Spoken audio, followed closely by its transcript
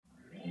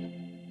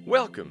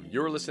Welcome.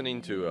 You're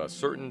listening to A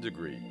Certain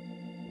Degree.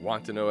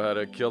 Want to know how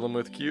to kill them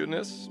with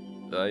cuteness?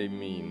 I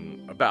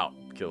mean, about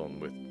kill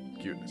them with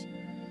cuteness.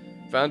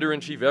 Founder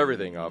and Chief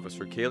Everything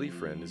Officer Kaylee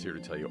Friend is here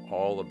to tell you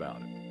all about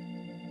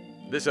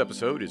it. This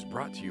episode is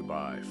brought to you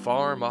by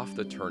Farm Off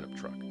the Turnip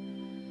Truck.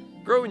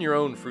 Growing your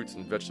own fruits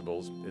and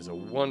vegetables is a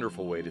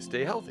wonderful way to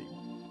stay healthy.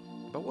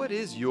 But what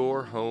is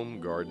your home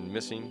garden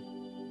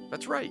missing?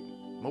 That's right,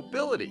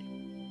 mobility.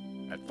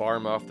 At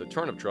Farm Off the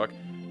Turnip Truck,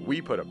 we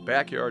put a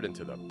backyard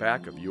into the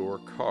back of your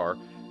car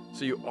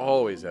so you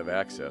always have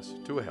access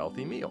to a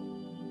healthy meal.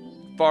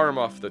 Farm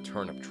Off the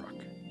Turnip Truck.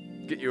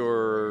 Get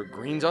your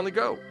greens on the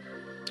go.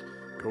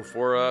 Go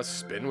for a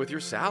spin with your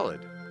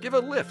salad. Give a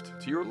lift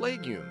to your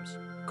legumes.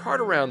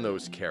 Cart around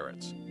those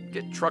carrots.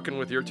 Get trucking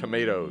with your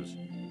tomatoes.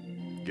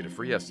 Get a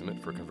free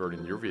estimate for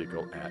converting your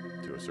vehicle at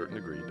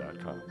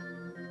toacertaindegree.com.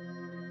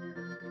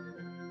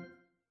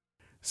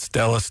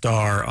 Stella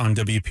Star on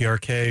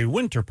WPRK,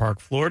 Winter Park,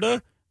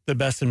 Florida, the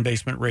best in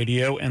basement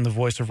radio and the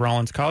voice of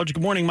Rollins College.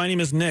 Good morning. My name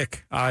is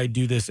Nick. I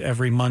do this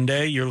every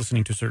Monday. You're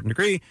listening to A Certain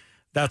Degree.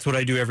 That's what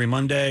I do every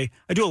Monday.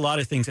 I do a lot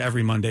of things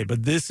every Monday,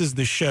 but this is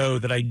the show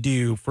that I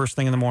do first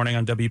thing in the morning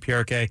on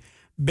WPRK.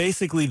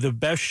 Basically, the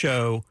best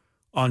show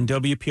on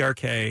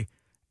WPRK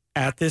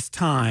at this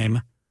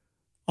time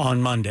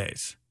on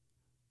Mondays.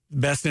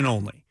 Best and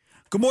only.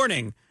 Good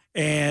morning.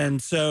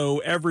 And so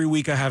every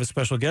week I have a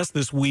special guest.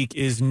 This week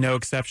is no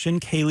exception.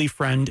 Kaylee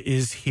Friend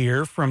is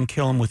here from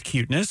Kill 'Em With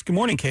Cuteness. Good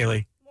morning,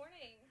 Kaylee. Good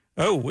morning.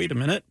 Oh, wait a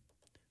minute.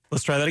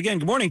 Let's try that again.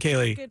 Good morning,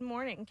 Kaylee. Good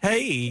morning. Hey.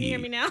 Can you hear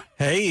me now?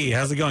 Hey,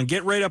 how's it going?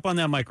 Get right up on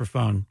that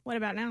microphone. What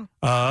about now?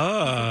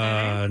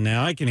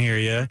 Now I can hear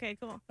you. Okay,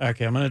 cool.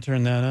 Okay, I'm going to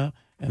turn that up,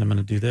 and I'm going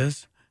to do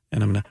this,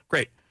 and I'm going to...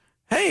 Great.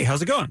 Hey,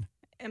 how's it going?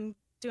 I'm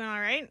doing all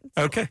right.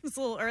 Okay. It's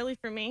a little early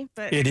for me,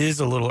 but It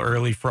is a little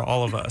early for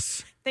all of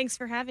us. thanks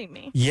for having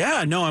me.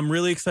 Yeah, no, I'm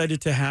really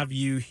excited to have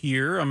you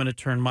here. I'm going to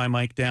turn my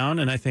mic down,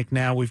 and I think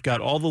now we've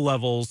got all the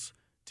levels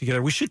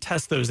together. We should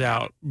test those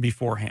out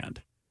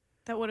beforehand.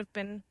 That would have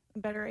been a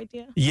better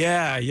idea.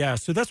 Yeah.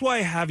 So that's why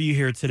I have you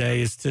here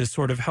today, is to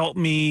sort of help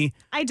me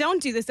I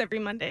don't do this every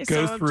Monday,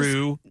 go so I'm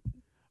through.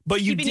 But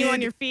just you keeping did. you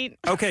on your feet.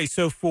 Okay,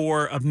 so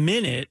for a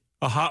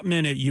hot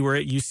minute, you were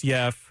at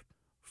UCF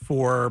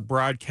for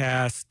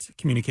broadcast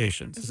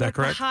communications. Is that Like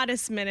correct? The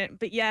hottest minute,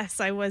 but yes,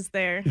 I was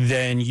there.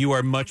 Then you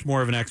are much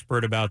more of an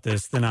expert about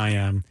this than I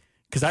am,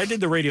 because I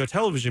did the radio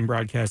television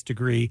broadcast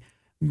degree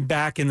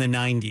back in the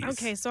 90s.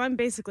 Okay, so I'm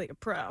basically a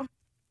pro.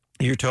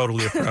 You're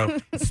totally a pro.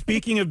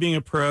 Speaking of being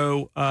a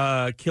pro,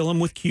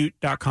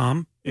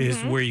 killemwithcute.com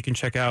is where you can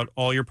check out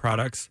all your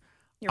products.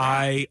 You're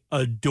right. I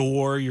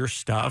adore your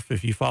stuff.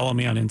 If you follow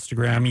me on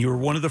Instagram, you were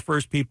one of the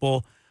first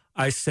people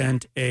I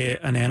sent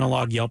an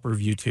analog Yelp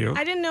review to.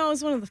 I didn't know I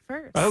was one of the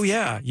first. Oh,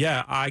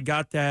 yeah. I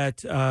got that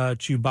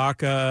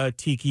Chewbacca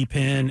tiki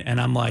pin, and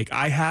I'm like,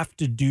 I have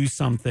to do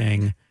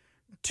something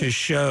to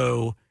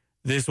show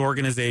this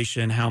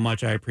organization how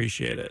much I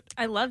appreciate it.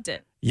 I loved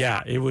it.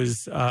 Yeah, it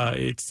was.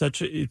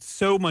 It's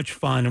so much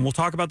fun, and we'll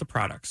talk about the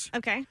products.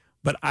 Okay.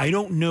 But I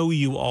don't know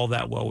you all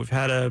that well. We've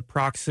had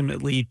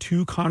approximately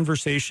 2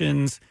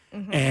 conversations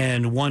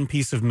and 1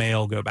 piece of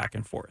mail go back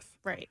and forth.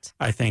 Right.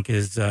 I think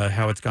is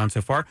how it's gone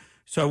so far.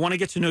 So I want to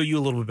get to know you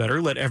a little bit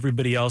better. Let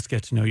everybody else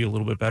get to know you a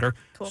little bit better.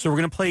 Cool. So we're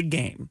going to play a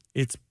game.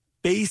 It's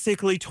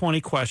basically 20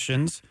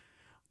 questions,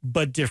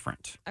 but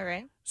different. All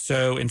right.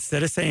 So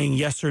instead of saying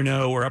yes or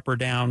no or up or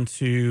down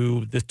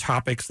to the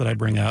topics that I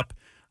bring up,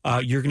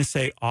 you're going to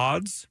say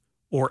odds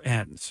or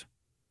ends.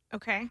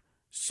 Okay.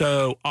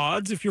 So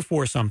odds if you're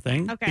for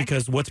something, Okay.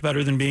 because what's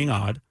better than being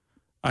odd?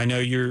 I know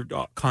you're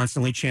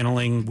constantly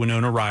channeling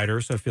Winona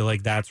Ryder, so I feel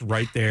like that's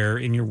right there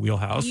in your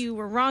wheelhouse. You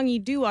were wrong. You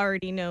do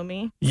already know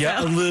me. Yeah,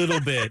 So. a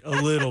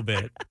little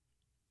bit.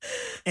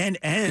 And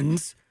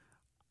ends,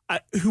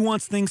 who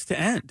wants things to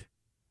end?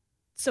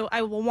 So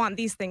I will want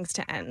these things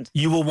to end.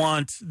 You will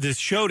want this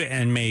show to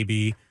end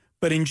maybe,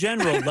 but in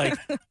general, like,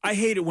 I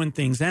hate it when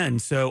things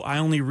end. So I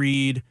only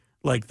read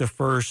like the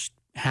first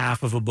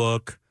half of a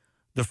book,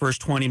 the first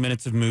 20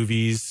 minutes of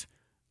movies.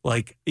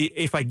 Like,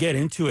 if I get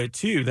into it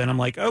too, then I'm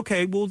like,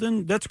 okay, well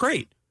then that's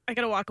great. I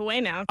got to walk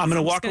away now. I'm going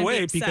to walk gonna be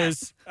away upset.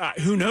 because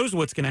who knows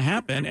what's going to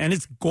happen, and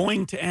it's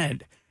going to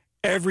end.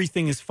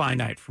 Everything is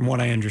finite from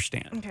what I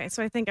understand. Okay,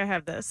 so I think I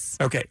have this.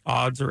 Okay,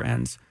 odds or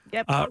ends.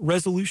 Yep.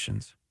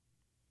 Resolutions.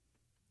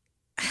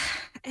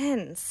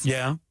 Ends.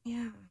 Yeah.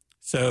 Yeah.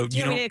 So Do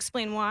you want me to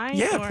explain why?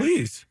 Yeah, Or-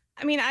 please.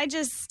 I mean, I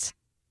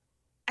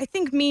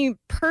think me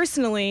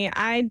personally,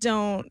 I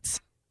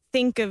don't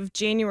think of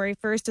January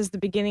 1st as the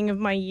beginning of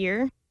my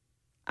year.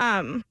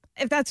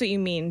 If that's what you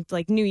mean,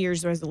 like New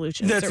Year's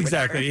resolutions. That's or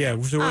exactly, whatever.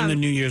 yeah. So we're in the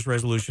New Year's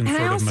resolution And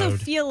sort I of also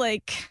mode. feel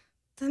like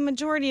the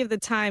majority of the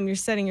time you're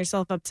setting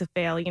yourself up to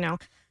fail. You know,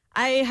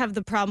 I have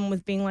the problem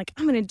with being like,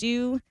 I'm going to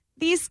do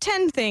these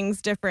 10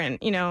 things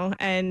different, you know,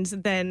 and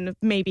then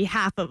maybe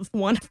half of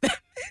one of them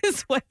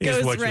is what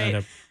goes what you end right.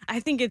 up- I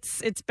think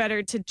it's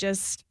better to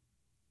just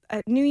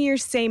New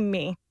Year's, same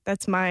me.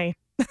 That's my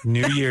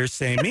New Year's,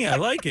 same me. I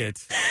like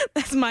it.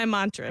 That's my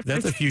mantra.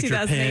 That's for a future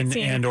pin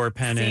 2018. and or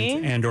pennant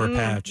See? and or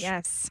patch.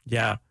 Yes.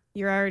 Yeah.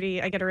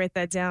 I got to write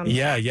that down.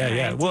 Yeah.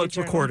 Right, Well, do it's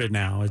journal. recorded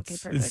now. Okay,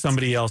 It's perfect.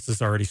 somebody else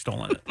has already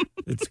stolen it.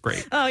 It's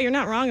great. Oh, you're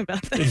not wrong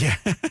about that. Yeah.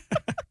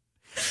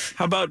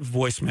 How about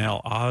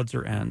voicemail, odds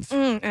or ends?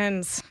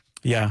 And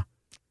Yeah.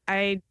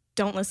 I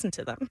don't listen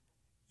to them.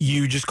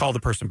 You just call the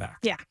person back.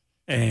 Yeah.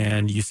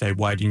 And you say,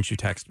 why didn't you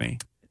text me?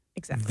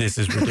 Exactly. This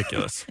is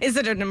ridiculous. Is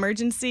it an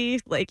emergency?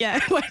 Like, yeah,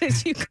 why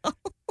did you call?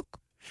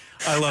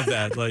 I love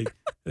that. Like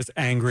this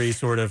angry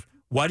sort of,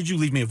 why did you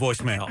leave me a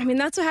voicemail? I mean,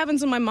 that's what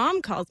happens when my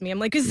mom calls me. I'm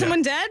like, is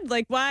someone dead?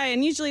 Like, why?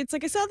 And usually it's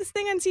like, I saw this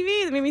thing on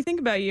TV that made me think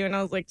about you. And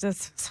I was like,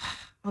 just,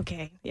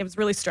 okay. I was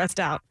really stressed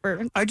out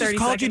for I just 30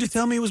 called you to seconds.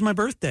 tell me it was my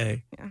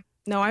birthday.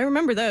 No, I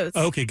remember those.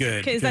 Okay,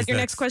 good. Okay, is that because your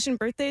next question?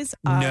 Birthdays?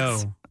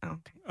 No. Oh,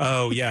 okay.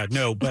 Oh, yeah.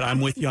 No, but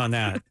I'm with you on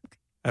that.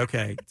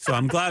 Okay. So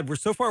I'm glad we're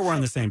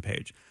on the same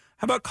page.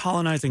 How about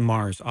colonizing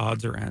Mars,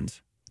 odds or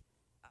ends?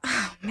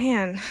 Oh,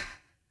 man.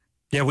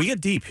 Yeah, we get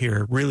deep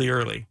here really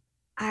early.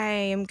 I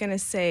am going to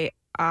say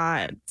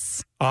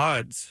odds.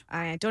 Odds.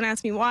 Don't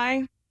ask me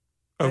why.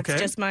 That's Okay.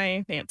 just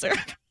my answer.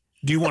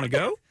 Do you want to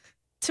go?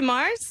 To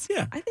Mars?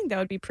 Yeah. I think that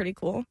would be pretty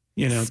cool.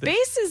 You know,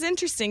 Space is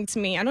interesting to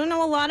me. I don't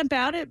know a lot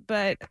about it,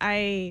 but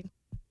I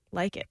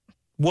like it.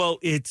 well,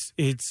 it's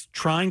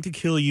trying to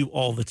kill you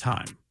all the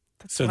time.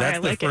 So why that's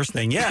I the like first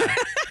thing. Yeah.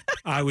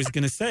 I was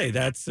going to say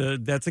that's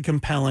a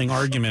compelling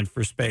argument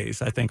for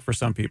space, I think, for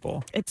some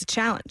people. It's a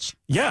challenge.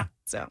 Yeah.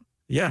 So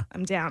Yeah.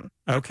 I'm down.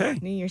 Okay.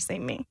 New Year,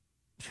 same me.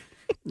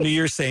 New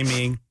Year's same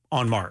me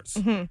on Mars.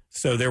 Mhm.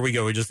 So there we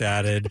go. We just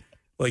added,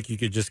 like you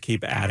could just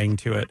keep adding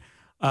to it.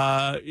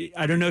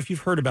 I don't know if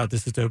you've heard about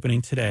this. It's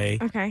opening today.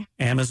 Okay.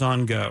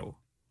 Amazon Go.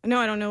 No,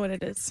 I don't know what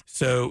it is.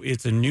 So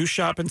it's a new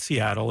shop in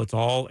Seattle. It's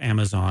all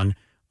Amazon.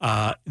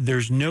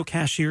 There's no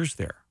cashiers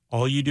there.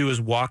 All you do is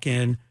walk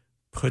in,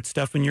 put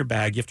stuff in your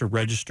bag. You have to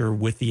register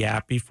with the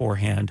app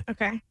beforehand,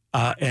 Okay.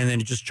 and then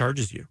it just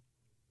charges you.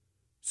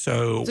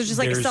 So So just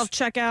like a there's-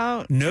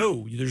 self-checkout.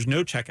 No, there's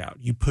no checkout.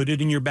 You put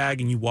it in your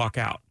bag and you walk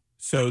out.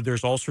 So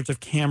there's all sorts of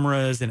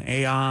cameras and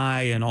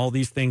AI and all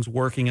these things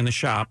working in the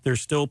shop. There's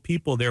still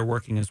people there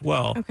working as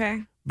well,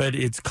 Okay. but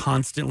it's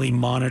constantly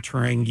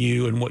monitoring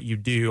you and what you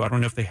do. I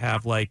don't know if they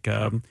have like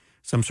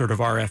some sort of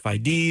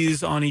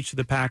RFIDs on each of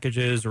the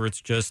packages or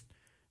it's just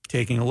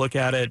taking a look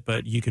at it,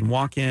 but you can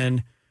walk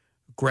in,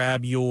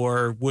 grab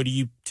what do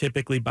you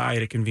typically buy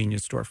at a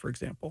convenience store, for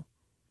example?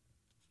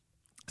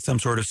 Some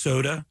sort of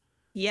soda.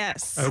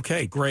 Yes.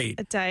 Okay, great.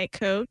 A Diet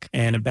Coke.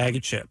 And a bag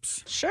of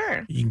chips.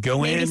 Sure. You can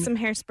go Maybe in, some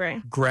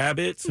hairspray. grab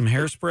it, some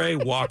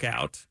hairspray, walk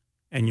out,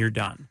 and you're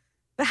done.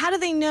 But how do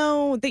they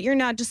know that you're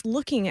not just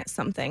looking at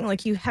something?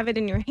 Like you have it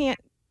in your hand.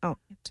 Oh,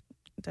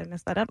 did I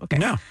mess that up? Okay.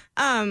 No,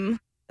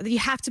 You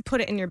have to put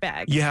it in your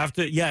bag. you have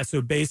to. Yeah,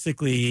 so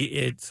basically,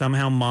 it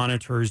somehow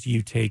monitors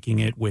you taking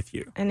it with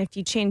you. And if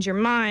you change your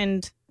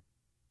mind,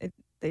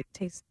 it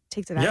takes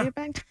it out Yeah. of your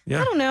bag.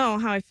 Yeah. I don't know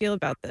how I feel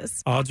about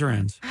this. Odds or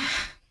ends?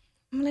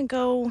 I'm going to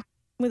go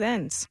with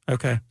ends.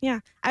 Okay. Yeah.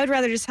 I would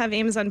rather just have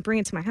Amazon bring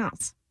it to my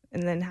house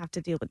and then have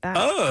to deal with that.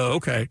 Oh,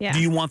 okay. Yeah. Do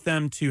you want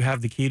them to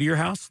have the key to your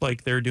house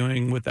like they're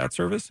doing with that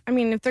service? I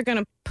mean, if they're going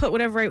to put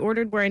whatever I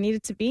ordered where I need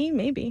it to be,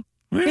 maybe.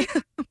 Eh.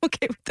 I'm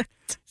okay with that.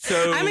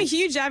 So I'm a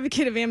huge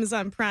advocate of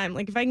Amazon Prime.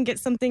 Like if I can get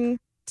something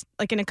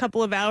like in a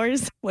couple of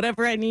hours,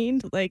 whatever I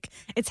need, like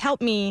it's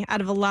helped me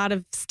out of a lot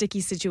of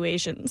sticky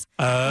situations.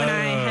 When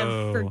I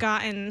have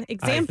forgotten.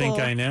 Example, I think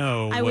I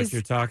know I what was-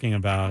 you're talking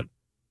about.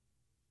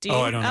 do you?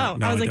 Oh, I don't know.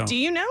 No, I was I like, don't. do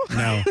you know?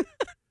 No.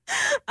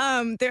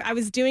 I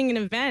was doing an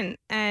event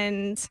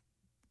and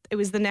it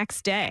was the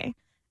next day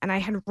and I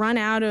had run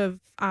out of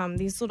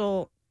these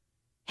little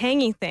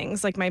hanging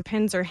things. Like my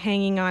pins are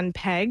hanging on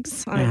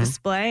pegs on a Mhm.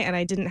 display and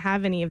I didn't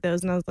have any of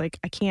those. And I was like,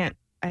 I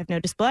have no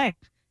display.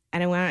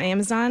 And I went on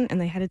Amazon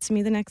and they had it to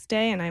me the next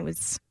day and I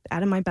was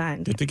out of my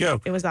bind. Good to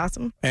go. It was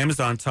awesome.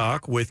 Amazon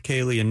Talk with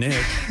Kaylee and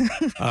Nick.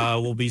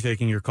 We'll be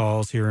taking your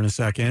calls here in a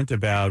second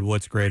about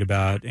what's great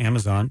about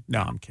Amazon.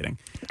 No, I'm kidding.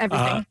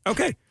 Everything.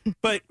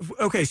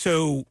 Okay.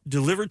 So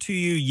delivered to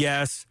you,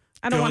 yes.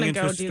 I don't want Going to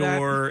into go a do that.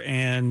 store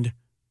and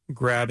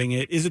grabbing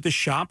it. Is it the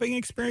shopping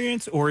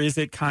experience or is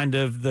it kind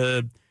of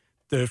the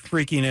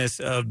freakiness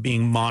of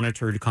being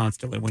monitored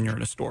constantly when you're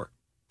in a store?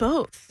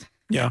 Both.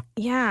 Yeah.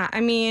 Yeah.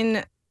 I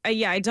mean,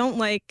 I don't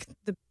like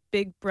the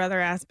big brother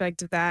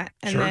aspect of that.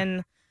 And Sure.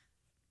 then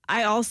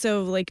I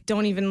also like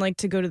don't even like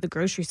to go to the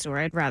grocery store.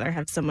 I'd rather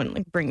have someone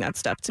like bring that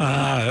stuff to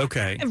me.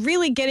 Okay.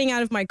 Really getting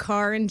out of my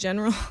car in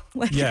general.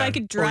 Like Yeah. if I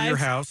could Or your drive,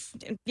 house.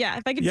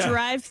 if I could Yeah.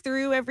 drive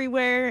through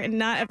everywhere and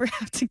not ever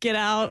have to get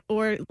out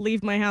or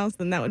leave my house,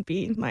 then that would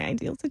be my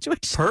ideal situation.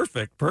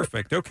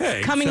 Perfect.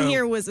 Okay. Coming So,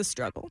 here was a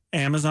struggle.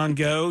 Amazon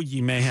Go,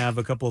 you may have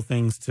a couple of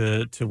things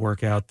to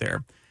work out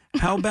there.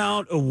 How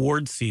about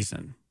award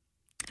season?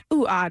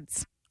 Ooh,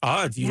 odds.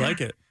 Odds, you Yeah.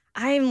 like it?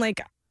 I am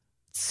like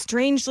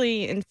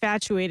strangely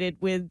infatuated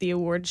with the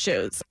award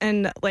shows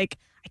and like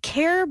I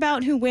care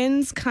about who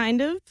wins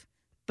kind of,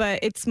 but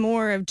it's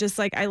more of just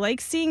like I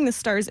like seeing the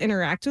stars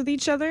interact with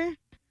each other.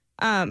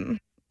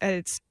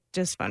 It's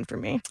just fun for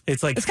me.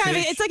 It's like It's kind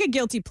of fish. it's like a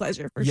guilty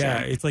pleasure for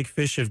Yeah, sure. it's like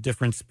fish of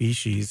different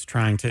species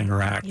trying to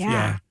interact.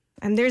 Yeah.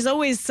 And there's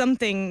always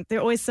something,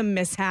 there's always some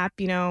mishap,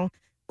 you know,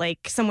 like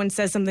someone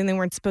says something they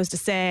weren't supposed to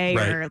say,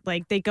 Right. or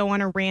like they go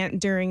on a rant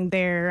during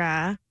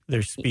their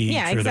speech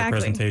Yeah, or their exactly.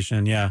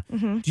 presentation. Yeah.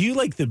 hmm Do you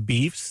like the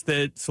beefs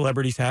that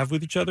celebrities have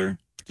with each other?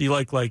 Do you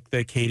like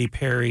the Katy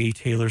Perry,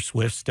 Taylor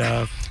Swift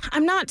stuff?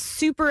 I'm not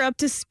super up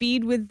to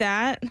speed with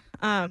that.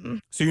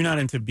 So you're not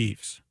into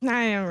beefs?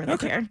 I don't really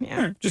care. Yeah.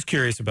 All right. Just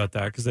curious about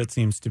that because that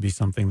seems to be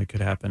something that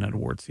could happen at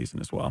award season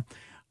as well.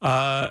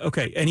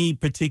 Okay. Any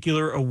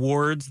particular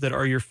awards that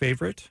are your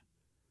favorite?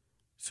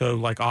 So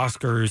like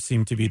Oscars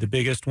seem to be the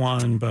biggest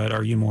one, but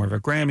are you more of a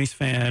Grammys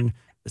fan?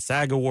 The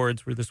SAG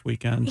Awards were this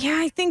weekend. Yeah,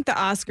 I think the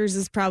Oscars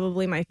is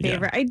probably my Yeah.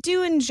 favorite. I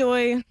do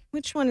enjoy,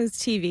 which one is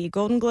TV?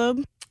 Golden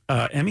Globe?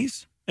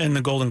 Emmys? And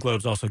the Golden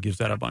Globes also gives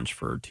that a bunch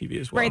for TV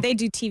as well. Right, they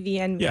do TV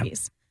and Yeah.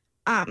 movies.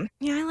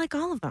 Yeah, I like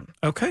all of them.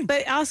 Okay.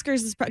 But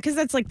Oscars is because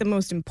that's like the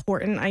most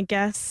important, I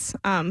guess.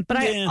 But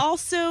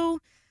Yeah.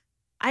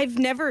 I've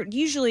never,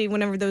 usually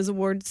whenever those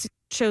awards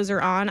shows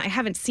are on, I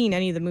haven't seen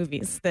any of the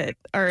movies that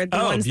are the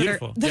ones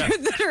beautiful.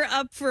 that are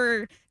up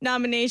for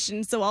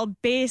nomination. So I'll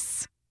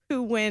base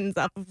who wins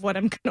off of what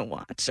I'm going to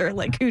watch, or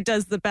like who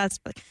does the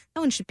best. Like, that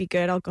one should be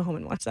good. I'll go home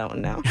and watch that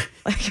one now.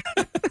 Like,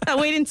 I'll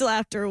wait until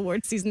after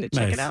award season to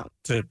check Nice. it out.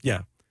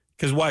 Yeah.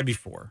 Because why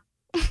before?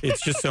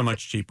 It's just so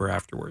much cheaper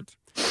afterwards.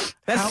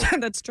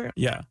 That's true.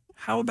 Yeah.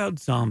 How about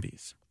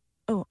zombies?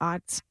 Oh,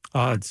 odds.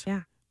 Odds.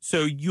 Yeah.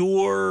 So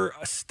your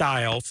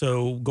style,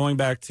 so going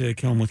back to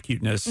Kill 'Em With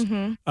Cuteness,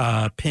 hmm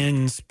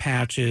pins,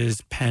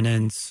 patches,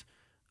 pennants,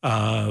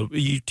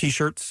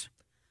 T-shirts?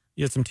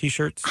 You had some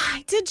T-shirts?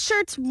 I did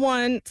shirts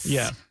once.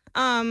 Yeah.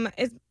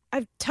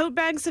 Tote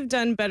bags have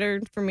done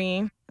better for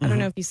me. I don't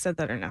know if you said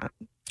that or not.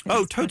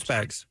 Oh, totes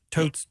bags.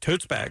 Totes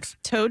bags.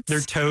 Totes. They're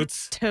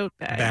totes. tote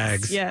bags.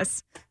 bags.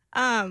 Yes.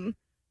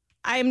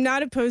 I'm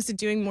not opposed to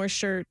doing more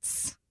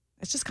shirts.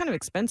 It's just kind of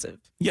expensive.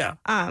 Yeah.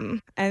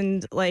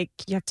 And like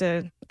you have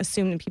to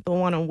assume that people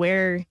want to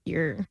wear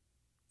your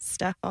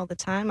stuff all the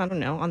time. I don't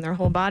know, on their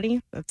whole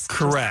body. That's just-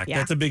 Correct. yeah.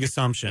 That's a big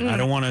assumption. I Mm.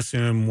 don't want to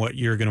assume what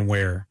you're going to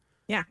wear.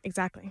 Yeah,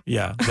 exactly.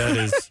 Yeah, that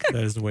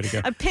is the way to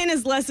go. A pin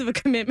is less of a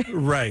commitment.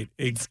 Right,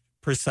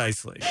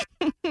 precisely.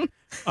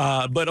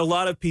 But a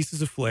lot of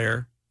pieces of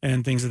flair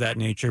and things of that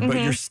nature. But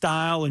Mhm. your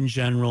style in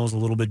general is a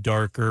little bit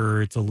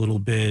darker. It's a little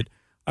bit,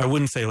 I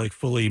wouldn't say like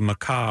fully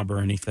macabre or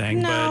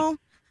anything. No.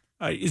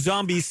 But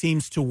zombie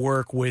seems to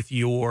work with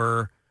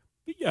your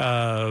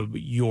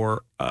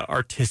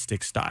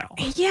artistic style.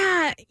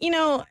 Yeah,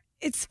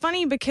 it's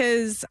funny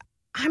because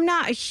I'm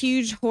not a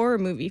huge horror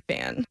movie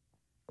fan.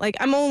 Like,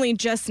 I'm only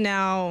just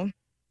now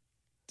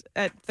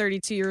at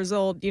 32 years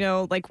old,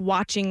 like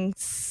watching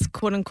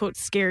quote unquote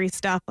scary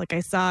stuff. Like, I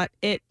saw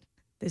it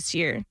this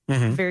year.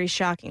 Mhm. Very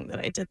shocking that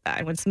I did that.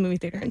 I went to the movie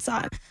theater and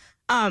saw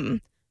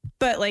it.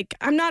 But like,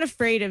 I'm not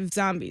afraid of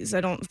zombies.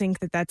 I don't think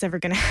that that's ever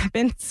going to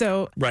happen.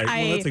 So Right.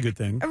 Well, that's a good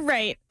thing.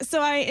 Right. So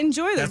I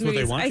enjoy those That's what they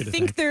movies. want I you to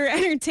think think. they're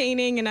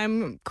entertaining, and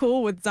I'm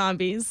cool with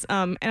zombies.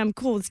 And I'm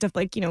cool with stuff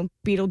like,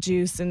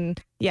 Beetlejuice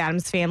and The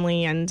Addams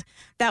Family. And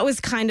that was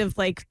kind of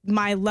like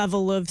my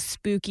level of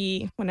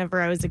spooky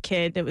whenever I was a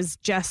kid. It was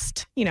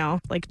just,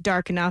 like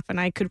dark enough and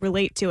I could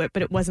relate to it,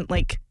 but it wasn't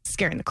like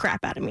scaring the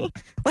crap out of me.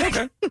 Like,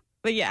 Okay.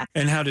 But yeah.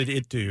 And how did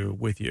it do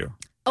with you?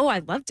 Oh, I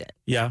loved it.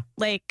 Yeah.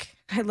 Like,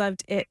 I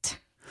loved it.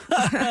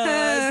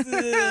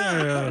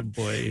 Oh,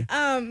 boy.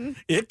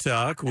 It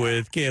Talk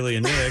with Kaylee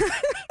and Nick.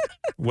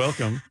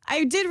 Welcome.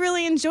 I did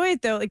really enjoy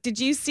it though. Like, did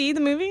you see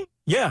the movie?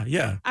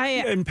 Yeah.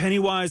 And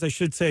Pennywise, I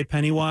should say,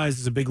 Pennywise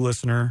is a big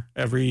listener.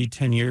 Every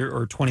 10 years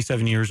or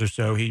 27 years or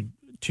so, he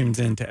tunes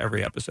into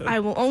every episode. I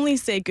will only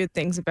say good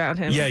things about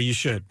him. Yeah, you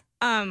should.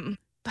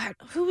 But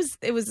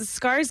it was a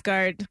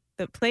Skarsgård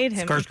that played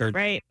him. Skarsgård.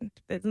 Right.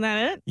 Isn't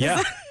that it?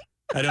 Yeah.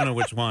 I don't know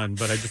which one,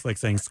 but I just like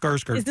saying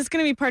Skarsgård. Is this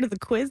going to be part of the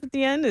quiz at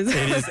the end? It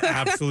is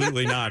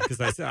absolutely not,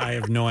 because I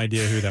have no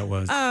idea who that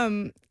was.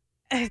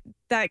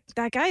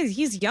 That guy,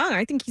 he's young.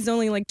 I think he's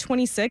only like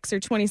 26 or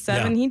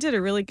 27. Yeah. He did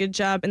a really good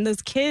job. And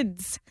those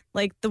kids,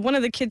 like one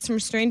of the kids from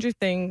Stranger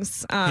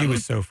Things, He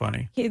was so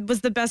funny. he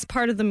was the best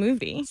part of the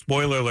movie.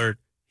 Spoiler alert,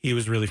 he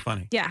was really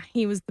funny. Yeah,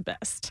 he was the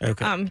best.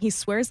 Okay. He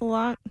swears a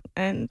lot,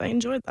 and I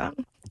enjoyed that.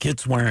 Kid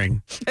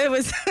swearing, It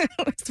was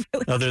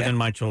really other good. than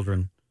my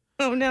children.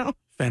 Oh no.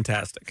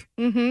 Fantastic.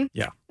 Mm-hmm.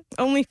 Yeah.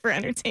 Only for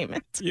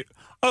entertainment.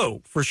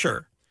 Oh, for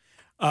sure.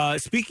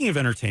 Speaking of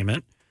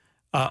entertainment,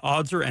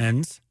 odds or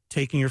ends,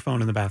 taking your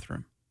phone in the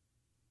bathroom.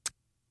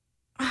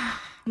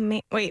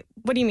 Wait,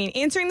 what do you mean?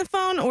 Answering the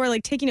phone or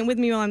like taking it with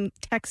me while I'm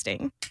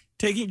texting?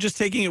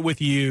 Taking it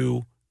with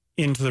you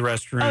into the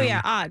restroom. Oh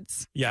yeah,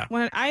 odds. Yeah.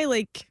 When I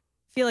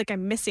feel like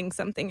I'm missing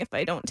something if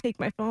I don't take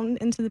my phone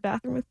into the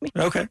bathroom with me.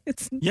 Okay.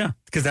 Yeah,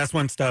 because that's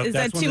when stuff. Is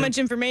that's that when too the- much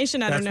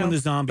information? I don't That's know. when the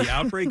zombie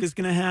outbreak is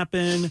going to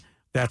happen.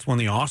 That's when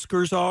the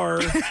Oscars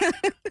are.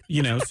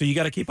 So you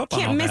got to keep up on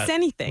all Can't miss that.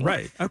 anything.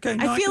 Right. Okay.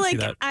 No, I feel can see like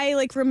that.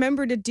 I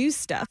remember to do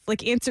stuff,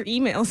 like answer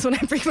emails when I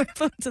bring my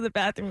phone to the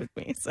bathroom with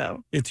me.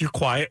 So It's your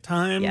quiet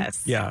time.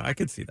 Yes. Yeah, I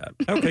could see that.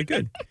 Okay,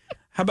 good.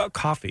 How about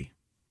coffee?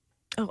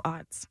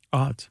 odds.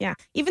 Odds. Yeah.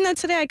 Even though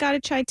today I got a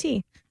chai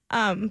tea.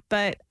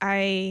 But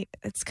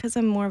it's because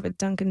I'm more of a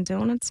Dunkin'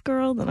 Donuts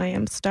girl than I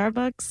am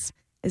Starbucks.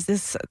 Is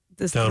this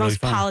Totally most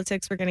fine.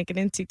 politics we're going to get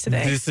into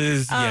today? This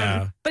is,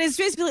 yeah. But it's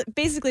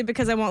basically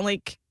because I want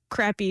like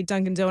crappy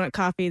Dunkin' Donut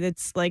coffee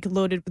that's like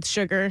loaded with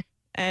sugar.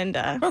 And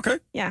Okay.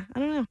 yeah, I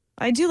don't know.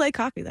 I do like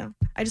coffee though.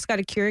 I just got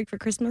a Keurig for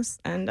Christmas,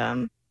 and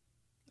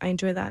I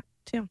enjoy that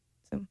too.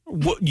 So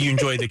What, you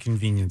enjoy the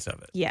convenience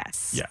of it.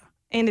 yes, Yeah.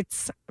 and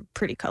it's a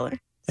pretty color.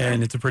 So.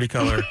 And it's a pretty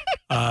color.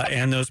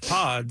 And those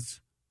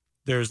pods,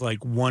 there's like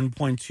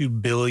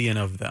 1.2 billion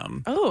of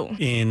them Oh,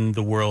 in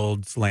the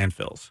world's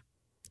landfills.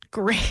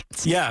 great!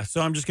 Yeah,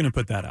 so I'm just going to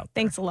put that out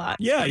there. Thanks a lot.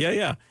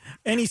 Yeah.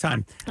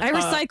 Anytime. I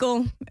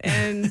recycle,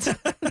 and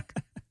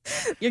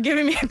you're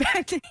giving me a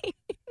bad name.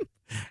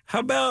 How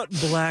about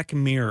Black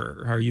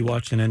Mirror? Are you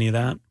watching any of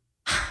that?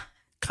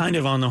 Kind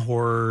of on the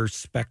horror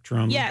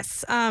spectrum.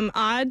 Yes,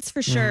 odds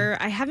for sure.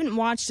 I haven't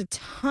watched a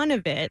ton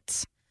of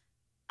it.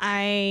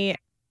 I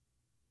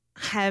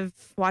have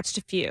watched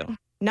a few,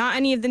 not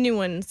any of the new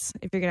ones.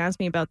 If you're gonna ask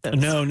me about those,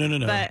 No.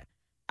 But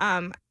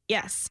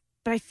yes,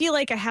 but I feel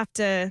like I have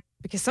to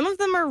because some of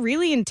them are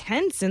really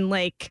intense and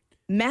like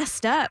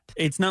messed up.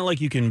 It's not like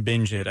you can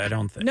binge it, I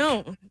don't think.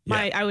 No,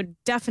 I would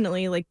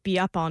definitely like be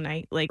up all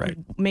night, like Right.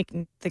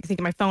 thinking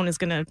my phone is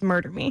gonna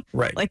murder me.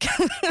 Right. Like,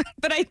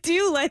 but I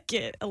do like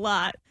it a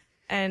lot,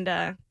 and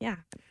yeah.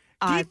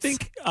 Do you Odds.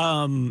 think,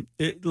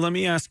 let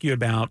me ask you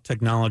about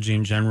technology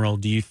in general.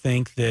 Do you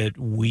think that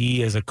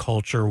we as a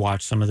culture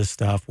watch some of this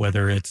stuff,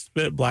 whether it's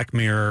Black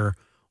Mirror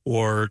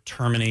or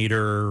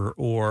Terminator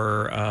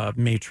or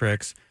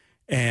Matrix,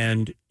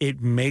 and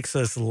it makes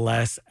us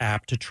less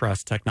apt to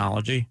trust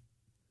technology?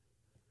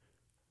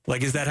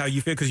 Like, is that how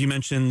you feel? Because you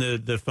mentioned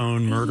the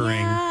phone murdering.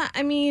 Yeah,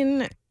 I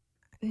mean,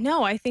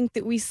 no, I think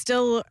that we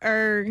still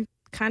are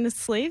kind of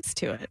slaves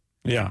to it.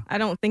 Yeah. I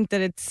don't think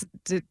that it's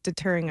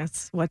deterring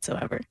us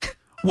whatsoever.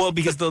 Well,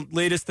 because the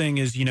latest thing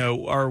is,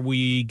 are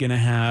we going to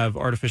have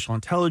artificial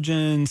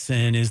intelligence,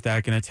 and is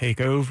that going to take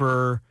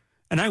over?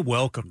 And I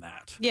welcome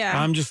that. Yeah.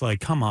 I'm just like,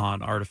 come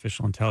on,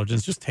 artificial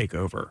intelligence, just take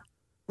over.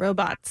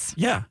 Robots,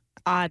 Yeah.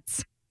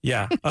 odds.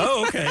 Yeah.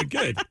 Oh, okay.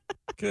 Good.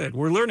 Good.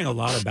 We're learning a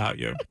lot about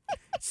you.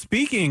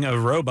 Speaking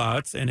of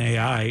robots and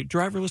AI,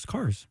 driverless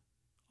cars,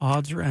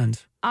 odds or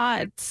ends?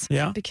 Odds.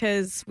 Yeah.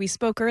 Because we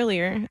spoke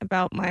earlier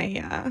about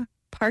my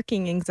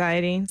parking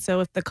anxiety. So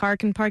if the car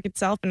can park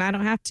itself and I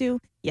don't have to,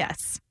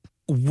 yes.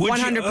 Would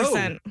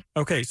 100%.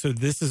 Okay. So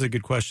this is a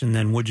good question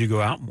then. Would you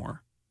go out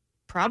more?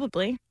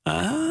 Probably.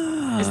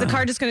 Ah. Is the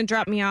car just going to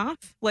drop me off?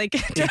 Like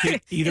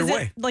either is it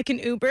way. like an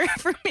Uber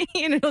for me,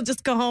 and it'll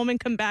just go home and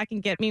come back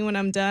and get me when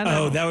I'm done.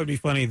 Oh, that would be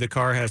funny. The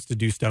car has to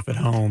do stuff at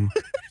home.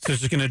 So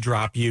it's just going to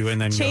drop you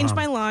and then change go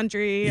my home.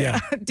 laundry,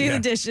 Yeah, do yeah. the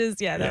dishes.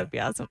 Yeah, that Yeah. would be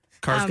awesome.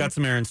 Car's got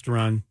some errands to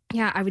run.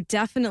 Yeah, I would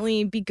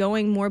definitely be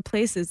going more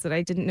places that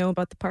I didn't know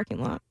about the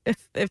parking lot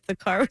if the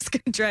car was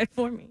going to drive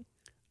for me.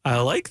 I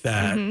like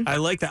that. Mhm. I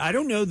like that. I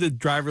don't know the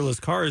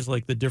driverless cars,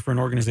 like the different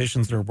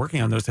organizations that are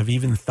working on those have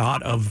even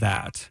thought of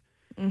that.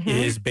 Mhm.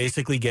 Is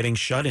basically getting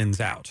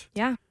shut-ins out.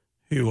 Yeah.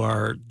 Who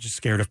are just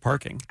scared of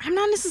parking. I'm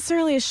not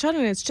necessarily a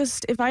shut-in. It's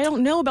just if I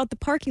don't know about the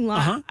parking lot,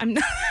 Uh-huh. I'm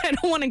not. I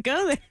don't want to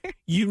go there.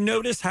 You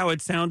notice how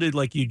it sounded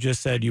like you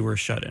just said you were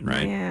shut-in,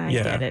 right? Yeah, I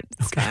get it.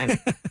 It's fine.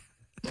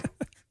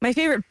 My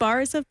favorite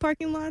bars have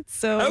parking lots,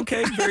 so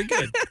Okay, very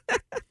good.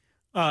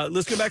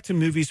 Let's go back to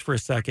movies for a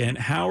second.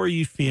 How are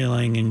you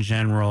feeling in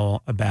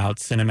general about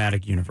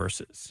cinematic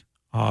universes?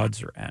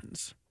 Odds or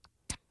ends?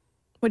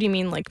 What do you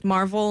mean, like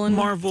Marvel and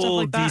Marvel, stuff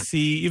like that? DC,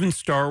 even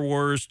Star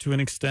Wars to an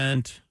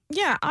extent.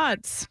 Yeah,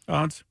 odds.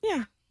 Odds?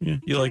 Yeah, Yeah,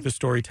 you like the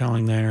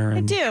storytelling there. I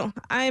And, do.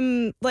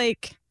 I'm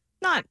like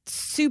not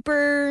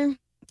super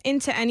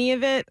into any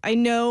of it. I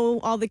know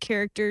all the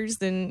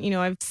characters, and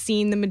I've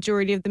seen the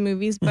majority of the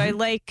movies, but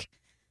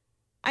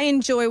I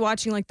enjoy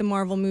watching like the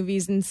Marvel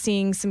movies and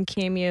seeing some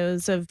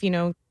cameos of I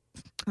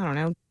don't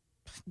know,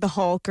 the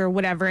Hulk or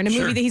whatever in a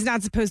Sure. movie that he's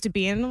not supposed to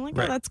be in. And I'm like,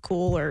 Right. oh, that's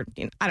cool, or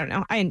I don't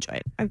know. I enjoy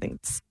it. I think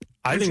it's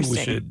I think we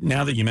interesting. should,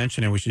 now that you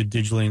mention it, we should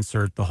digitally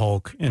insert the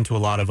Hulk into a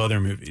lot of other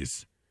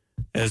movies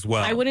as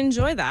well. I would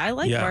enjoy that. I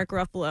like Yeah. Mark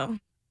Ruffalo.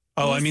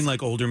 Oh, I He's- mean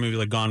like older movies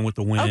like Gone with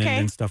the Wind Okay.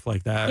 and stuff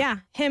like that. Yeah,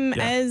 him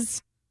yeah.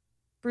 as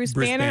Bruce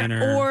Bruce Banner,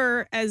 Banner.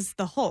 or as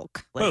the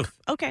Hulk. Like, Both.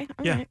 Okay,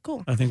 all Yeah. right,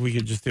 cool. I think we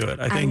could just do it.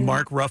 I think I'm-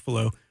 Mark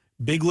Ruffalo,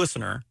 big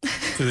listener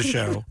to the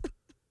show.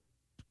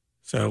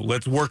 So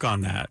let's work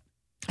on that.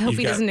 I hope You've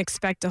he got- doesn't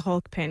expect a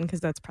Hulk pin because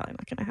that's probably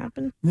not going to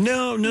happen.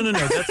 No.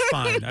 That's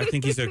fine. I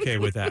think he's okay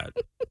with that.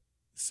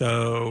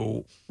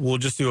 So we'll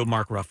just do a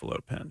Mark Ruffalo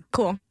pin.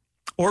 Cool.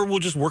 Or we'll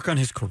just work on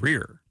his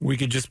career. We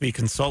could just be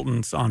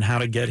consultants on how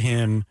to get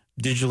him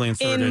digitally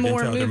inserted In more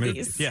into other movies.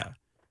 movies. Yeah.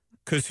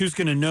 Because who's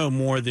going to know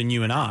more than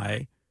you and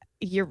I?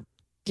 You're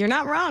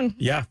not wrong.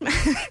 Yeah.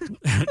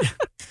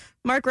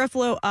 Mark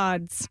Ruffalo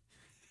odds.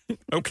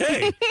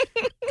 Okay.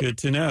 Good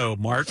to know,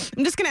 Mark.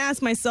 I'm just going to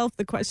ask myself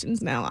the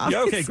questions now.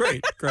 Yeah, Obviously.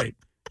 okay, great.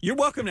 You're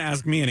welcome to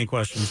ask me any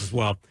questions as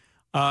well.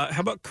 How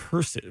about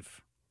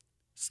cursive?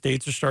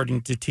 states are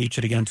starting to teach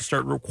it again, to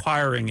start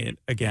requiring it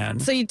again.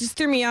 So you just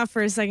threw me off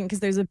for a second because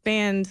there's a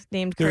band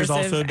named There's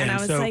Cursive, also a band, and I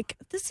was so- like,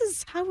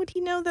 how would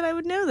he know that I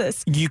would know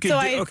this? You could So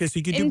do, I okay, so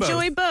you could do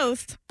Enjoy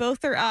both.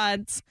 both are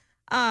odds.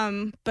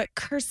 But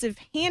cursive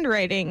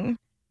handwriting,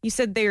 you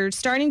said they're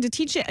starting to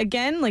teach it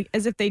again, like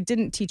as if they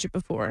didn't teach it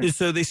before.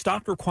 So they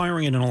stopped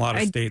requiring it in a lot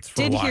of states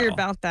for a Did while. hear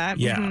about that.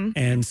 Yeah. Mhm.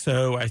 And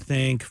so I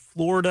think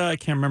Florida, I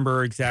can't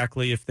remember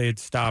exactly if they had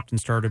stopped and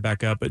started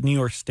back up, but New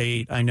York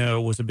State, I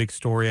know, was a big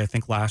story, I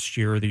think last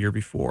year or the year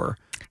before,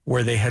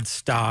 where they had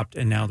stopped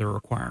and now they're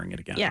requiring it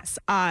again. Yes,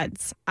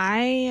 odds.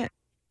 I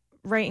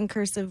write in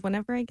cursive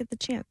whenever I get the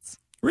chance.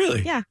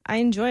 Really? Yeah, I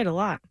enjoy it a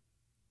lot.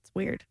 It's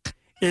weird.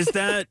 Is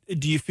that,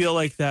 do you feel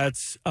like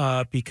that's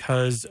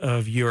because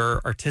of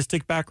your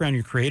artistic background,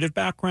 your creative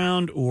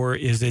background, or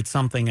is it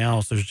something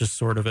else? There's just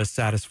sort of a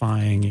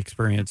satisfying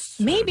experience.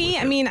 Maybe. with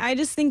I it? mean, I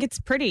just think it's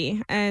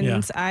pretty, and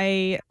Yeah.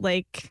 I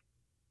like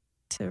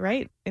to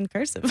write in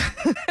cursive.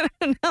 I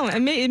don't know. I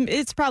mean,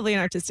 it's probably an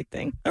artistic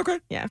thing. Okay,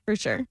 Yeah, for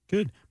sure.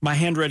 good. My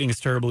handwriting is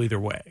terrible either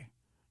way.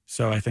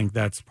 So I think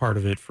that's part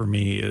of it for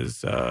me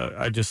is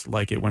I just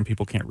like it when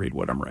people can't read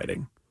what I'm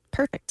writing.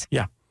 Perfect.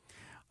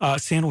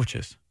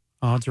 Sandwiches,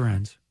 odds or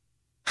ends?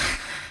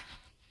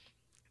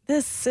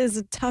 This is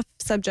a tough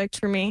subject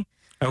for me.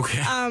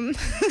 Okay.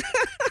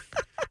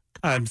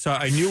 I'm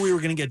sorry. I knew we were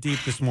going to get deep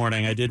this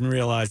morning. I didn't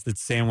realize that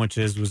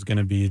sandwiches was going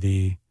to be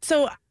the...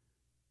 So,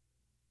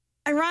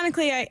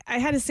 ironically, I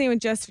had a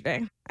sandwich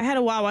yesterday. I had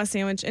a Wawa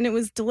sandwich, and it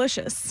was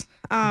delicious.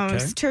 It Okay.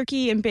 was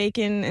turkey and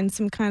bacon and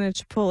some kind of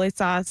chipotle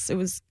sauce. It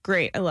was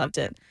great. I loved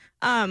it.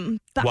 But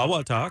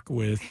Wawa Talk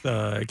with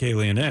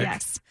Kaylee and Nick.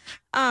 yes.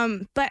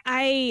 But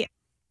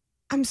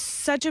I'm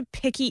such a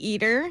picky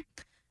eater,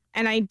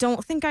 and I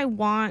don't think I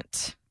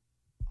want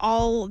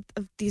all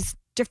of these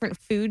different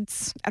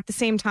foods at the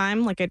same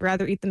time. Like, I'd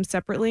rather eat them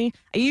separately.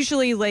 I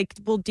usually will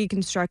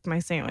deconstruct my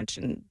sandwich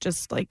and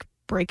just like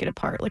break it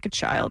apart like a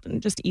child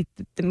and just eat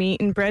the meat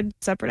and bread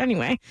separate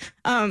anyway.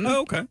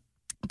 Oh, okay.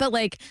 But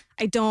like,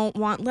 I don't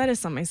want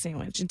lettuce on my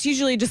sandwich. It's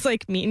usually just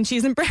like meat and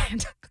cheese and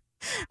bread,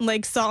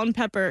 like salt and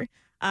pepper.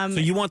 So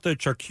you want the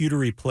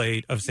charcuterie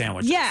plate of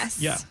sandwiches? Yes.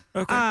 Yeah.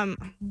 Okay.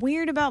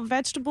 Weird about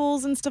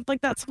vegetables and stuff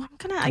like that. So I'm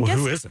gonna, I well, guess.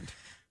 who isn't?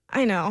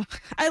 I know.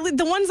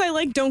 The ones I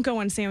like don't go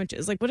on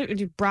sandwiches. Like, what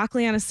do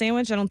broccoli on a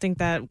sandwich? I don't think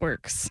that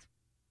works.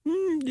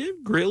 Yeah,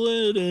 grill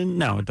it and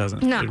no, it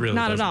doesn't. No, it really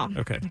not at doesn't.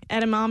 all. Okay.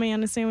 Edamame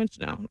on a sandwich?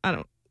 No, I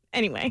don't.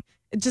 Anyway,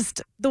 it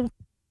just I'm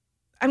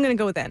gonna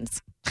go with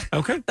ends.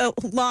 Okay. A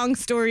long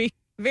story,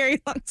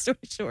 very long story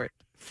short.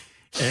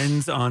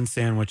 Ends on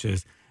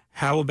sandwiches.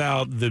 How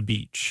about the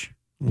beach?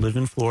 Live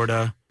in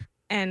Florida.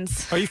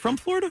 Ends. Are you from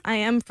Florida? I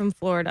am from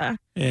Florida.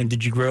 And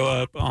did you grow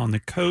up on the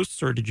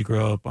coast or did you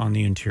grow up on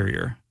the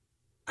interior?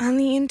 On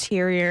the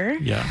interior.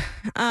 Yeah.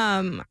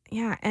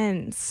 Yeah,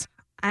 ends.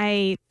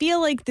 I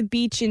feel like the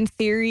beach in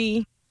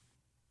theory,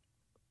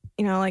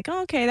 like,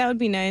 oh, okay, that would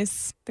be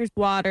nice. There's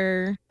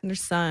water, and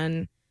there's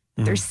sun,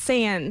 Mhm. there's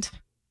sand,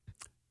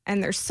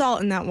 and there's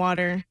salt in that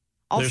water.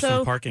 There's some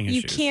Also, parking you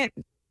issues. can't.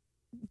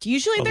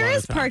 Usually, A there lot of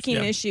is times, parking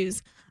yeah.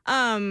 issues.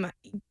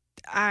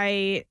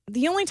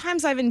 The only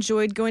times I've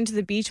enjoyed going to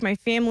the beach, my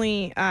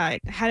family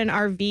had an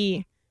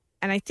RV,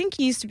 and I think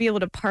you used to be able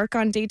to park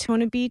on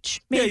Daytona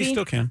Beach. Maybe. Yeah, you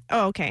still can.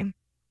 Oh, okay.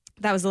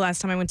 That was the last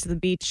time I went to the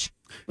beach.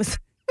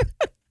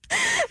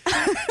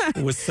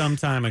 It was some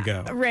time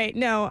ago. Right.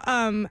 No.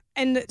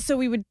 And so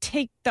we would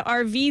take the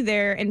RV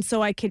there, and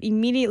so I could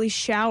immediately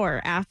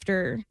shower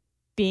after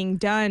being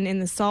done in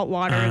the salt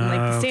water and like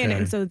the sand. Okay.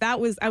 And so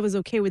I was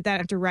okay with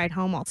that after ride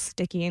home all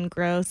sticky and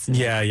gross. And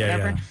Yeah.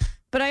 whatever.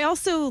 But I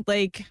also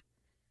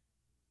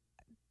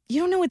you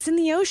don't know what's in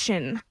the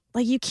ocean.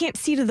 Like, you can't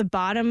see to the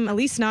bottom, at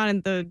least not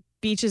in the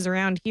beaches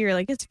around here.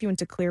 Like, I guess if you went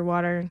to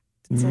Clearwater,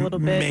 it's a little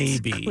bit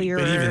Maybe, clearer.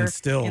 but even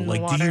still, in the do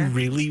you water.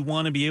 really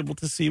want to be able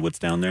to see what's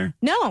down there?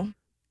 No.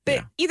 But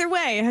Yeah. either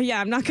way, yeah,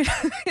 I'm not gonna.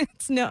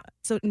 It's no.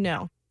 So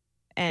no.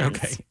 And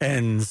Okay,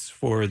 ends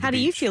for the how do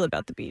you beach. feel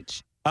about the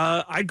beach?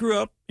 I grew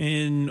up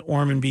in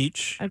Ormond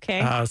Beach. Okay.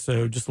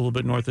 So just a little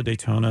bit north of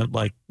Daytona,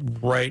 like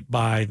right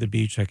by the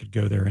beach. I could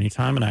go there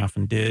anytime, and I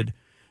often did.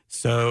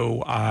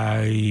 So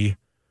I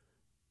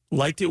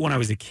liked it when I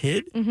was a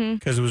kid Mm-hmm.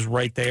 because it was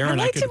right there, I and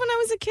liked it when I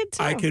was a kid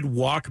too. I could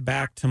walk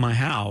back to my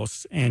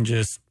house and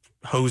just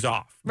hose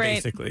off, Right.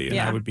 basically, and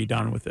Yeah. I would be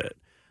done with it.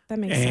 That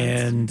makes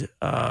sense.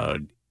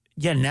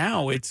 And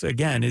now it's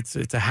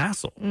a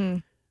hassle,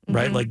 Mm.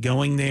 right? Mhm. Like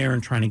going there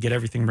and trying to get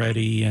everything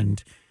ready.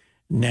 And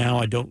now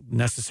I don't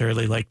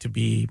necessarily like to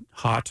be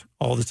hot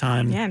all the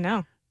time. Yeah.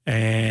 No.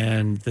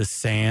 And the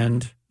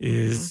sand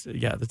is,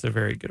 that's a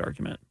very good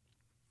argument.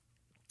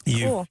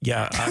 Cool.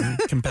 Yeah, I'm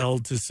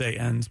compelled to say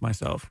ends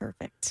myself.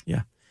 Perfect.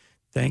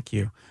 Thank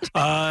you.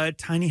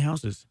 Tiny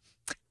houses.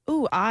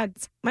 Ooh,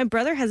 odds. My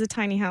brother has a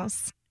tiny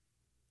house.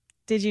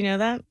 Did you know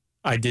that?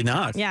 I did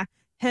not. Yeah.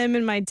 Him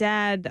and my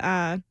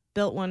dad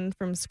built one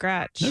from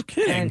scratch. No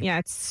kidding. And yeah,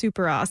 it's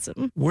super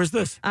awesome. Where's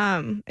this?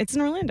 It's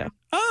in Orlando.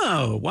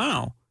 Oh,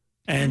 wow.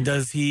 And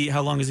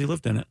how long has he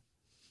lived in it?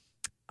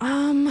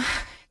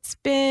 It's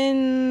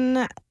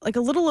been like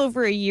a little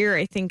over a year,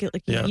 I think,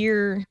 like Yeah. a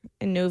year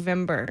in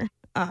November.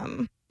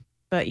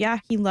 But yeah,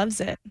 he loves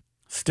it.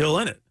 Still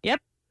in it. Yep.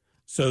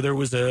 So there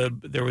was a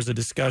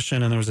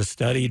discussion and there was a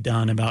study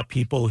done about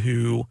people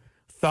who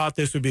thought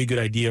this would be a good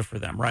idea for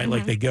them, right?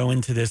 Like they go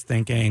into this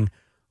thinking,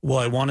 well,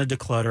 I want to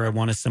declutter, I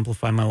want to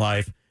simplify my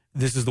life.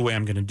 This is the way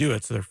I'm going to do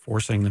it. So they're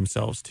forcing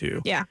themselves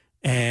to. Yeah.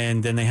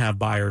 And then they have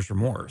buyer's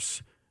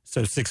remorse.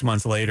 So 6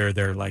 months later,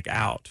 they're like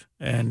out.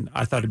 And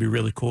I thought it'd be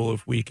really cool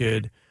if we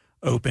could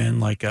open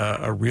like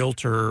a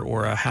realtor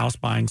or a house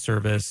buying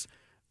service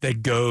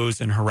that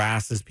goes and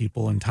harasses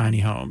people in tiny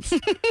homes.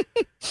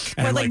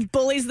 Or like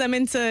bullies them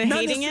into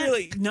hating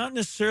it? Not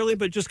necessarily,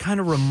 but just kind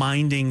of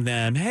reminding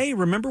them, hey,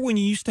 remember when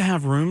you used to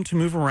have room to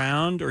move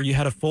around or you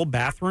had a full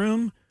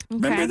bathroom?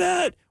 Remember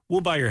that? We'll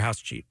buy your house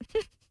cheap.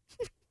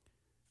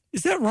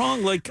 Is that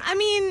wrong? Like, I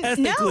mean,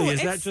 ethically, no,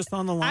 is that just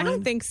on the line? I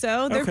don't think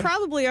so. They're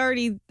probably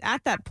already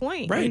at that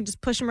point. Right. You can just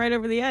push them right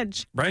over the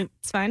edge. Right.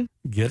 It's fine.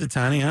 Get a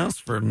tiny house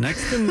for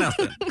next to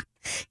nothing.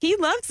 He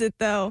loves it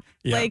though.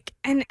 Yeah. Like,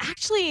 and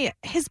actually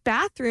his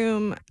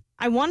bathroom,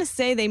 I want to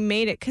say they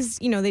made it because,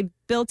 you know, they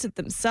built it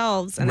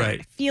themselves. And Right.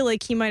 I feel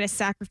like he might have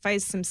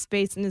sacrificed some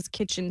space in his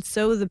kitchen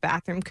so the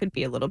bathroom could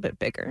be a little bit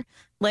bigger.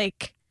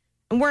 Like,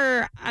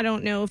 I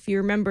don't know if you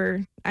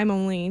remember, I'm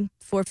only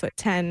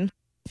 4'10".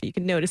 If you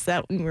could notice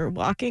that when we were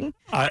walking.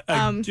 I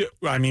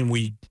mean,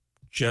 we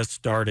just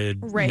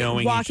started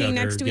knowing walking each other.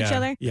 next to each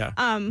other. Yeah.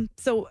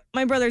 So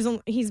my brother's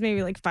he's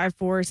maybe like 5'4"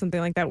 or something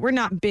like that. We're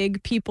not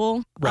big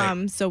people.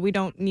 Right. So we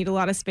don't need a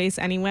lot of space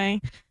anyway.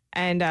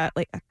 And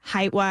like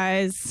height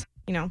wise,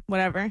 you know,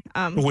 whatever.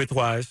 Width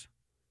wise,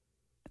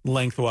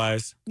 length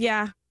wise,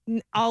 Yeah.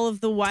 All of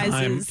the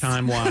wises.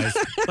 time wise.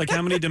 Like,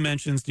 how many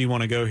dimensions do you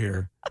want to go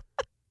here?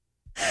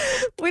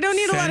 We don't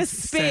need a lot of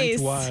space.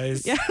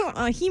 Scent-wise.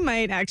 Yeah, he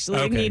might actually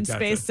Okay, need gotcha.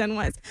 space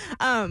scent-wise.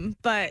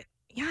 But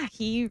yeah,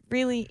 he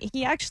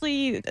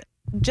actually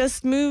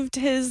just moved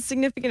his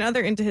significant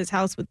other into his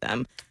house with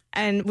them,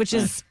 and which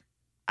is,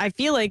 I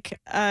feel like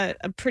a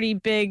pretty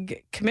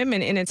big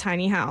commitment in a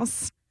tiny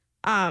house.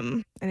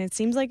 And it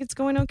seems like it's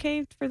going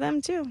okay for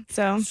them too.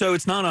 So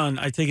it's not on.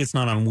 I think it's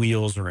not on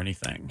wheels or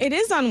anything. it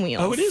is on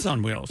wheels. Oh, it is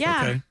on wheels.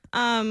 Yeah.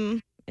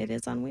 Okay. It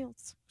is on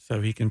wheels. So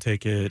he can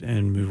take it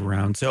and move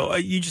around. So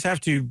you just have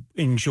to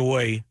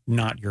enjoy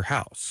not your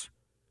house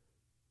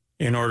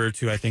in order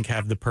to, I think,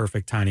 have the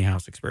perfect tiny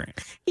house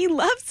experience. He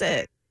loves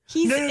it.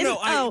 He's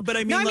but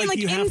I mean, like,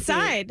 you have to-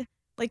 inside.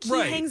 Like he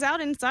Right. hangs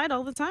out inside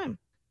all the time.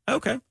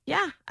 Okay.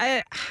 Yeah,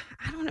 I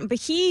don't know,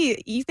 but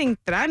you think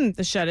that I'm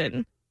the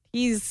shut-in.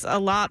 He's a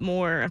lot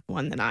more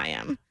one than I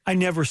am. I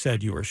never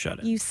said you were shut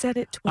in. You said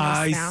it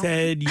twice now.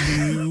 said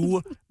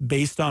you,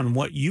 based on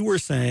what you were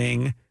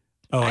saying.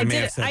 Oh, I may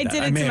have said that. I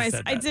did it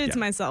Yeah. to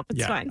myself.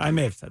 It's fine. I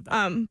may have said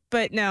that.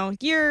 But no,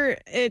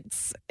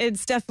 it's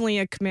definitely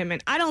a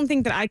commitment. I don't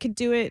think that I could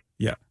do it.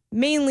 Yeah.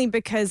 Mainly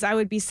because I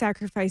would be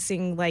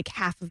sacrificing like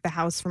half of the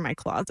house for my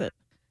closet.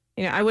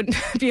 You know, I wouldn't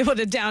be able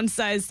to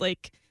downsize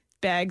like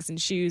bags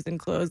and shoes and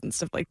clothes and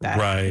stuff like that.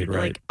 Right.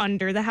 Like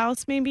under the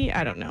house, maybe.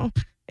 I don't know.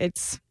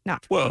 It's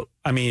not. Well,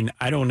 I mean,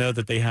 I don't know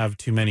that they have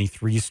too many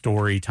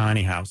 3-story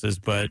tiny houses,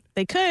 but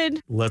They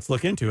could. let's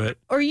look into it.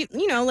 Or you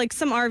know, like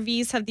some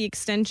RVs have the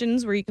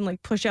extensions where you can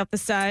like push out the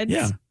sides.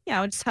 Yeah. Yeah,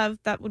 I would just have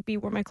that would be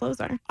where my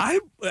clothes are. I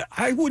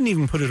wouldn't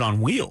even put it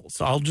on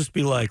wheels. I'll just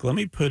be like, let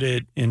me put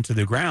it into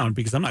the ground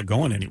because I'm not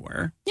going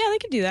anywhere. Yeah, they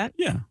could do that.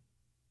 Yeah.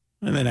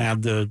 And then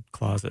add the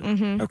closet.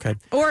 Mm-hmm. Okay.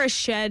 Or a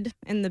shed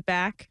in the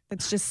back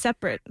that's just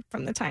separate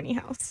from the tiny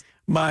house.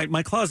 My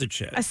closet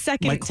shed. A My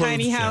second clothes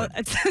tiny house.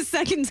 shed. A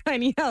second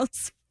tiny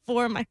house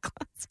for my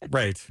closet.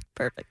 Right.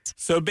 Perfect.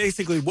 So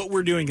basically what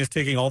we're doing is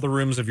taking all the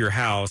rooms of your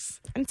house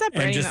And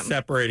separating and just them.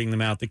 separating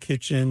them out. The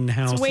kitchen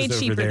house It's way is over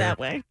cheaper there. that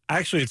way.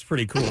 Actually, it's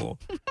pretty cool.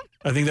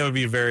 I think that would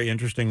be a very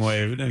interesting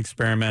way of an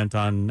experiment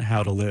on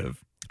how to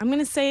live. I'm going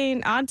to say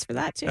odds for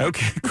that too.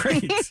 Okay,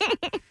 great.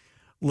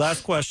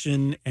 Last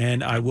question,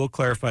 and I will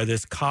clarify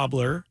this.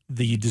 Cobbler,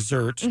 the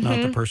dessert,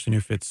 not the person who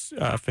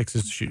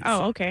fixes shoes.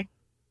 Oh, okay.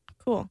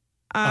 Cool.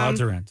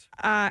 Odds or ends?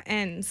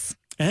 Ends.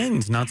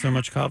 Ends, not so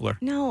much cobbler.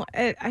 No,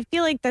 I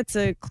feel like that's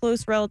a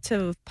close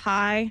relative of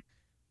pie,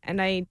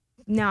 and I'm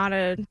not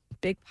a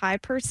big pie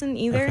person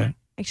either. Okay. I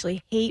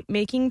actually hate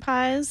making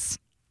pies.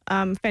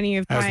 If any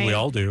of As we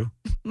all do.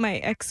 my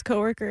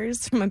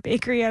ex-coworkers from a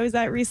bakery I was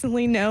at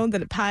recently know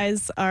that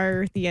pies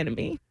are the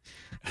enemy.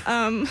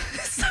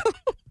 So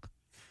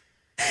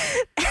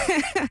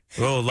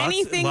Oh,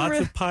 Anything lots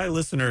of pie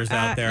listeners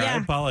out there. yeah. I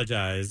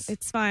apologize.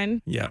 it's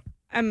fine. Yeah.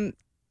 I'm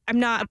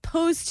not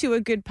opposed to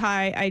a good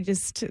pie. I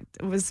just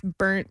was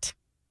burnt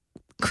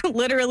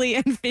literally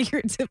and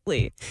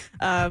figuratively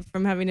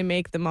from having to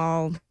make them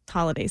all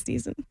holiday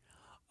season.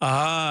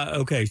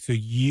 Okay. So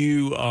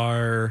you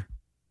are,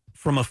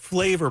 from a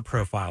flavor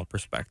profile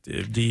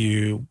perspective, do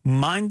you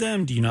mind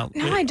them? Do you not?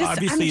 No,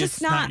 Obviously, I'm just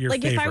it's not your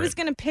like favorite. if I was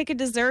going to pick a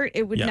dessert,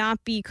 it would Yeah.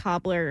 not be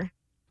cobbler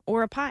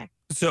or a pie.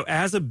 So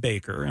as a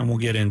baker, and we'll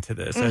get into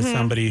this, as Mhm.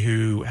 somebody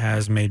who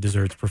has made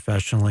desserts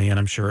professionally, and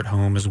I'm sure at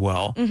home as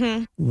well,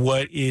 Mm-hmm.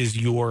 what is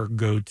your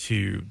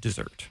go-to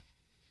dessert?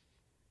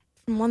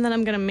 One that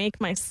I'm going to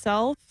make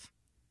myself.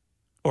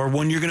 Or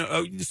one you're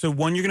going to, so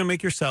one you're going to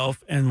make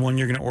yourself and one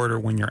you're going to order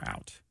when you're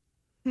out.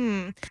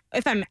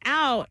 If I'm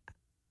out,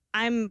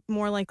 I'm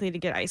more likely to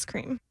get ice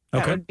cream.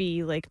 That would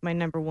be like my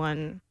number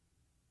one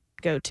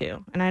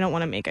go-to. And I don't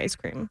want to make ice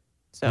cream.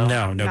 So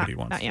no, nobody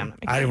wants to.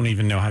 I don't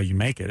even know how you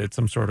make it. It's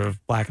some sort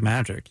of black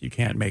magic. You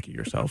can't make it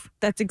yourself.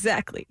 That's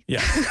exactly.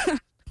 Yeah.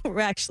 We're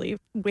actually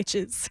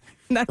witches.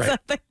 That's how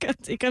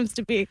that comes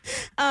to be.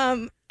 If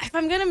I'm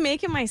going to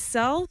make it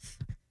myself,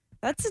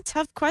 that's a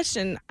tough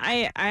question.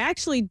 I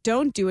actually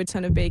don't do a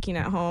ton of baking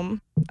at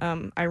home,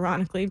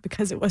 ironically,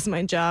 because it was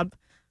my job.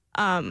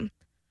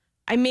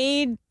 I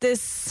made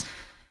this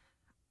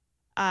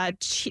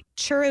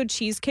churro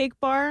cheesecake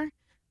bar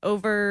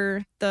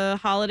over the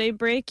holiday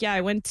break. Yeah,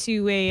 I went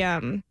to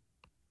a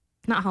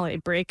not holiday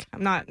break.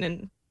 I'm not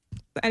in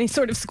any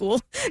sort of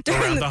school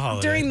during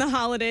the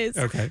holidays.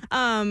 Okay.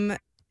 And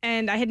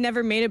I had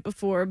never made it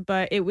before,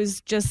 but it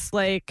was just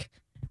like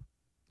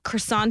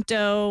croissant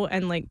dough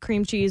and like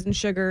cream cheese and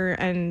sugar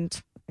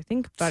and I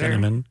think butter.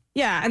 Cinnamon.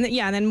 Yeah, and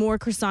then more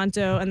croissant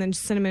dough and then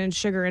cinnamon and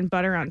sugar and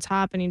butter on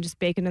top, and you just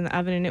bake it in the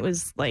oven, and it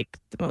was like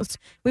the most.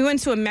 We went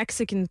to a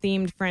Mexican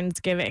themed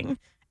Friendsgiving,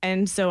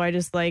 and so I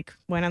just like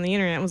went on the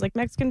internet and was like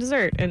Mexican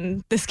dessert,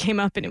 and this came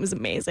up, and it was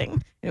amazing.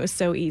 And it was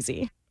so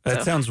easy.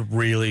 That sounds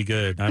really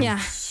good. I'm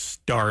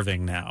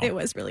starving now. It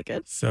was really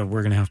good. So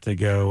we're gonna have to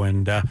go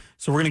and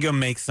so we're gonna go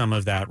make some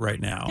of that right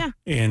now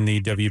in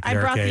the WPRK I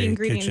brought the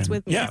ingredients kitchen.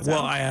 with me. Yeah,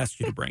 well, I asked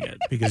you to bring it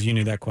because you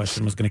knew that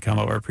question was going to come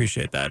up. I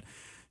appreciate that.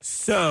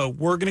 So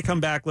we're going to come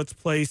back. Let's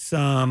play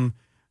some.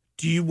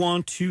 Do you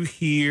want to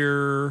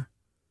hear?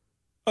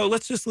 Oh,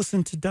 let's just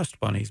listen to Dust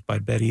Bunnies by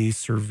Betty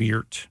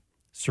Serveert.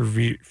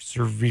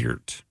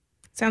 Serveert.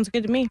 Sounds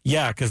good to me.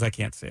 Yeah, because I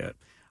can't say it.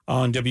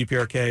 On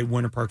WPRK,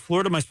 Winter Park,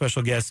 Florida. My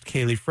special guest,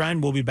 Kaylee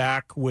Friend, will be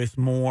back with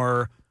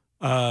more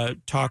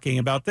talking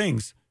about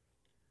things.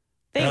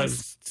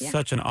 Thanks.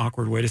 Such an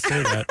awkward way to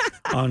say that.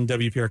 On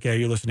WPRK,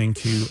 you're listening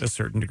to A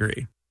Certain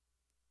Degree.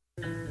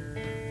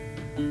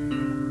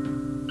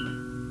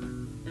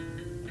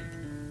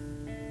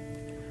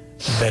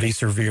 Betty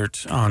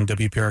Serveert on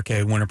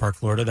WPRK, Winter Park,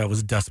 Florida. That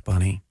was Dust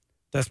Bunny.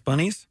 Dust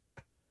Bunnies?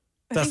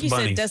 I think you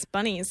said Dust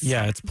Bunnies.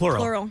 Yeah, it's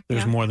plural.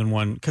 There's more than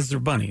one because they're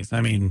bunnies.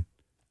 I mean,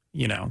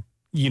 you know.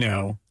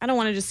 I don't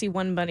want to just see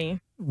one bunny.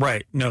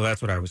 Right. No,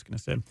 that's what I was going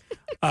to say.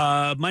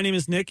 My name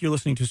is Nick. You're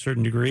listening to A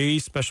Certain Degree.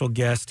 Special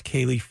guest,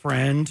 Kaylee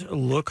Friend.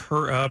 Look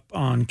her up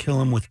on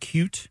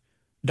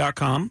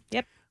killemwithcute.com.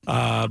 Yep.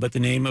 But the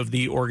name of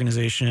the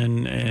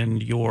organization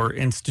and your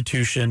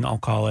institution, I'll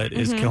call it,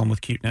 is Kill 'Em With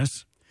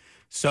Cuteness.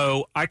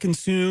 So I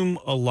consume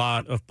a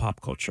lot of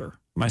pop culture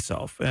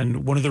myself.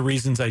 And one of the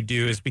reasons I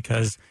do is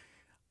because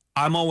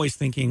I'm always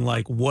thinking,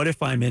 like, what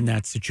if I'm in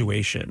that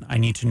situation? I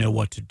need to know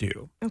what to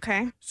do.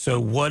 Okay. So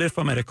what if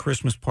I'm at a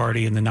Christmas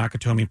party in the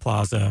Nakatomi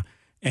Plaza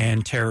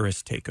and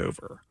terrorists take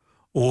over?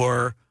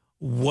 Or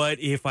what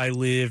if I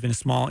live in a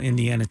small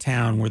Indiana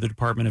town where the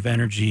Department of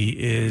Energy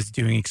is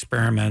doing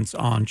experiments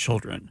on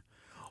children?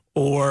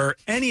 Or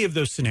any of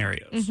those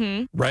scenarios,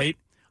 right?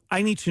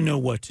 I need to know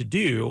what to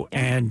do.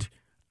 And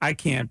I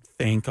can't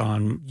think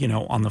on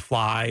the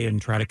fly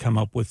and try to come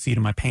up with seat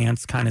in my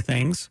pants kind of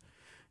things.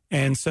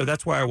 And so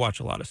that's why I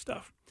watch a lot of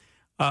stuff.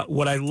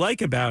 What I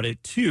like about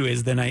it, too,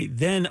 is then I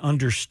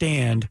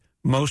understand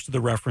most of the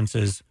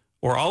references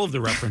or all of the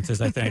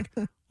references, I think,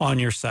 on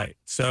your site.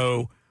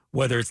 So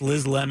whether it's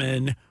Liz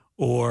Lemon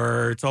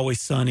or It's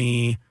Always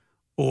Sunny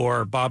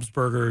or Bob's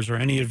Burgers or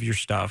any of your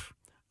stuff.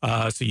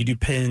 So you do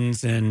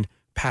pins and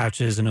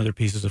patches and other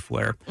pieces of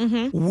flair.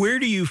 Where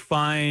do you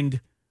find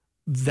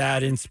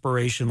that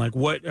inspiration? Like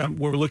what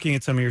we're looking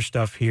at some of your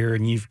stuff here,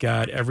 and you've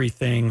got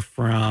everything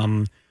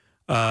from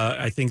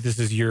I think this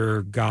is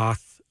your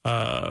goth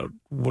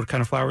what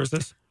kind of flower is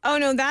this? Oh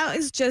no, that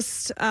is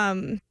just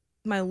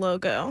my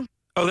logo.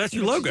 Oh, that's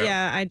your logo.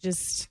 Yeah, I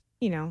just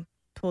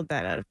pulled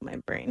that out of my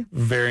brain.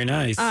 Very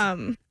nice.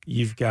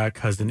 You've got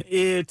Cousin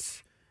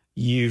It,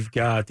 you've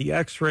got the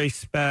X-ray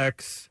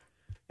specs,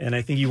 and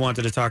I think you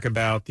wanted to talk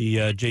about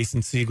the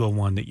Jason Segel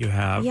one that you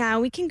have. Yeah,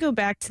 we can go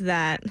back to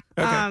that.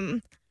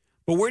 Okay.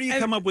 But where do you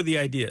come up with the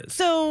ideas?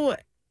 So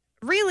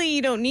really,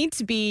 you don't need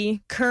to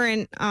be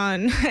current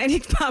on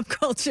any pop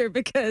culture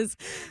because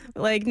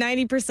like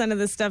 90% of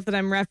the stuff that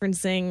I'm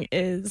referencing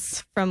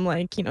is from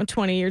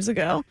 20 years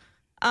ago.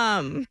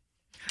 I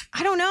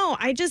don't know.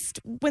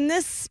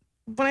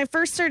 When I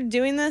first started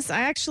doing this,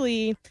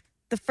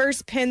 the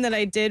first pin that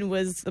I did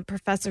was the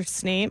Professor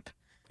Snape.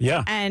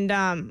 Yeah. And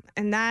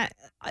that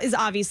is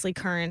obviously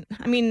current.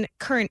 I mean,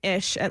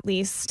 current-ish at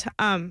least.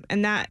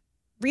 And that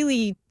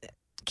really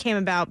came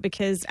about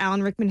because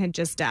Alan Rickman had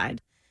just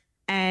died.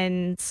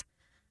 And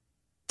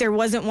there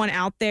wasn't one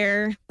out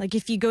there. Like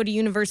if you go to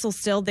Universal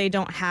still, they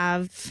don't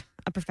have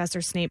a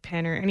Professor Snape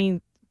pin or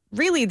any.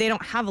 Really, they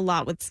don't have a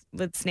lot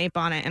with Snape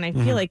on it. And I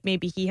feel like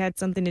maybe he had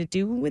something to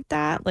do with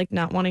that, like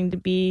not wanting to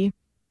be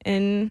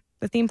in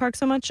the theme park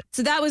so much.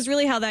 So that was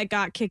really how that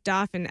got kicked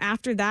off. And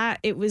after that,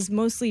 it was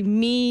mostly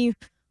me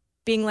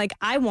being like,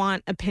 I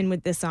want a pin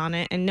with this on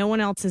it. And no one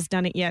else has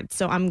done it yet.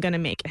 So I'm going to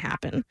make it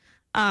happen.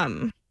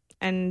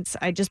 And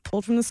I just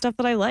pulled from the stuff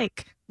that I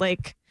like.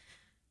 Like,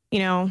 you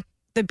know,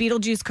 the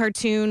Beetlejuice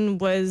cartoon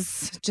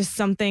was just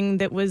something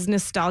that was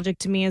nostalgic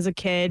to me as a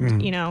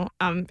kid, you know,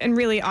 and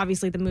really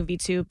obviously the movie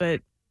too,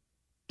 but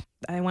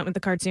I went with the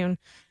cartoon.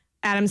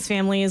 Addams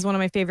Family is one of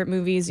my favorite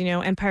movies, you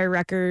know, Empire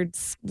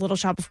Records, Little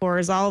Shop of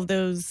Horrors, all of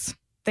those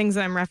things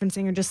that I'm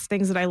referencing are just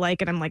things that I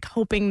like, and I'm like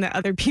hoping that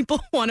other people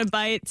want to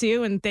buy it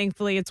too, and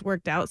thankfully it's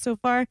worked out so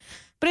far.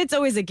 But it's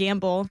always a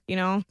gamble, you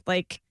know,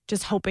 like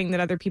just hoping that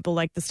other people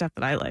like the stuff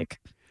that I like.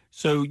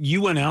 So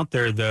you went out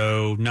there,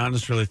 though, not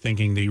necessarily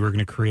thinking that you were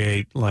going to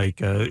create like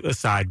a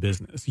side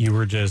business. You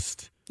were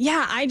just...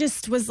 Yeah, I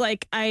just was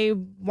like, I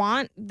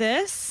want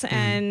this,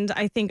 and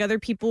I think other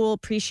people will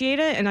appreciate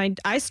it. And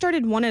I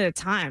started one at a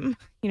time.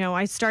 You know,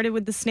 I started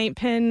with the snake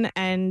pin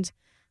and,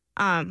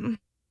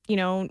 you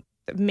know,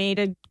 made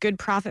a good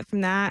profit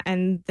from that.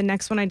 And the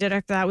next one I did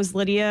after that was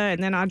Lydia,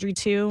 and then Audrey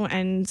too.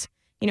 And,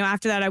 you know,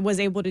 after that, I was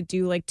able to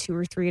do like 2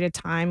 or 3 at a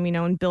time, you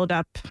know, and build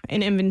up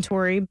an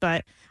inventory.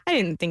 But I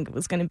didn't think it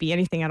was going to be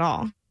anything at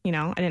all. You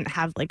know, I didn't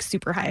have like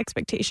super high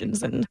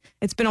expectations, and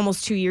it's been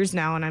almost 2 years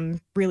now, and I'm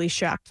really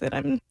shocked that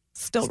I'm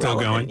still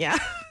relevant. Going. Yeah.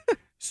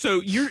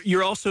 So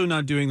you're also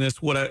not doing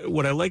this. What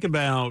I like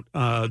about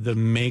the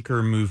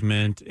maker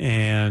movement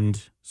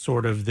and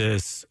sort of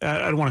this, I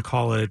don't want to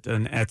call it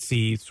an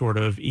Etsy sort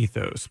of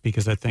ethos,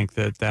 because I think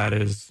that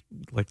is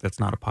like, that's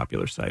not a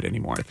popular site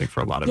anymore, I think,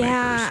 for a lot of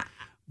makers.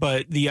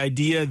 But the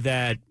idea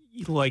that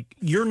like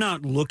you're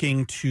not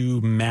looking to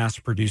mass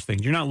produce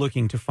things, you're not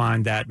looking to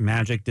find that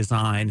magic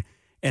design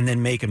and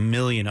then make 1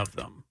 million of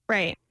them.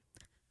 Right.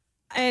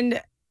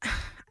 And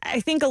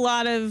I think a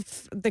lot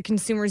of the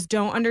consumers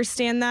don't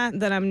understand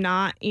that I'm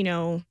not, you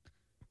know,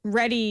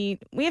 ready.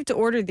 We have to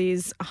order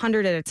these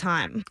 100 at a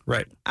time.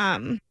 Right.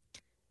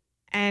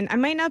 And I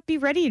might not be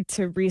ready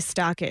to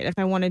restock it if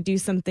I want to do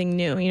something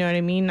new. You know what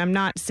I mean? I'm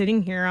not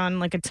sitting here on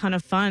like a ton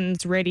of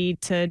funds ready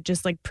to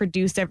just like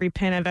produce every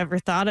pin I've ever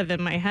thought of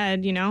in my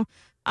head, you know?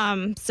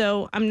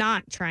 So I'm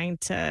not trying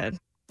to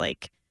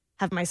like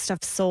have my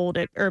stuff sold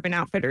at Urban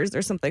Outfitters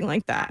or something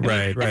like that. I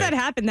mean, if that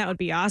happened, that would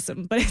be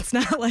awesome, but it's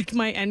not like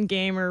my end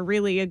game or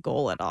really a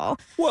goal at all.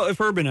 Well,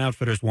 if Urban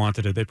Outfitters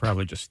wanted it, they'd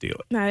probably just steal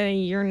it.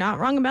 You're not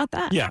wrong about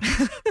that. Yeah.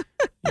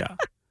 Yeah.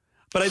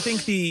 But I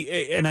think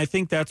I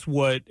think that's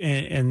what,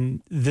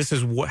 and this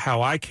is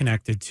how I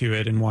connected to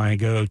it and why I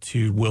go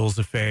to Will's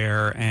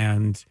Affair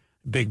and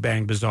Big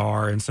Bang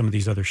Bazaar and some of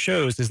these other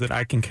shows, is that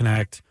I can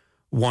connect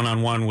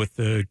one-on-one with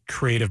the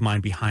creative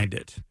mind behind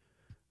it.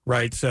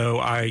 Right. So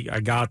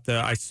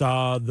I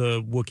saw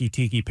the Wookiee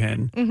Tiki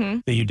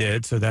pin that you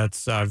did. So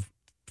I've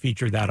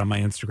featured that on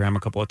my Instagram a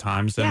couple of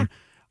times. And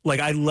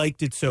like, I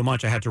liked it so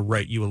much, I had to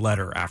write you a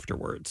letter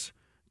afterwards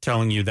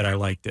telling you that I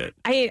liked it.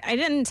 I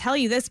didn't tell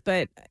you this,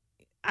 but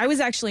I was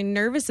actually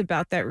nervous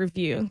about that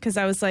review because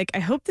I was like, I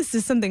hope this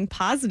is something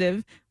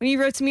positive. When you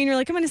wrote to me and you're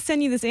like, I'm going to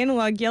send you this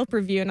analog Yelp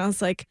review. And I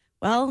was like,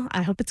 well,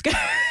 I hope it's good.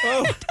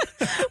 Oh.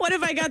 What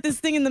if I got this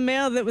thing in the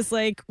mail that was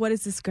like, what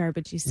is this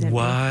garbage you sent me?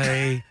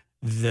 Why?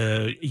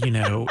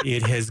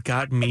 It has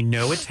gotten me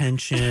no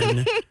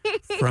attention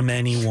from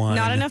anyone.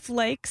 Not enough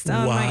likes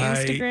on my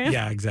Instagram.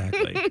 Yeah,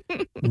 exactly.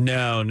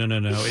 No.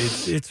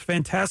 It's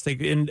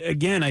fantastic. And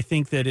again, I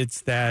think that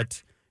it's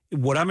that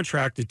what I'm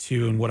attracted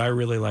to and what I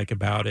really like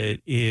about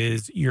it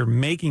is you're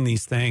making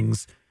these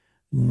things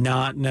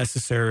not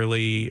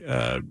necessarily,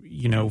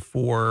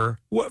 for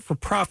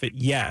profit.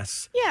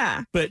 Yes.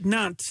 Yeah. But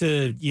not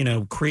to,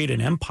 create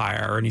an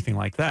empire or anything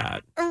like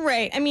that.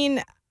 Right. I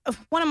mean,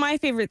 one of my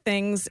favorite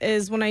things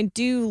is when I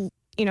do,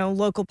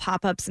 local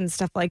pop-ups and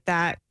stuff like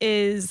that,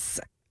 is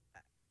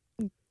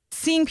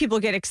seeing people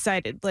get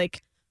excited.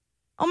 Like,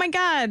 oh my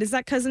God, is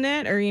that Cousin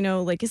It? Or,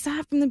 is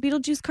that from the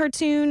Beetlejuice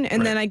cartoon?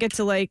 And then I get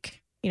to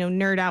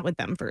nerd out with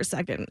them for a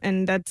second.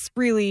 And that's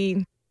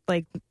really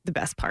like the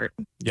best part.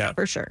 Yeah,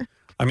 for sure.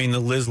 I mean, the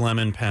Liz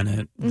Lemon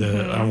pennant,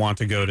 I want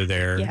to go to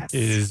there,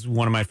 is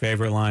one of my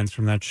favorite lines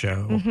from that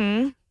show.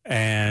 Mm-hmm.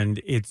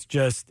 And it's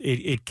just,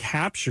 it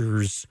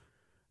captures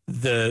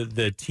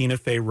the Tina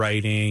Fey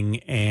writing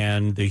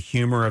and the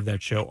humor of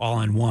that show all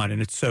in one, and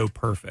it's so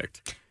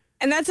perfect.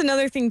 And that's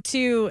another thing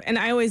too, and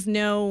I always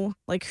know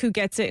like who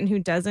gets it and who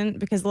doesn't,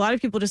 because a lot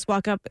of people just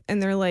walk up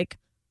and they're like,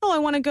 oh, I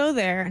want to go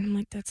there, and I'm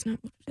like, that's not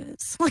what it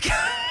is. Like,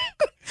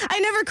 I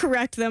never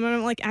correct them, and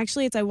I'm like,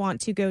 actually it's I want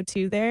to go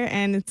to there,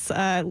 and it's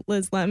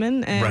Liz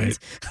Lemon, and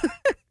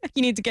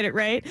you need to get it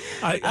right.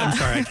 I'm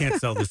sorry, I can't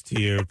sell this to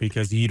you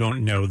because you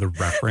don't know the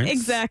reference.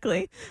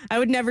 Exactly. I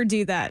would never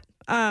do that.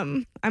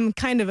 I'm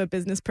kind of a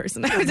business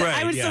person.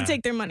 I would still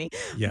take their money.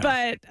 Yeah.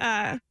 But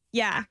I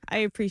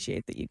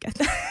appreciate that you get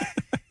that.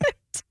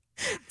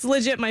 It's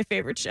legit my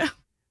favorite show.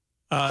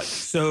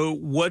 So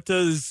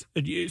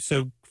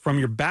from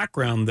your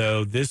background,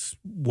 though, this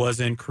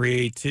wasn't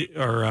creative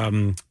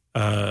or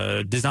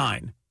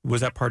design.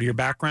 Was that part of your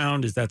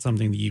background? Is that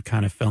something that you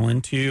kind of fell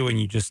into and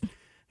you just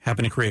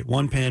happened to create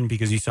one pin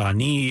because you saw a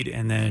need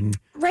and then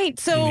you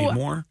made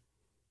more?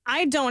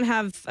 I don't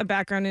have a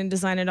background in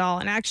design at all.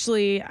 And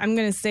actually, I'm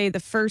going to say the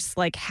first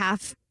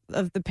half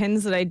of the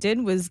pins that I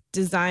did was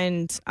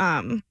designed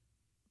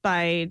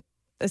by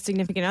a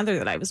significant other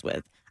that I was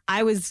with.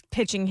 I was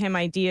pitching him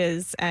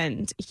ideas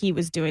and he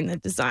was doing the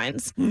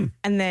designs. And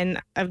then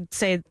I would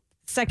say the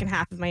second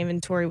half of my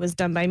inventory was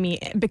done by me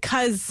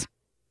because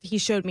he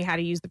showed me how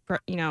to use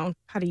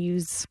how to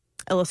use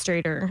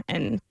Illustrator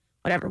and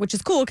whatever, which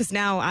is cool because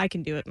now I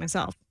can do it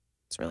myself.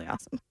 It's really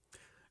awesome.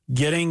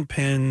 Getting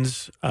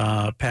pins,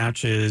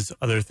 patches,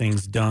 other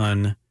things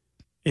done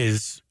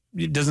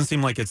it doesn't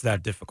seem like it's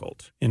that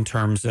difficult in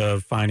terms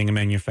of finding a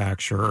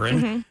manufacturer.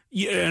 And,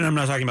 and I'm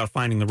not talking about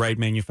finding the right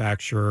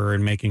manufacturer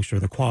and making sure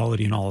the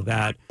quality and all of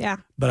that. Yeah.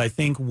 But I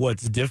think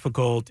what's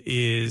difficult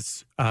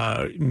is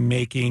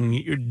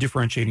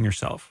differentiating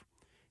yourself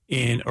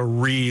in a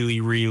really,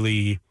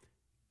 really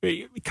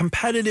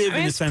competitive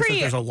in the sense that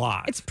there's a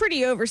lot. It's pretty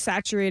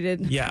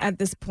oversaturated at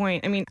this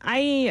point. I mean,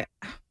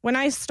 when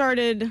I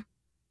started,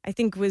 I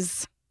think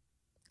was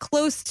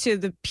close to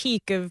the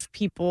peak of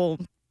people,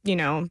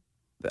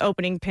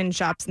 opening pin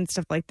shops and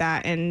stuff like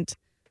that. And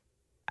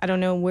I don't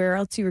know where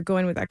else you were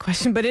going with that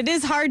question, but it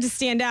is hard to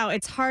stand out.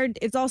 It's hard.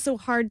 It's also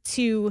hard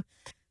to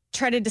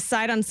try to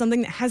decide on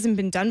something that hasn't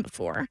been done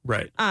before.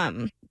 Right.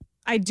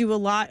 I do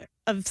a lot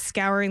of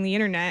scouring the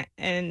internet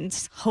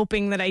and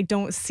hoping that I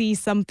don't see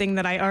something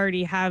that I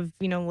already have,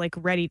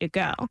 ready to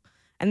go.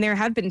 And there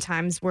have been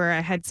times where I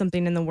had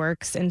something in the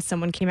works and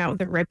someone came out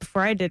with it right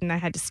before I did and I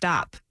had to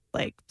stop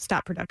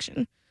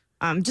production.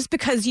 Just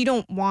because you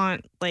don't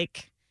want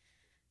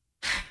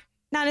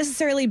not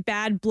necessarily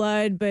bad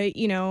blood, but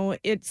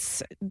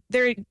it's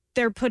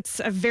there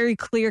puts a very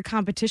clear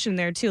competition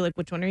there too. Like,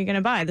 which one are you going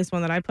to buy? This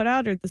one that I put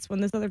out or this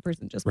one this other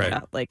person just put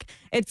out?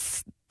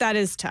 That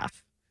is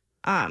tough.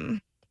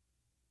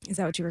 Is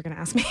that what you were going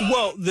to ask me?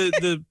 Well,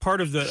 the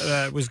part of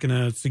I was going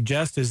to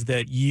suggest is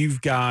that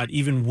you've got,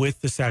 even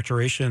with the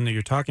saturation that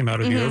you're talking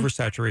about, or the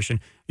oversaturation,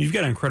 you've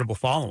got an incredible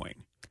following.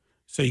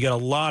 So you got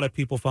a lot of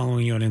people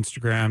following you on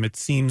Instagram. It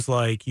seems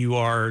like you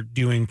are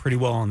doing pretty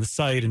well on the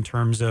site in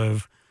terms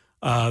of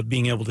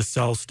being able to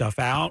sell stuff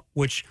out,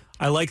 which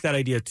I like that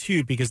idea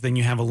too, because then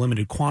you have a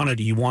limited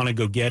quantity. You want to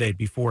go get it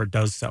before it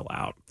does sell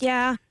out.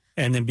 Yeah.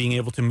 And then being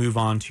able to move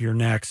on to your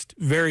next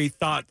very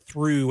thought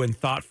through and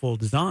thoughtful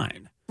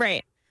design.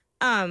 Right.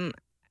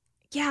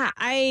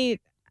 I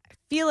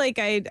feel like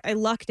I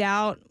lucked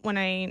out when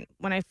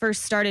I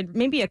first started,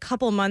 maybe a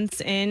couple months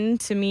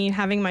into me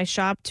having my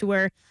shop, to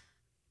where,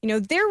 I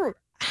don't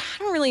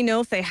really know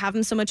if they have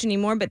them so much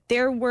anymore, but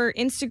there were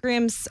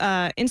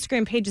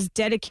Instagram pages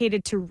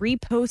dedicated to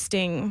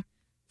reposting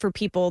for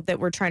people that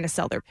were trying to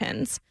sell their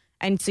pins.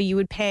 And so you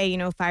would pay,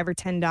 $5 or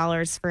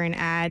 $10 for an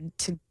ad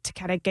to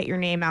kind of get your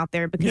name out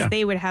there, because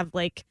they would have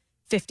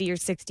 50 or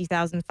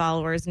 60,000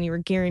 followers and you were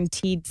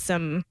guaranteed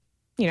some,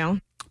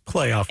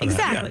 play off of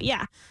exactly. that.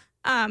 Yeah.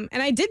 And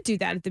I did do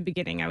that at the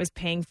beginning. I was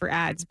paying for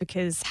ads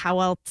because how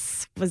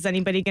else was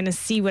anybody going to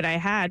see what I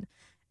had?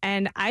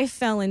 And I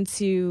fell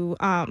into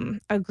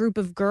a group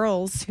of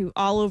girls who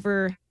all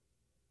over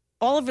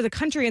the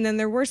country. And then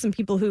there were some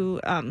people who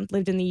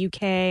lived in the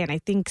UK and I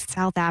think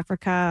South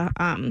Africa.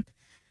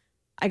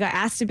 I got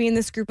asked to be in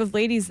this group of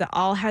ladies that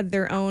all had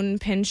their own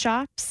pin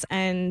shops,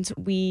 and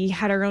we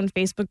had our own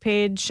Facebook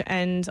page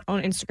and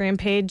own Instagram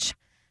page.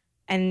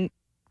 And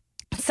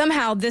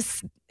somehow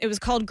it was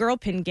called Girl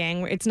Pin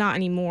Gang, where it's not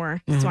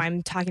anymore. So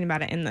I'm talking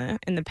about it in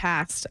the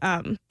past.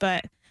 And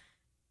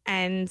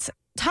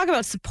talk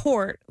about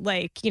support,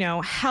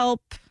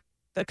 help,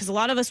 because a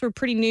lot of us were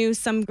pretty new.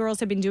 Some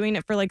girls had been doing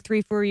it for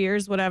 3-4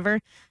 years,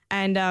 whatever.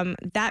 And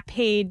that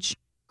page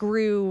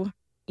grew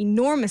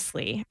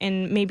enormously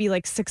in maybe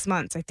 6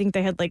 months. I think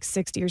they had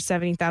 60 or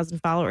 70,000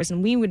 followers,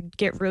 and we would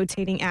get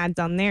rotating ads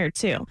on there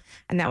too.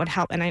 And that would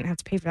help. And I didn't have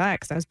to pay for that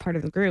because I was part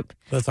of the group.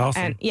 That's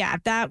awesome. And yeah,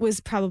 that was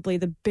probably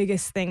the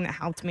biggest thing that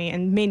helped me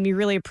and made me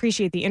really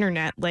appreciate the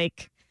internet.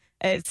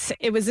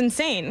 It was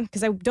insane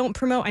because I don't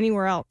promote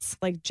anywhere else,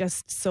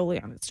 just solely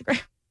on Instagram,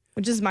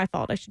 which is my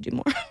fault. I should do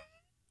more.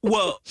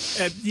 Well,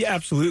 yeah,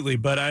 absolutely.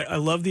 But I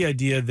love the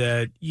idea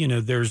that,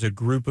 there's a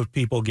group of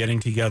people getting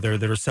together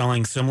that are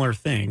selling similar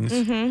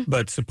things,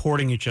 but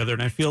supporting each other.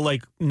 And I feel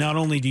like not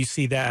only do you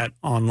see that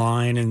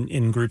online and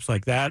in groups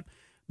like that,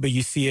 but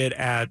you see it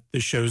at the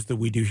shows that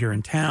we do here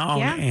in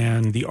town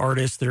and the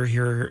artists that are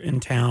here in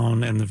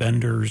town and the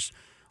vendors,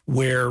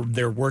 where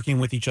they're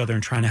working with each other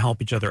and trying to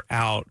help each other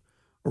out,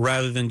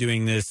 rather than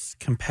doing this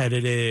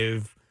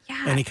competitive,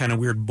 any kind of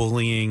weird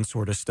bullying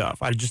sort of stuff.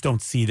 I just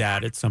don't see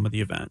that at some of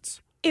the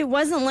events. It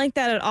wasn't like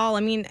that at all. I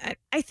mean,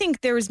 I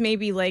think there was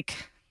maybe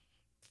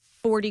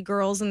 40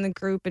 girls in the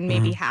group and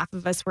maybe half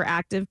of us were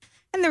active.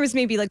 And there was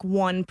maybe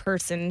one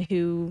person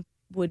who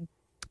would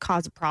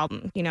cause a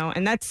problem,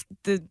 and that's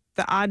the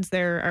odds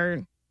there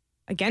are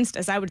against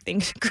us. I would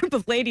think a group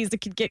of ladies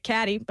that could get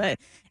catty, but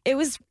it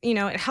was,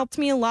 it helped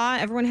me a lot.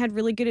 Everyone had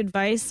really good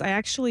advice. I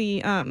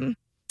actually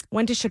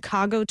went to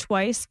Chicago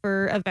twice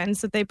for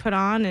events that they put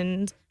on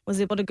and was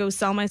able to go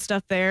sell my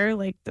stuff there.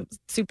 That was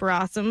super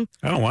awesome.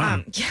 Oh,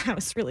 wow. Yeah, it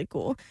was really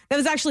cool. That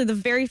was actually the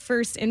very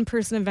first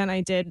in-person event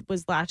I did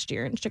was last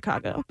year in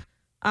Chicago.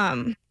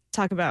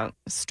 Talk about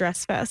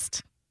stress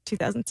fest.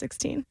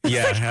 2016.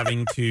 Yeah,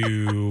 having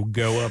to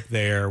go up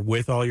there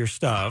with all your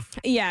stuff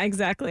Yeah,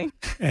 exactly.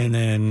 and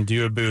then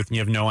do a booth, and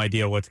you have no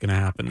idea what's going to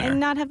happen there. And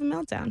not have a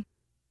meltdown.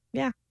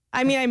 Yeah.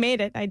 I mean, I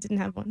made it. I didn't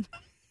have one.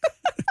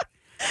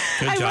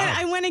 Good job.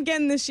 I went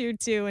again this year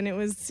too, and it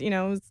was, it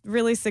was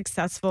really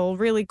successful,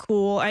 really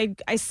cool.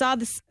 I saw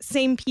the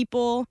same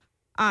people,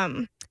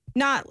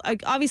 not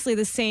like obviously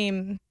the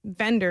same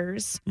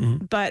vendors,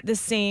 but the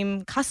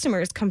same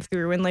customers come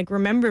through and like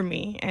remember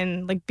me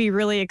and like be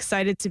really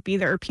excited to be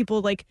there. Or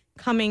people like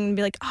coming and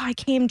be like, "Oh, I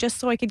came just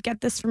so I could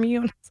get this from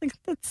you," and I was like,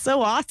 "That's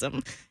so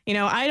awesome."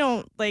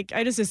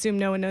 I just assume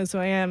no one knows who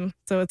I am,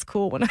 so it's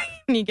cool when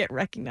when you get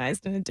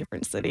recognized in a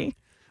different city.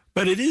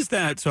 But it is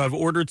that. So I've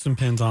ordered some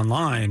pins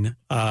online,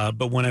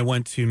 but when I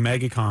went to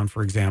MegaCon,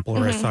 for example,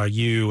 or I saw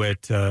you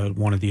at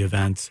one of the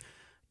events,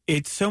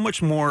 it's so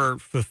much more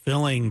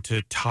fulfilling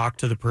to talk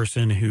to the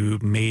person who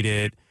made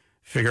it,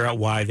 figure out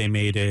why they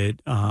made it,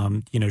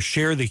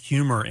 share the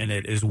humor in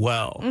it as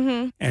well,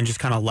 and just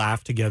kind of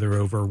laugh together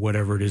over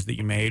whatever it is that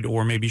you made,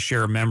 or maybe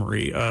share a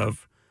memory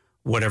of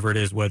whatever it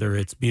is, whether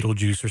it's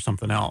Beetlejuice or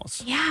something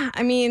else. Yeah,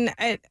 I mean,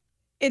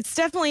 it's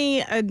definitely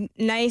a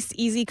nice,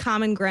 easy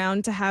common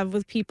ground to have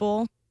with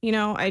people.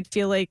 I'd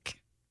feel like,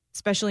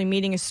 especially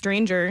meeting a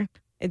stranger,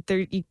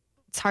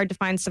 it's hard to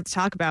find stuff to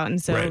talk about.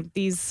 And so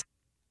these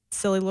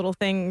silly little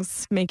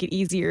things make it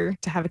easier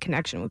to have a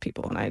connection with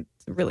people. And I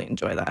really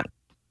enjoy that.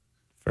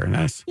 Very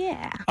nice.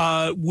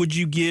 Yeah. Would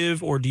you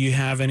give, or do you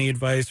have any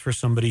advice for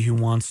somebody who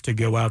wants to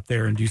go out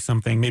there and do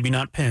something, maybe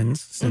not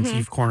pins, since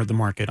you've cornered the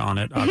market on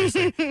it,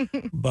 obviously,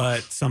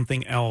 but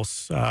something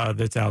else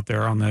that's out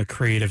there on the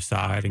creative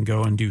side and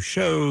go and do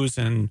shows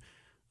and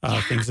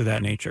things of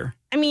that nature?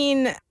 I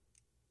mean,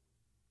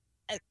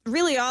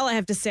 really all I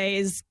have to say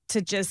is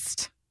to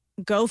just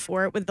go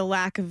for it, with the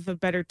lack of a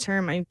better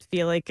term. I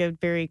feel like a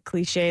very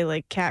cliche,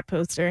 like cat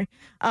poster.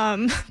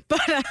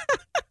 But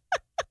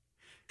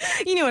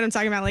you know what I'm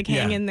talking about, like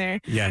hang in there.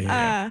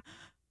 Yeah.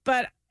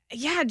 But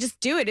yeah, just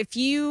do it. If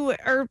you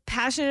are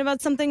passionate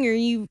about something, or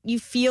you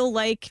feel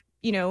like,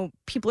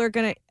 people are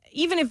going to,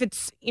 even if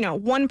it's,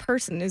 one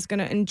person is going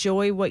to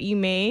enjoy what you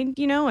made,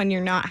 and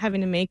you're not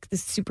having to make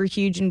this super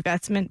huge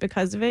investment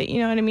because of it. You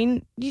know what I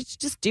mean? You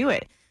just do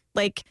it.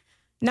 Like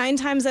 9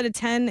 times out of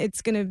 10,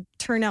 it's going to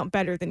turn out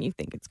better than you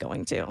think it's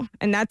going to.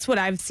 And that's what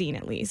I've seen,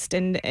 at least.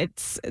 And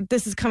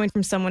this is coming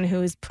from someone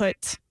who has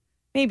put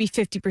maybe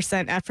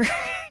 50% effort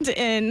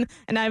in.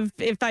 And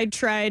if I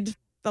tried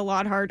a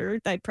lot harder,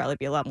 I'd probably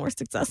be a lot more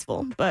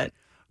successful. But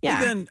yeah.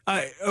 Well,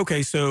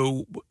 then,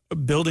 so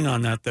building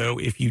on that, though,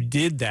 if you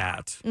did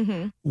that,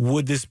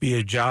 would this be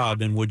a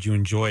job, and would you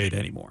enjoy it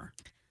anymore?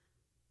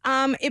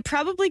 It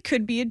probably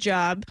could be a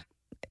job,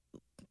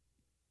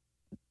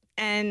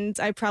 and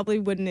I probably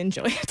wouldn't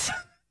enjoy it.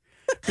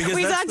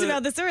 We talked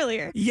about this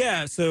earlier.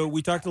 Yeah, so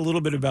we talked a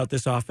little bit about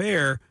this off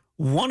air.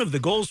 One of the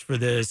goals for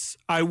this,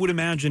 I would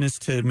imagine, is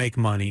to make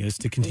money, is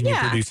to continue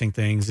producing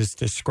things, is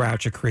to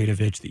scratch a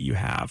creative itch that you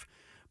have.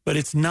 But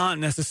it's not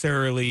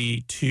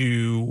necessarily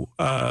to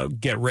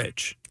get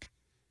rich.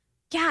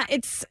 Yeah,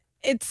 it's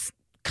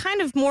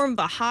kind of more of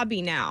a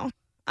hobby now.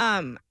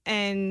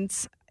 And,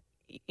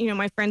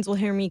 my friends will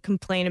hear me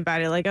complain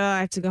about it, like, oh, I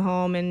have to go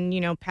home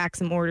and, pack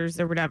some orders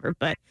or whatever.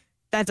 But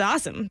that's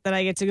awesome that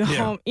I get to go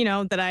home,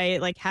 that I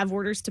like have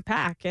orders to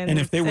pack. And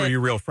if they were your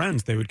real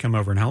friends, they would come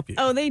over and help you.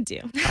 Oh, they do.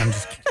 I'm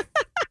just kidding.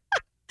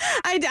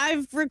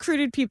 I've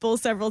recruited people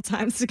several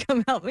times to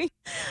come help me.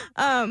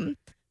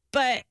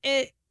 But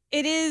it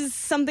is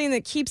something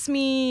that keeps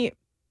me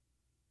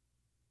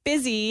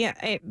busy,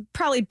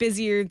 probably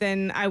busier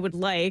than I would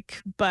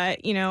like. But,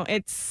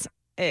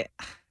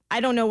 I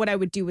don't know what I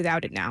would do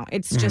without it now.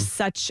 It's just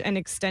such an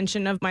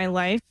extension of my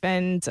life.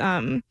 And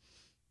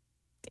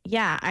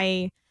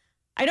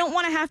I don't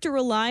want to have to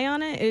rely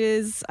on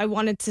it. I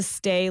want it to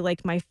stay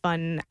like my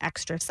fun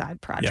extra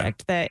side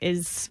project that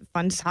is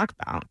fun to talk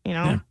about,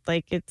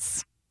 like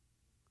that's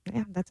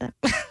it.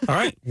 All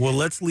right. Well,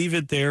 let's leave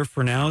it there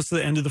for now. It's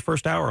the end of the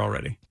first hour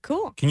already.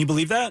 Cool. Can you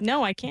believe that?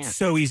 No, I can't. It's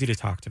so easy to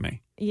talk to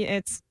me. Yeah,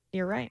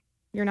 you're right.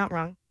 You're not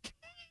wrong.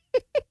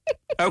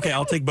 Okay,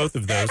 I'll take both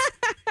of those.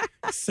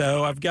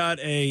 So I've got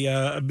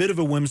a bit of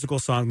a whimsical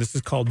song. This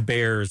is called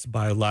Bears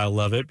by Lyle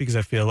Lovett, because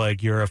I feel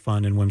like you're a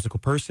fun and whimsical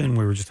person.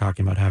 We were just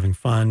talking about having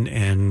fun,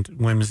 and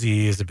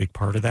whimsy is a big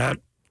part of that,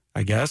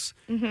 I guess.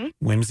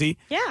 Whimsy.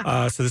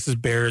 Yeah. So this is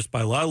Bears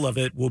by Lyle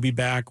Lovett. We'll be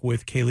back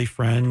with Kaylee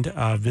Friend.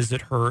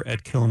 Visit her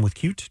at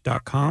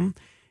killemwithcute.com.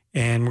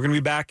 And we're going to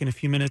be back in a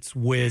few minutes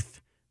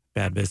with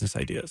Bad Business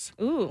Ideas.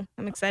 Ooh,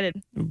 I'm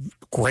excited.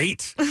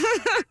 Great.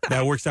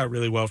 That works out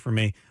really well for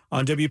me.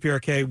 On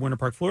WPRK, Winter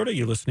Park, Florida,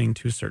 you're listening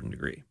to A Certain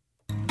Degree.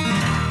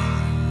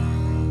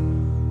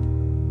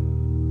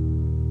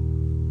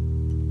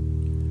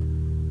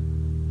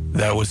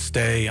 That was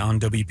Stay on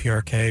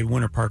WPRK,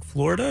 Winter Park,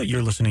 Florida.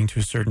 You're listening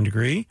to A Certain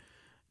Degree.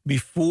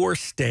 Before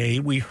Stay,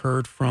 we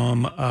heard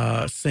from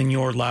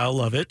Senor Lyle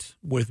Lovett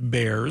with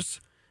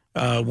Bears.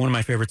 One of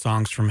my favorite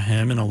songs from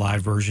him, and a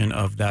live version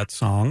of that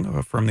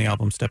song from the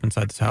album Step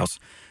Inside This House.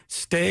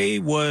 Stay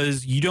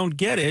was You Don't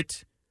Get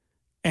It,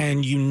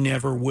 and you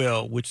never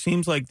will, which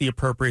seems like the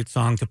appropriate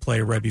song to play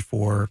right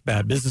before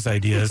Bad Business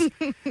Ideas,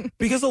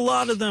 because a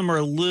lot of them are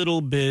a little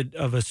bit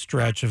of a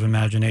stretch of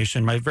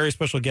imagination. My very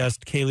special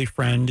guest, Kaylee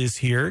Friend, is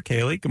here.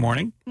 Kaylee, good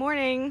morning.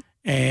 Morning.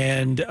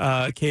 And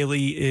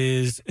Kaylee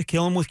is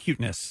Kill 'Em With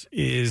Cuteness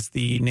is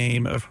the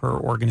name of her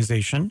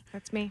organization.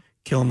 That's me.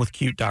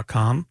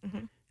 killemwithcute.com.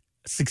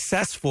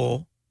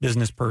 Successful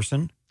business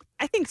person.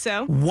 I think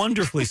so.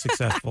 Wonderfully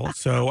successful.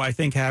 So I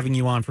think having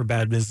you on for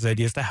Bad Business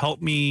Ideas to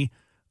help me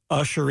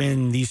usher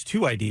in these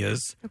two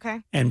ideas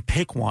Okay. and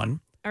pick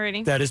one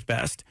Alrighty. that is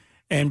best.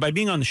 And by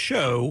being on the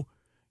show,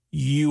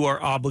 you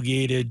are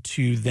obligated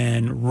to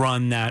then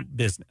run that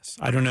business.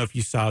 I don't know if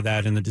you saw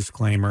that in the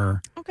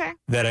disclaimer Okay.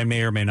 that I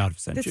may or may not have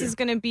sent This you. is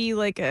going to be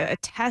like a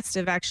test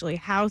of actually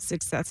how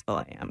successful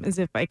I am, as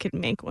if I could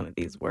make one of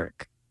these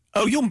work.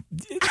 Oh, you'll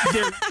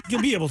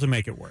be able to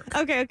make it work.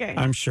 Okay.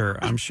 I'm sure.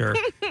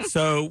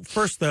 So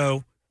first,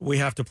 though, we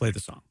have to play the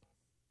song.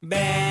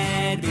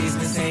 Bad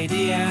business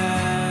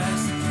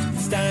ideas.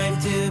 It's time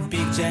to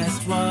pick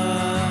just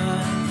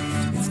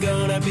one. It's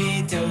gonna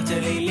be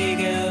totally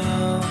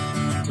legal.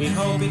 We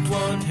hope it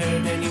won't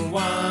hurt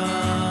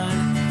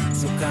anyone.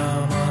 So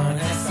come on,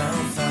 have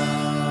some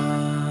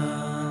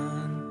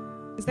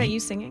fun. Is that you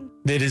singing?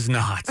 It is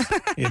not.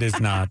 It is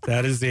not.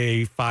 That is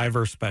a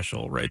 $5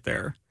 special right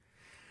there.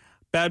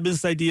 Bad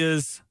Business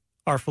Ideas,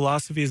 our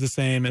philosophy is the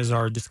same as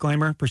our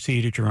disclaimer.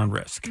 Proceed at your own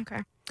risk.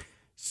 Okay.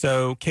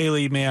 So,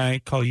 Kaylee, may I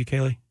call you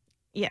Kaylee?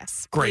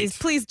 Yes. Great.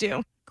 Please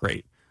do.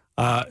 Great.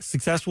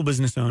 Successful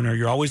business owner,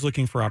 you're always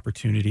looking for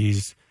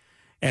opportunities.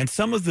 And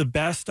some of the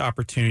best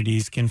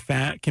opportunities can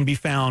be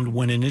found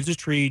when an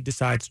industry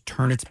decides to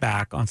turn its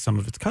back on some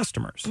of its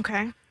customers.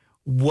 Okay.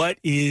 What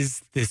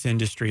is this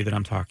industry that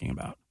I'm talking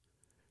about?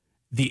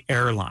 The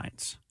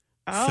airlines.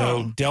 Oh.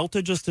 So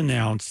Delta just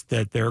announced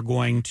that they're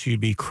going to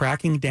be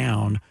cracking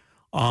down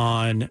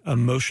on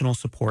emotional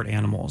support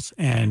animals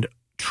and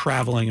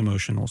traveling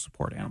emotional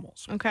support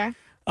animals. Okay.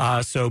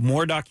 So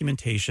more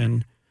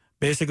documentation.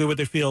 Basically what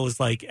they feel is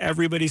like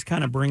everybody's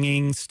kind of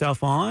bringing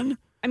stuff on.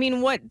 I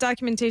mean, what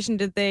documentation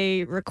did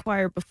they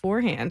require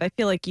beforehand? I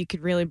feel like you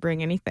could really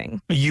bring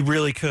anything. You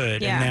really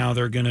could. Yeah. And now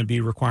they're going to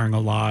be requiring a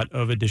lot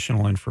of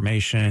additional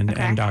information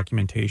Okay. and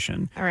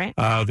documentation. All right.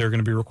 They're going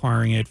to be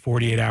requiring it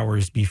 48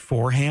 hours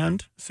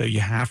beforehand. So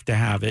you have to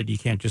have it. You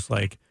can't just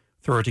like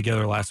throw it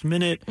together last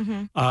minute.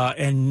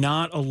 And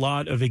not a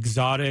lot of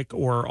exotic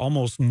or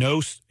almost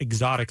no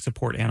exotic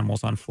support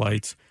animals on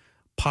flights,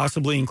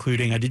 possibly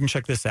including, I didn't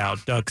check this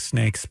out, ducks,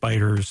 snakes,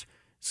 spiders,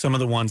 some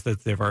of the ones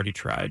that they've already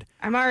tried.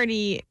 I'm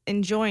already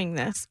enjoying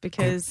this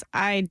because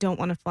I don't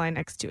want to fly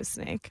next to a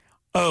snake.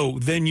 Oh,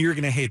 then you're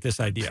going to hate this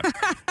idea.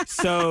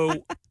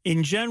 So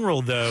in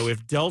general, though,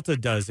 if Delta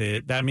does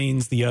it, that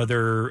means the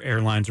other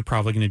airlines are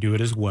probably going to do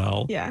it as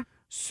well. Yeah.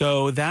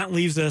 So that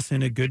leaves us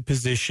in a good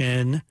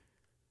position.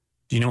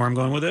 Do you know where I'm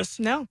going with this?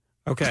 No.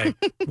 Okay.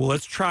 Well,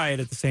 let's try it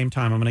at the same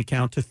time. I'm going to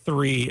count to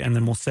 3, and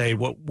then we'll say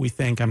what we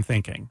think I'm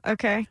thinking.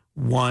 Okay.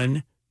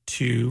 1,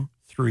 2,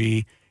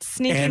 3.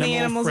 Sneaking the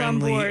animals on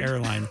Animal-friendly board.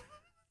 airline.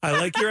 I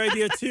like your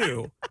idea,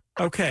 too.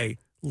 Okay.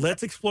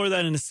 Let's explore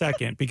that in a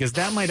second because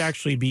that might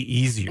actually be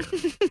easier.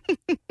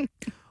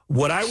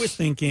 What I was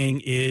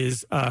thinking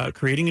is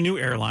creating a new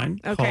airline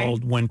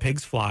called When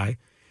Pigs Fly.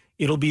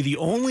 It'll be the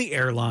only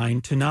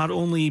airline to not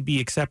only be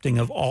accepting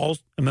of all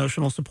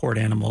emotional support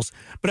animals,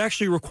 but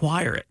actually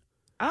require it.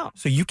 Oh,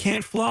 So you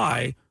can't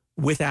fly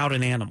without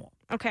an animal.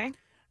 okay.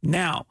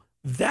 Now,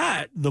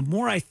 the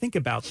more I think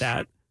about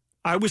that,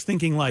 I was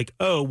thinking like,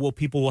 oh, well,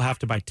 people will have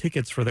to buy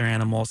tickets for their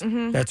animals.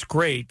 That's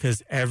great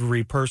because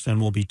every person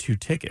will be 2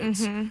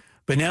 tickets.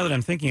 But now that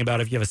I'm thinking about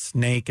it, if you have a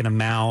snake and a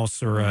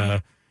mouse or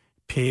a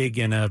pig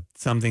and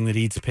something that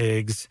eats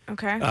pigs,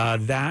 Okay.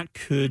 that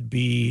could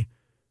be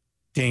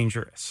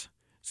dangerous.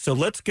 So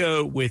let's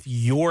go with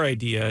your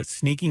idea,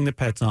 sneaking the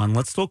pets on.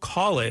 Let's still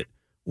call it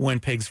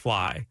When Pigs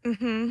Fly,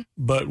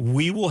 but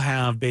we will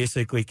have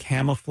basically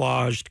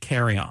camouflaged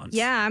carry-ons.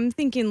 Yeah, I'm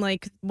thinking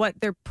like what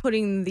they're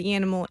putting the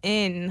animal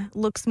in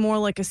looks more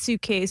like a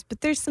suitcase,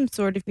 but there's some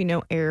sort of,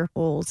 air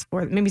holes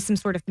for it, maybe some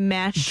sort of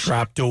mesh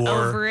Trapdoor.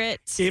 over it.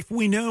 If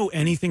we know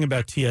anything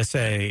about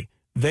TSA,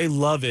 they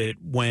love it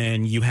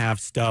when you have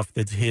stuff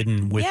that's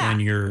hidden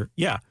within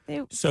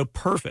So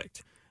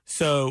perfect.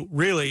 So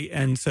really,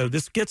 and so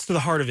this gets to the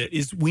heart of it,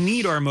 is we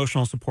need our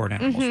emotional support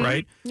animals,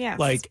 right? Yes.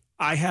 Like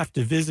I have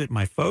to visit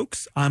my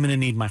folks. I'm going to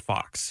need my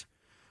fox.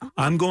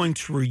 I'm going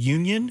to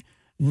reunion,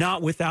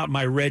 not without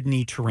my red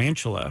knee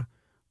tarantula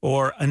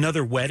or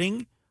another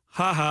wedding.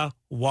 Haha,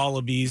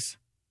 wallabies.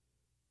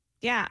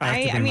 Yeah, I have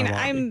to I bring mean, my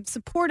wallaby. I'm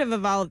supportive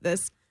of all of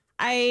this.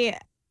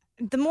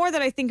 The more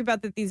that I think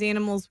about that these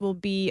animals will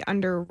be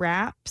under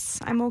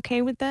wraps, I'm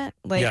okay with that.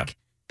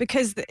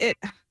 Because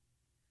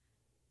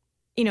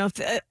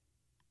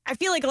I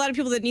feel like a lot of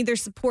people that need their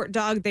support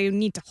dog, they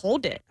need to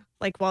hold it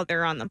like while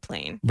they're on the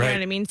plane. You know Right.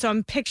 what I mean? So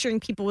I'm picturing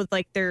people with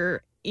like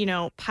their,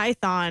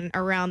 python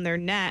around their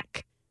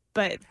neck,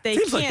 but they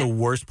Seems can't. like the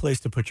worst place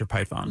to put your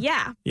python.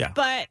 Yeah. Yeah.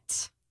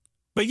 But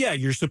But yeah,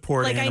 your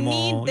support Like, animal.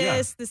 I need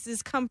this. This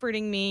is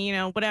comforting me, you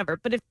know, whatever.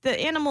 But if the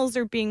animals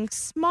are being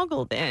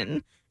smuggled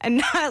in and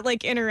not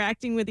like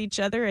interacting with each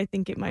other, I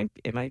think it might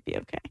be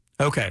okay.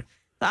 Okay.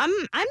 So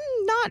I'm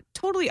not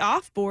totally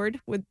off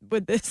board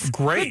with this.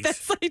 Great. With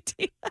this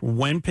idea.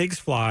 When pigs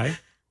fly.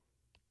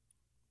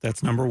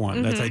 That's number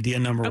one. That's idea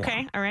number one.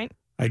 Okay. All right.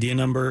 Idea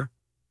number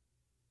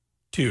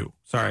two.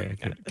 Sorry,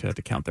 I had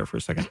to count there for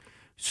a second.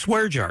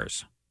 Swear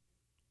jars.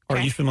 Are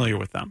Okay. you familiar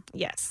with them?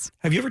 Yes.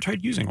 Have you ever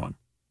tried using one?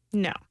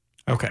 No.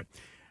 Okay.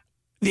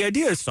 The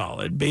idea is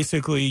solid.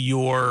 Basically,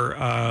 you're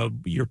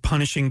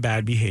punishing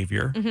bad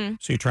behavior. Mm-hmm.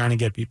 So you're trying to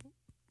get people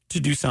to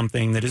do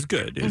something that is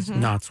good, is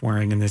not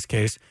swearing in this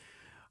case.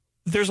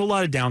 There's a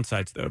lot of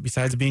downsides, though.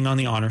 Besides being on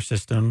the honor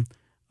system,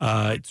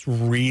 it's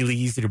really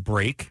easy to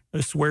break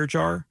a swear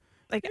jar.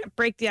 Like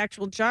break the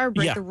actual jar,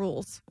 break Yeah. the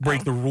rules.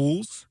 Break the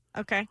rules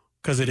Okay.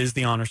 because it is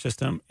the honor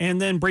system, and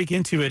then break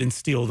into it and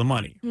steal the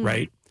money,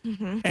 right?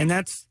 Mm-hmm.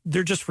 And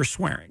they're just for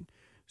swearing.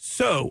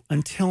 So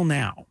until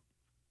now,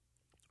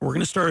 we're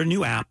going to start a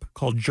new app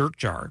called Jerk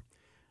Jar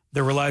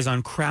that relies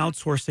on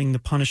crowdsourcing the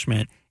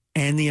punishment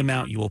and the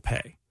amount you will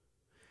pay.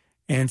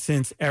 And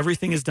since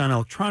everything is done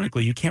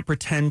electronically, you can't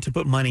pretend to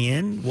put money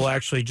in. We'll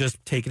actually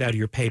just take it out of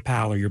your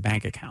PayPal or your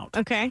bank account.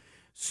 Okay.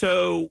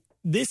 So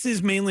this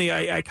is mainly,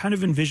 I kind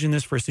of envision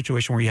this for a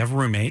situation where you have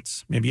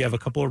roommates. Maybe you have a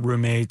couple of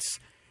roommates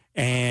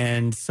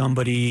and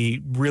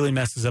somebody really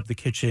messes up the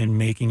kitchen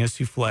making a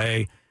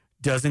souffle,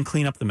 doesn't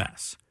clean up the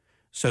mess.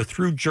 So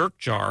through Jerk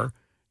Jar,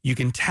 you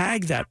can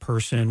tag that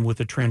person with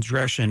the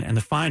transgression and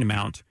the fine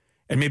amount.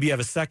 And maybe you have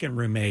a second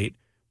roommate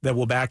that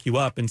will back you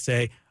up and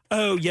say,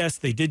 oh, yes,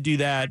 they did do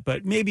that,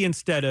 but maybe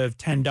instead of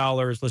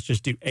 $10, let's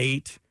just do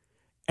 $8.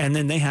 And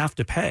then they have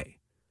to pay.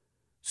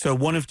 So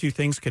one of two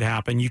things could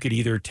happen. You could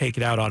either take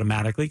it out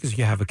automatically because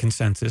you have a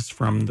consensus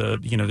from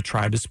the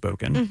tribe has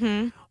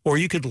spoken, or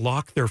you could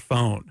lock their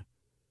phone.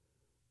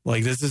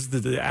 Like this is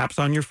the app's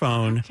on your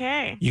phone.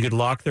 Okay. You could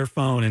lock their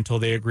phone until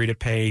they agree to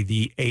pay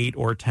the $8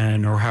 or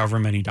 $10 or however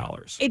many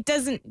dollars. It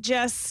doesn't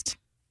just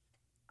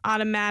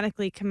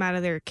automatically come out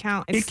of their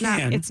account.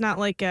 It's not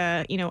like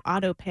a,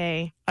 auto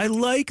pay. I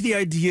like the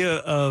idea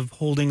of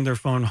holding their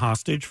phone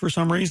hostage for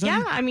some reason.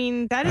 Yeah, I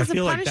mean, that is I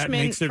feel a like punishment that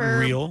makes it for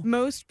real.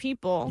 most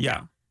people.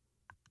 Yeah.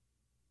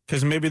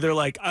 Because maybe they're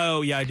like,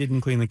 oh, yeah, I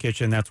didn't clean the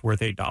kitchen. That's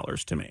worth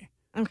 $8 to me.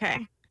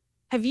 Okay.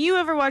 Have you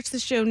ever watched the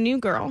show New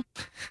Girl?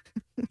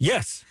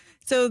 Yes.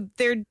 So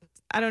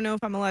I don't know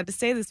if I'm allowed to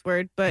say this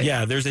word, but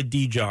yeah, there's a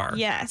D jar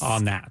yes.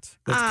 on that.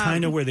 That's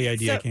kind of where the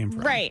idea came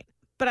from. Right.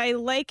 But I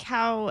like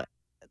how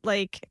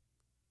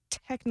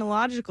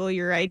technological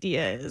your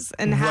idea is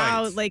and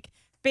how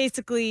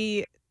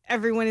basically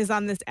everyone is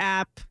on this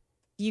app.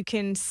 You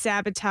can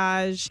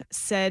sabotage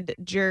said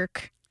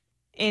jerk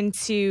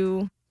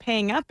into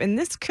paying up. And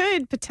this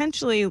could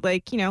potentially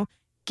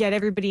get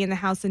everybody in the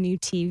house a new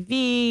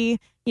TV,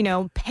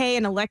 pay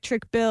an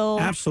electric bill.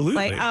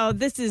 Absolutely.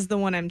 This is the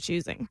one I'm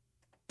choosing.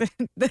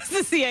 This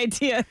is the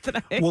idea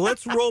that I. Well,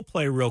 let's role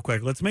play real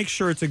quick. Let's make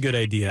sure it's a good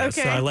idea.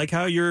 Okay. So I like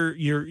how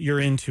you're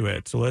into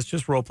it. So let's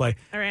just role play.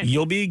 All right.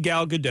 You'll be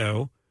Gal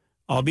Gadot.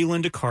 I'll be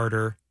Linda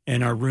Carter,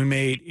 and our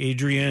roommate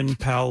Adrienne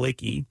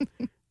Palicki.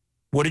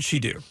 What did she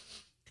do?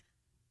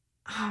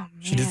 Oh, man.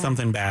 She did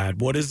something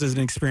bad. What is an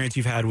experience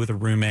you've had with a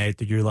roommate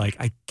that you're like,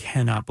 I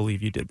cannot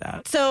believe you did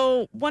that?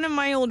 So one of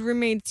my old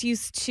roommates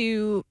used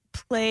to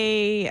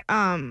play.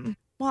 I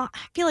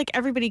feel like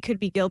everybody could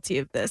be guilty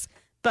of this,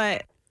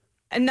 but.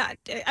 And not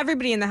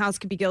everybody in the house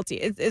could be guilty.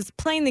 Is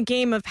playing the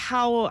game of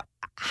how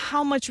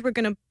much we're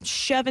going to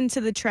shove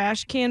into the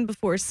trash can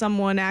before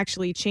someone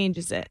actually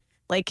changes it.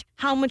 Like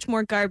how much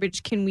more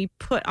garbage can we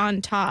put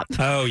on top?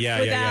 Oh yeah,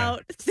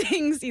 without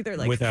things either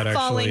without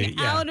falling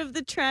out of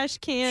the trash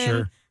can.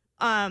 Sure.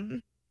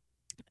 That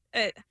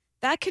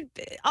could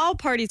all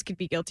parties could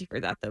be guilty for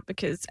that though,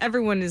 because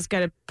everyone is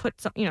going to put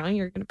some. You're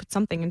going to put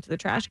something into the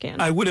trash can.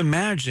 I would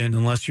imagine,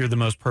 unless you're the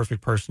most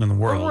perfect person in the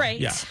world, right?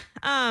 Yeah.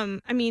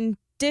 I mean.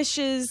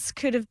 Dishes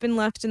could have been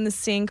left in the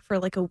sink for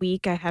a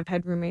week. I have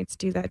had roommates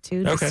do that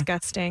too. Okay.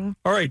 Disgusting.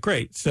 All right,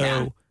 great.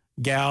 So,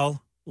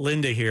 Gal,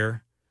 Linda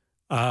here,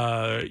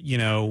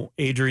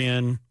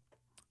 Adrienne,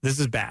 this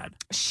is bad.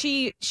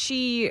 She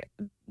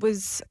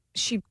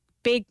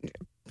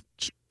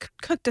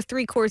cooked a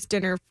 3-course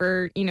dinner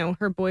for,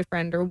 her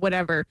boyfriend or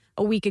whatever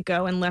a week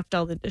ago and left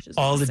all the dishes.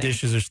 All in the sink.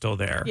 dishes are still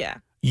there. Yeah.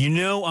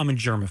 I'm a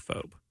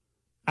germaphobe.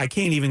 I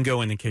can't even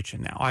go in the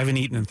kitchen now. I haven't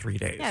eaten in 3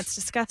 days. Yeah, it's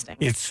disgusting.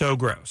 It's so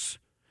gross.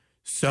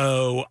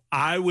 So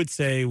I would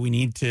say we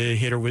need to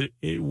hit her with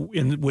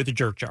a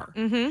jerk jar.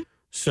 Mm-hmm.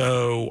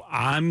 So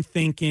I'm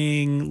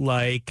thinking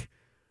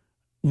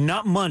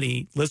not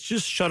money. Let's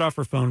just shut off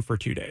her phone for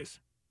 2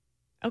 days.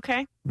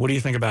 Okay. What do you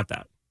think about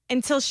that?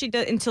 Until she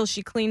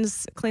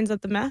cleans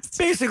up the mess.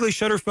 Basically,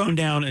 shut her phone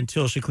down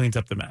until she cleans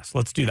up the mess.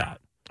 Let's do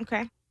that.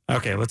 Okay.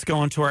 Okay, let's go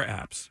on to our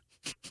apps.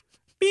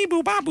 Beep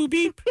boop bop boop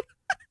beep.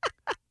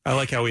 I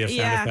like how we have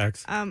sound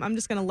effects. I'm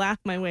just gonna laugh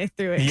my way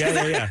through it.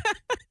 Yeah.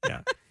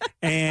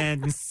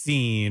 And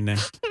scene.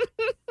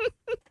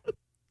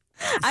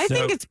 I So,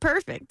 think it's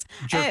perfect.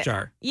 Jerk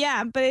jar.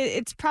 Yeah, but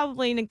it's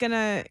probably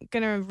gonna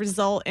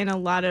result in a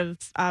lot of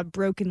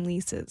broken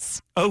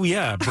leases. Oh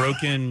yeah,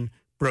 broken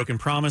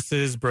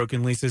promises,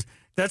 broken leases.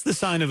 That's the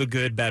sign of a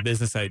good bad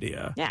business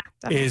idea. Yeah,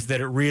 definitely. Is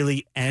that it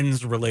really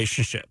ends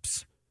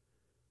relationships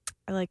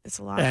I like this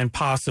a lot. and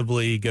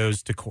possibly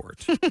goes to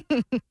court.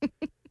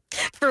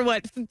 For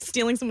what?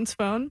 Stealing someone's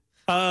phone?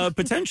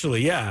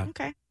 Potentially, yeah.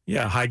 Okay.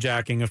 Yeah,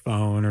 hijacking a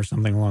phone or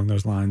something along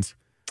those lines.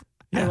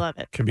 I Yeah, love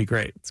it. could be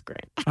great. It's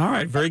great. All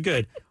right, very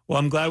good. Well,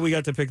 I'm glad we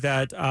got to pick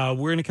that.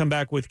 We're going to come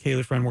back with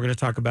Kaylee Friend. We're going to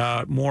talk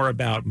more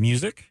about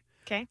music.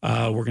 Okay.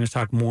 We're going to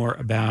talk more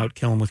about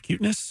Kill 'Em With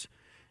Cuteness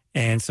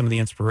and some of the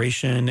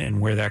inspiration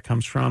and where that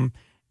comes from.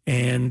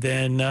 And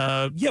then,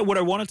 what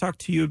I want to talk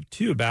to you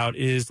too about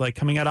is like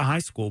coming out of high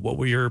school. What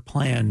were your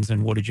plans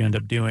and what did you end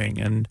up doing?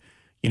 And,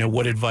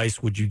 what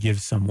advice would you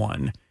give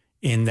someone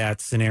in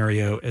that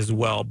scenario as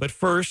well? But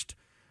first,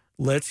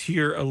 let's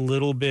hear a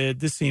little bit.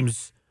 This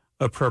seems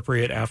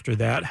appropriate after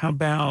that. How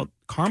about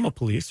Karma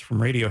Police from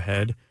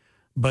Radiohead,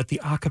 but the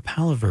a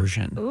cappella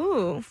version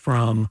Ooh.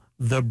 from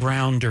the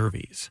Brown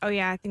Derbies? Oh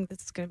yeah, I think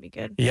this is gonna be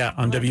good. Yeah,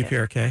 on Love it.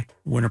 WPRK,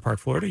 Winter Park,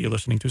 Florida. You're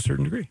listening to A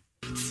Certain Degree.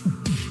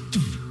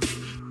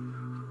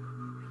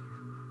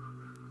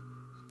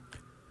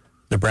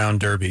 The Brown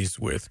Derbies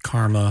with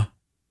Karma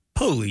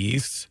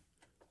Police.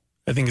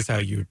 I think is how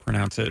you would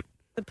pronounce it.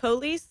 The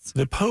Police.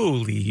 The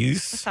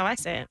Police. That's how I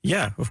say it.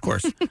 Yeah, of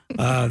course.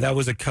 That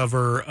was a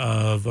cover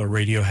of a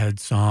Radiohead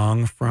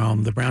song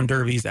from the Brown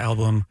Derbies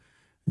album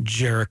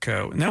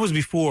Jericho. And that was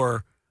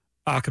before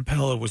a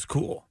cappella was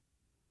cool.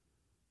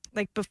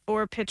 Like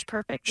before Pitch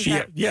Perfect.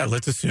 Is Yeah,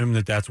 let's assume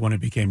that that's when it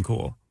became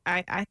cool.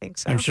 I think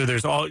so. I'm sure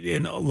there's a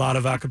lot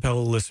of a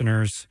cappella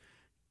listeners,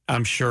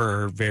 I'm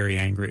sure, are very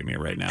angry at me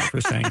right now for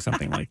saying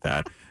something like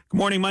that. Good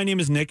morning. My name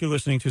is Nick. You're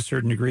listening to A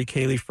Certain Degree.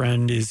 Kaylee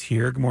Friend is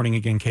here. Good morning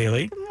again,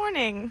 Kaylee. Good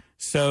morning.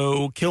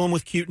 So, Kill 'Em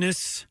With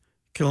Cuteness,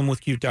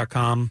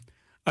 killemwithcute.com.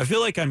 I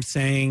feel like I'm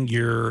saying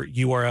your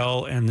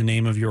URL and the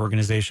name of your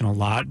organization a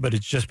lot, but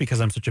it's just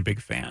because I'm such a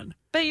big fan.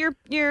 But you're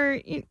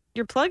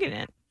plugging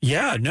it.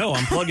 Yeah, no,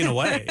 I'm plugging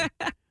away.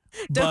 But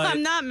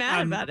I'm not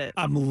mad about it.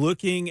 I'm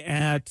looking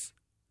at,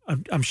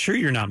 I'm sure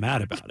you're not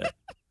mad about it,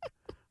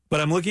 but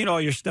I'm looking at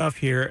all your stuff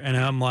here and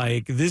I'm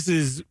like,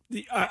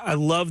 I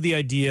love the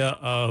idea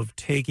of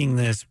taking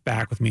this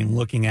back with me and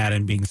looking at it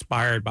and being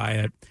inspired by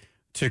it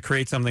to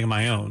create something of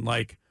my own.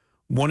 Like,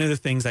 one of the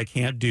things I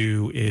can't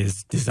do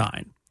is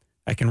design.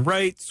 I can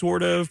write,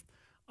 sort of.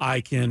 I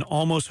can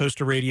almost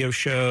host a radio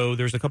show.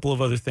 There's a couple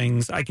of other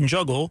things I can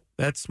juggle.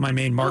 That's my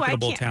main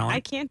marketable talent. I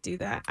can't do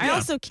that. I Yeah.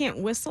 also can't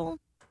whistle.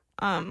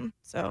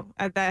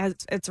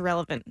 It's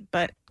irrelevant.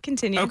 But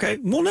continue. Okay.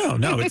 Well,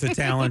 no, it's a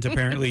talent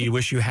apparently you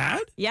wish you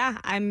had. Yeah,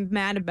 I'm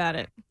mad about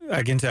it.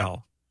 I can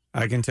tell.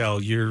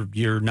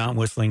 You're not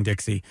whistling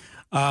Dixie.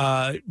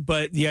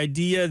 But the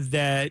idea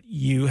that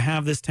you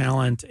have this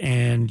talent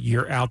and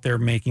you're out there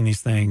making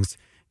these things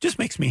just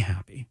makes me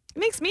happy. It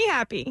makes me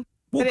happy.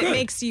 Well, But good. it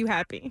makes you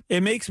happy.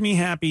 It makes me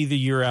happy that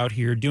you're out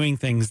here doing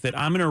things that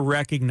I'm going to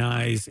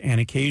recognize and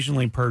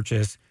occasionally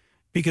purchase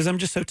because I'm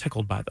just so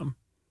tickled by them.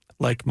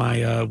 Like my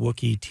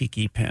Wookiee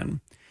Tiki pin.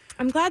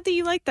 I'm glad that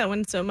you like that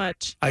one so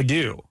much. I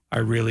do. I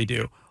really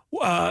do.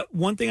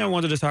 One thing I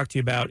wanted to talk to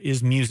you about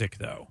is music,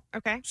 though.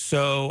 Okay.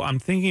 So I'm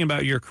thinking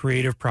about your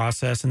creative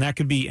process, and that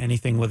could be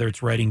anything, whether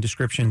it's writing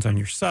descriptions on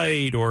your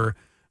site or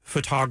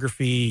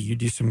photography. You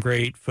do some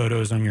great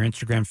photos on your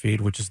Instagram feed,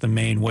 which is the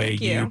main way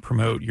Thank you.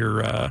 promote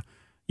your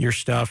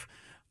stuff.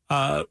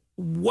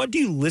 What do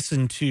you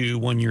listen to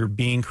when you're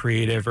being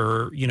creative,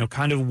 or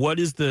kind of what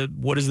is the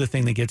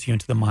thing that gets you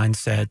into the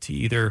mindset to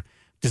either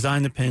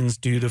design the pins,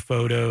 do the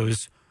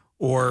photos,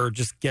 or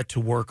just get to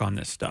work on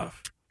this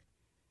stuff?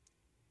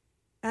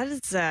 That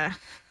is a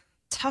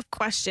tough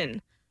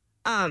question.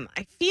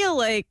 I feel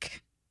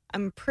like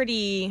I'm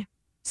pretty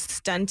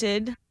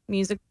stunted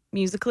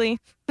musically.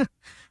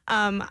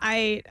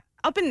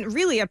 Up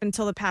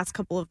until the past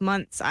couple of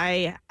months,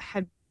 I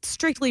had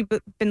strictly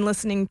been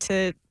listening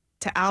to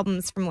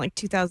albums from like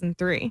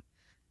 2003.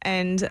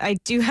 And I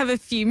do have a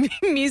few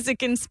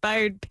music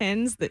inspired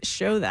pins that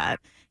show that.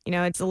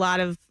 It's a lot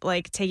of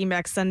like Taking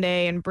Back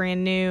Sunday and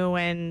Brand New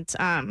and,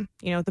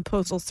 the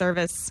Postal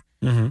Service.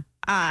 Mm-hmm.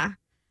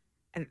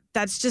 And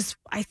that's just,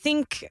 I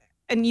think,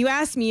 and you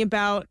asked me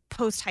about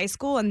post high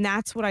school, and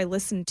that's what I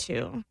listened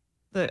to.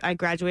 But I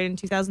graduated in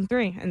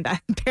 2003, and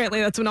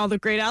apparently that's when all the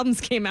great albums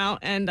came out,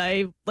 and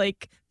I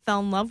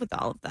fell in love with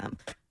all of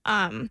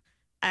them.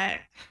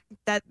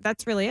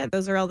 That's really it.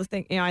 Those are all the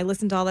things. I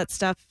listened to all that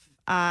stuff,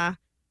 and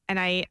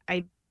I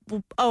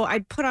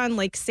put on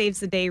like Saves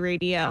the Day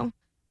radio.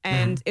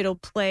 And it'll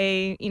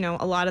play,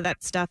 a lot of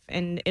that stuff,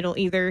 and it'll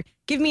either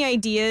give me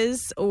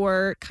ideas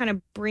or kind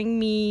of bring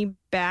me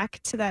back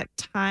to that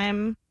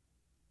time.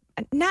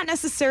 Not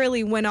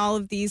necessarily when all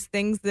of these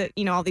things that,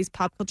 all these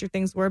pop culture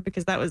things were,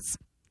 because that's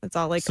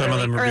all like Some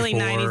of them are early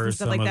before, 90s and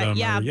stuff some like of that. them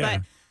Yeah, are- yeah.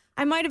 but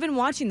I might have been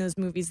watching those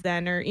movies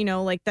then, or,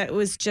 that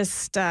was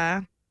just,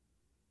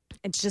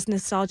 it's just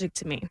nostalgic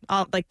to me.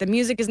 The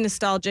music is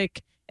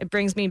nostalgic. It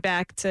brings me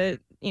back to,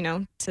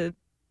 to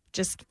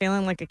just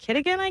feeling like a kid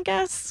again, I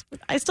guess.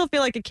 I still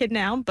feel like a kid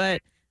now,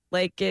 but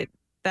like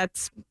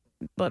that's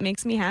what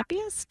makes me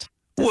happiest.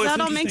 Does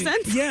that all make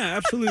sense? Yeah,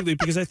 absolutely.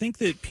 Because I think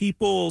that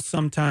people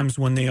sometimes,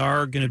 when they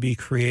are going to be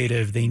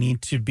creative, they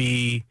need to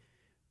be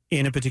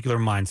in a particular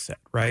mindset,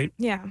 right?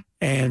 Yeah.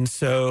 And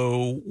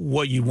so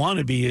what you want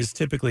to be is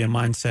typically a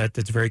mindset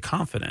that's very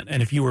confident.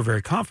 And if you were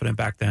very confident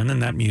back then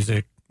that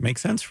music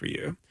makes sense for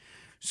you.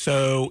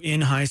 So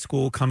in high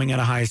school, coming out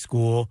of high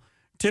school,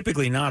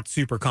 typically not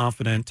super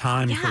confident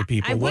time for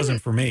people. Wasn't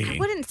for me. I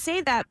wouldn't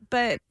say that,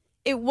 but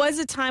it was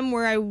a time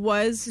where I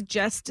was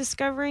just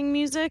discovering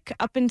music.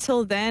 Up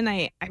until then,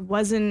 I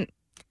wasn't,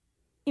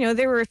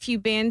 there were a few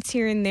bands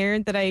here and there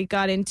that I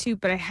got into,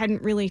 but I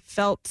hadn't really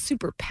felt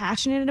super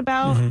passionate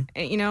about,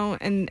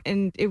 and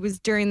it was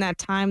during that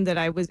time that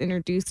I was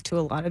introduced to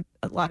a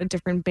lot of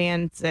different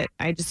bands that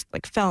I just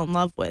like fell in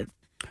love with.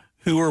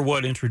 Who or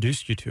what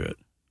introduced you to it?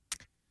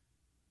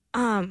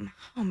 Oh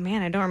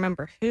man, I don't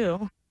remember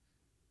who.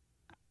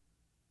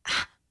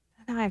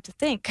 Now I have to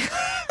think.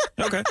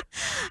 Okay.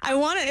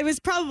 It was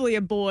probably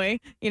a boy,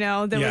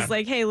 that was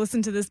like, hey,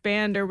 listen to this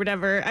band or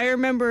whatever. I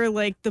remember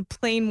like the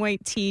Plain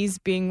White T's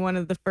being one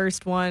of the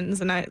first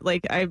ones. And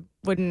I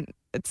wouldn't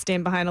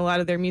stand behind a lot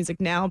of their music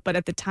now. But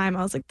at the time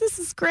I was like, this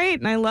is great.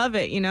 And I love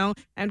it.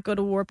 I'd go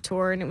to Warped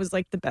Tour and it was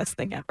like the best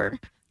thing ever.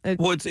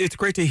 Well, it's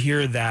great to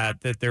hear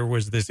that there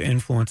was this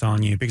influence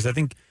on you, because I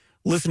think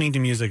listening to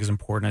music is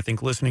important. I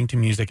think listening to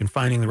music and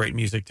finding the right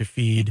music to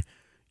feed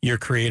your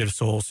creative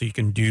soul so you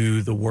can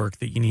do the work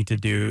that you need to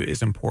do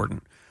is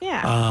important.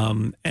 Yeah.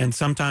 And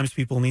sometimes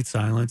people need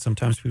silence.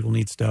 Sometimes people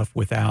need stuff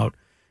without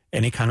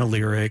any kind of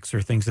lyrics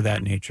or things of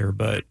that nature.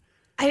 But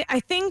I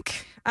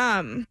think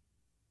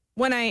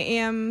when I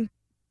am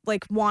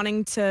like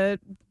wanting to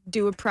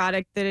do a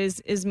product that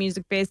is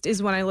music based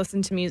is when I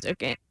listen to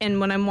music. And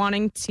when I'm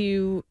wanting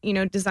to,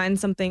 design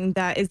something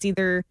that is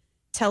either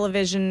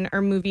television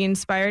or movie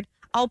inspired,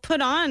 I'll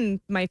put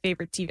on my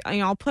favorite TV.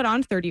 I'll put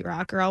on 30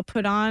 Rock, or I'll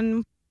put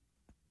on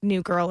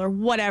New Girl, or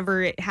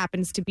whatever it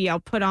happens to be. I'll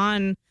put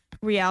on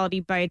Reality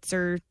Bites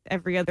or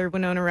every other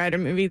Winona Ryder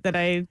movie that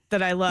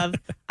I love.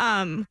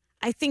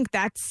 I think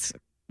that's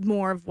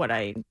more of what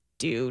I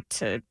do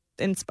to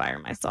inspire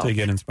myself. To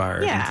get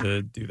inspired and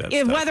to do that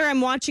stuff. Whether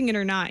I'm watching it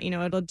or not,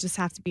 it'll just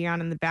have to be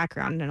on in the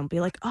background, and it'll be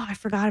like, oh, I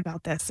forgot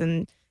about this.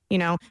 And,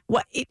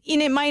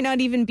 it might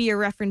not even be a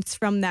reference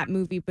from that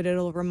movie, but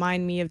it'll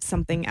remind me of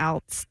something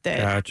else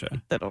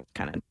that'll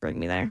kind of bring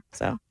me there.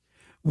 So.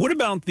 What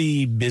about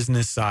the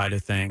business side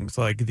of things,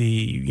 like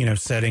the,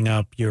 setting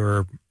up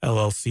your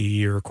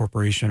LLC or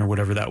corporation or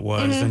whatever that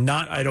was? Mm-hmm. And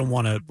I don't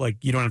want to,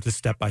 you don't have to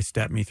step by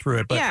step me through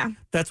it, but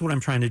that's what I'm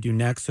trying to do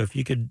next. So if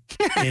you could,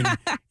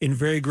 in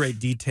very great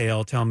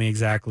detail, tell me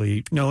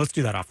exactly, no, let's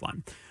do that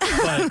offline.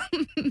 But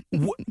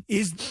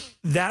is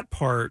that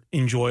part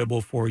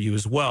enjoyable for you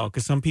as well?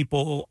 Because some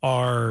people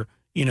are,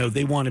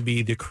 they want to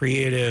be the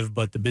creative,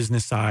 but the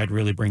business side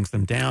really brings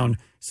them down.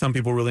 Some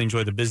people really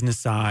enjoy the business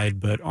side,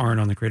 but aren't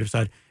on the creative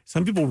side.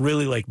 Some people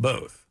really like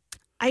both.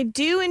 I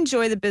do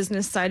enjoy the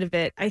business side of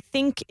it. I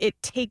think it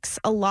takes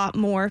a lot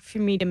more for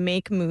me to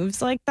make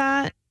moves like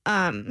that.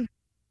 Like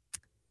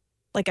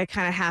I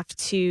kind of have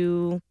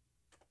to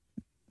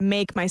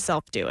make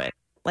myself do it.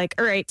 Like,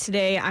 all right,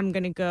 today I'm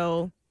going to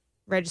go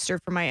register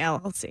for my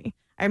LLC.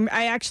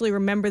 I actually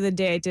remember the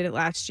day I did it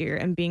last year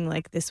and being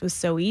like, this was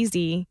so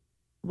easy.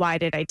 Why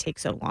did I take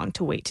so long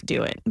to wait to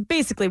do it?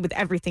 Basically with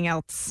everything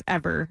else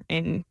ever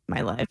in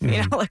my life,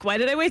 why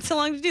did I wait so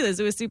long to do this?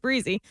 It was super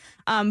easy.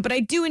 But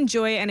I do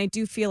enjoy it, and I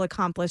do feel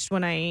accomplished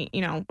when I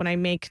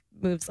make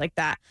moves like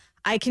that.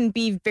 I can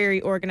be very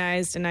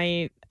organized, and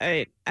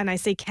I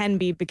say can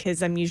be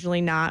because I'm usually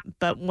not.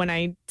 But when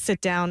I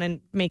sit down and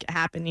make it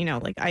happen,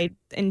 I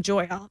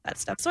enjoy all of that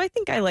stuff. So I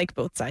think I like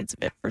both sides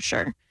of it for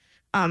sure.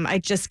 I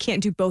just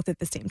can't do both at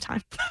the same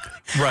time.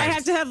 Right. I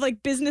have to have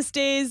business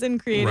days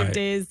and creative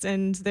days,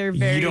 and they're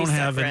very You don't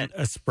separate. have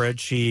a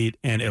spreadsheet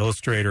and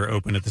Illustrator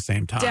open at the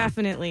same time.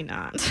 Definitely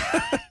not.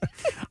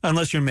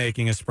 Unless you're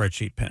making a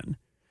spreadsheet pen.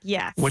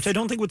 Yes. Which I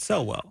don't think would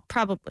sell well.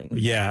 Probably.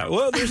 Yeah.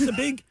 Well, there's a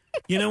big,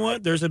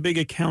 there's a big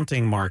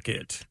accounting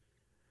market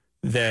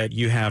that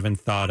you haven't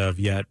thought of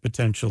yet,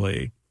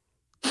 potentially.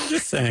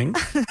 Just saying.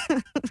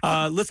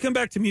 Let's come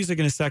back to music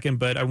in a second,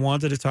 but I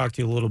wanted to talk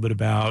to you a little bit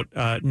about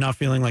not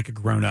feeling like a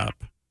grown-up.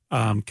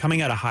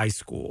 Coming out of high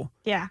school.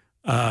 Yeah.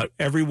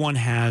 Everyone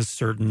has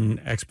certain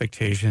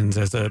expectations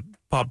as a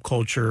pop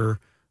culture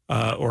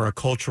or a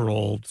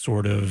cultural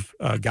sort of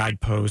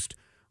guidepost.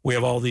 We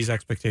have all these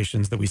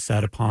expectations that we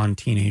set upon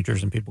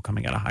teenagers and people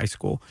coming out of high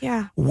school.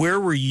 Yeah. Where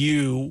were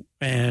you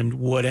and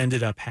what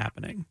ended up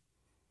happening?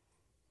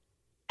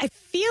 I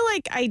feel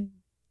like I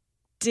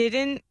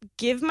didn't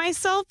give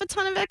myself a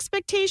ton of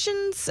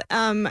expectations.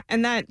 And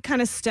that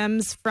kind of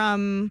stems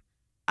from,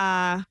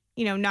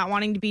 not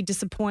wanting to be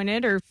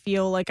disappointed or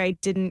feel like I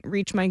didn't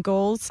reach my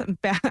goals.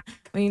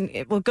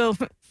 It will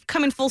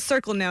come in full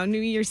circle now.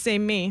 New Year,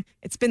 same me.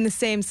 It's been the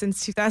same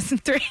since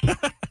 2003.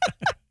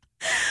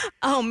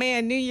 Oh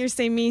man, New Year,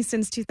 same me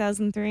since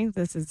 2003.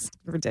 This is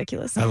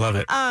ridiculous. I love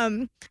it.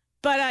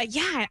 But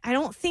yeah, I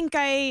don't think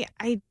I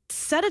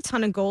set a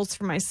ton of goals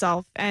for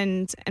myself,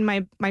 and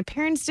my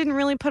parents didn't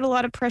really put a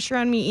lot of pressure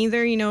on me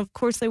either. You know, of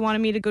course they wanted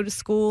me to go to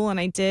school, and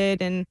I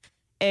did, and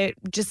it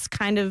just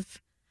kind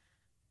of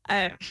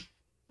that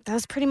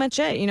was pretty much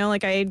it. You know,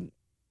 like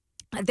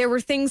there were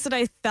things that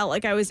I felt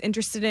like I was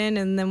interested in,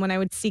 and then when I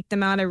would seek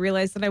them out, I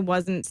realized that I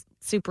wasn't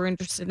super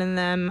interested in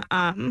them.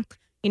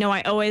 You know,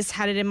 I always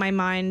had it in my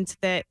mind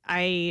that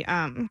I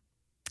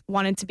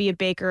wanted to be a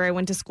baker. I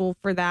went to school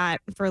for that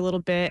for a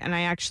little bit, and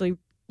I actually,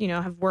 you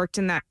know, have worked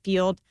in that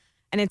field.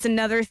 And it's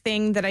another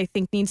thing that I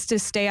think needs to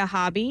stay a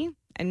hobby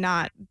and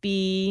not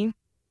be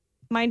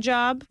my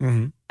job.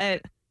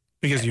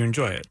 Because you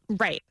enjoy it.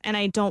 Right. And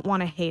I don't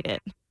want to hate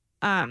it.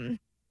 And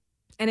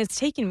it's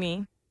taken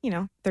me, you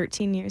know,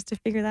 13 years to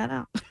figure that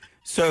out.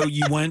 So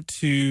you went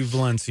to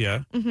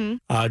Valencia.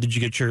 Did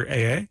you get your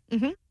AA?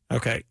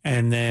 Okay.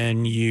 And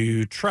then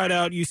you tried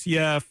out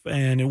UCF,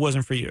 and it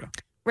wasn't for you.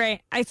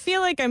 Right. I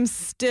feel like I'm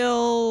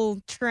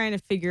still trying to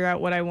figure out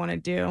what I want to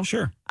do.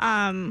 Sure.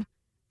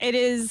 It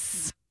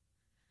is,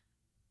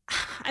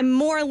 I'm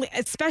more,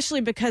 especially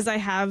because I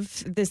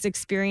have this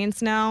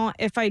experience now.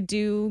 If I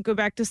do go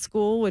back to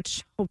school,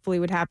 which hopefully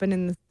would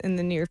happen in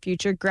the near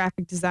future,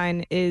 graphic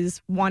design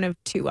is one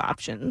of two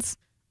options,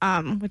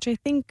 which I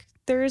think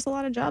there is a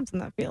lot of jobs in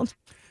that field.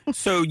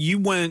 So you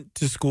went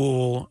to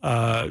school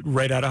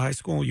right out of high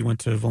school? You went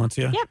to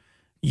Valencia? Yep.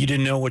 You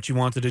didn't know what you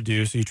wanted to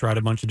do, so you tried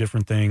a bunch of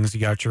different things.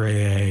 You got your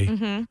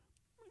AA.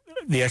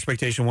 The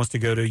expectation was to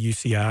go to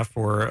UCF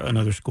or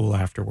another school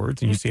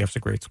afterwards, and UCF's a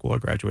great school. I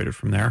graduated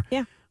from there.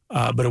 Yeah.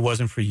 But it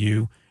wasn't for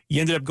you.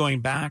 You ended up going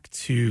back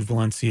to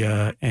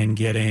Valencia and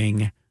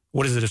getting,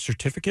 what is it, a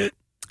certificate?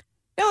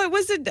 No, it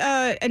was an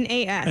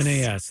AS. An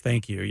AS,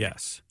 thank you,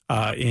 yes.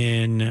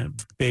 In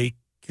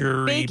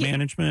bakery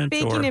management?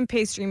 Baking and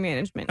pastry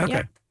management,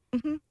 okay.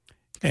 Yep.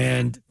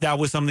 And that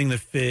was something that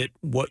fit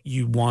what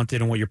you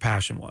wanted and what your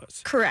passion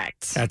was.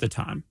 Correct. At the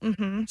time.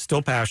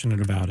 Still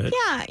passionate about it.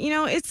 Yeah, you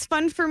know, it's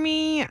fun for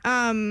me.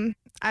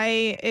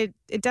 It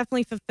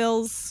definitely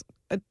fulfills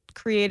a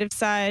creative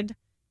side.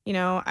 You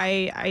know,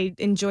 I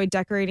enjoy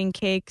decorating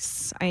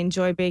cakes. I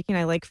enjoy baking.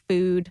 I like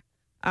food.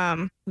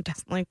 Who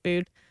doesn't like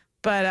food?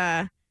 But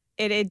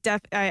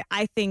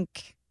I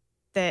think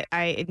that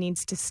it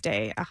needs to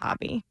stay a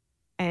hobby.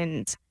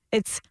 And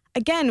it's,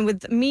 again,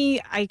 with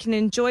me, I can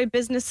enjoy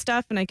business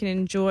stuff and I can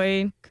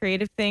enjoy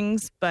creative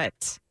things,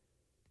 but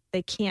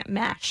they can't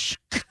mesh.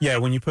 Yeah,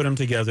 when you put them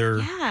together.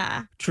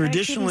 Yeah.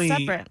 Traditionally,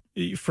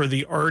 for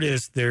the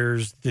artist,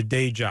 there's the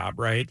day job,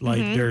 right? Like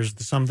there's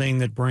something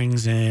that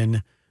brings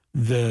in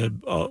the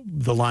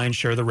lion's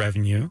share of the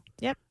revenue.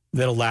 Yep.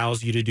 That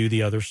allows you to do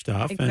the other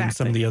stuff. Exactly. And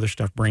some of the other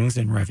stuff brings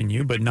in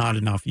revenue, but not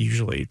enough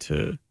usually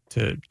to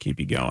keep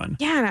you going.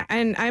 Yeah,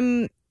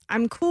 and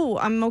I'm cool.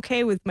 I'm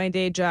okay with my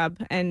day job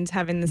and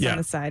having this on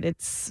the side.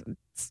 It's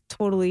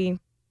totally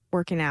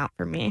working out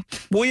for me.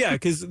 Well, yeah,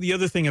 because the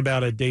other thing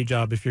about a day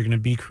job, if you're going to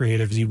be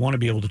creative, is you want to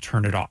be able to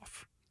turn it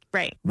off.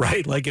 Right.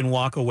 Right. Like, and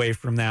walk away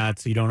from that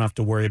so you don't have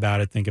to worry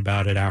about it, think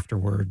about it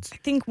afterwards. I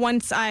think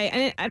once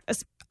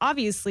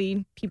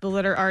obviously people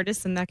that are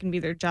artists and that can be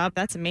their job,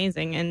 that's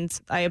amazing. And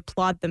I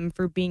applaud them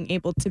for being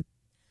able to,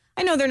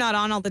 I know they're not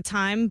on all the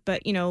time,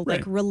 but, you know,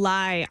 like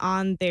rely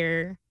on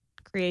their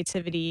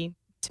creativity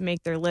to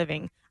make their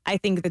living. I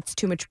think that's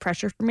too much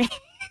pressure for me.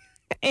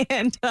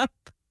 And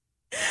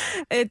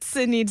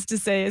it needs to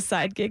say a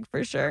side gig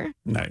for sure.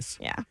 Nice.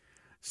 Yeah.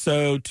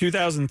 So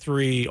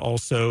 2003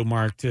 also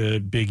marked a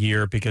big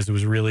year because it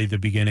was really the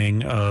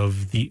beginning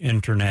of the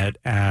internet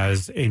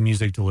as a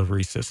music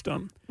delivery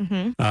system. So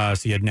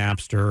you had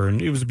Napster,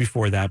 and it was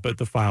before that, but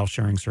the file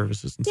sharing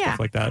services and stuff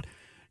like that.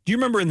 Do you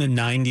remember in the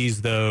 90s,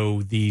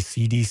 though, the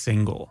CD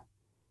single?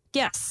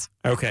 Yes.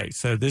 Okay,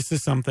 so this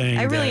is something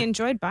I really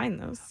enjoyed buying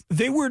those.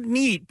 They were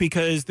neat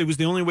because it was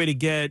the only way to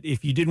get,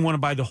 if you didn't want to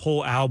buy the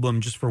whole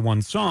album just for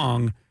one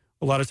song,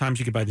 a lot of times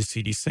you could buy the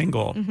CD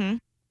single.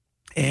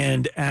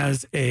 And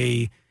as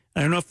I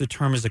don't know if the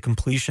term is a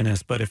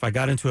completionist, but if I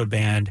got into a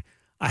band,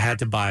 I had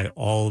to buy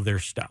all of their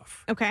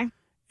stuff. Okay.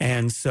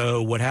 And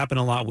so what happened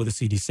a lot with the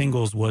CD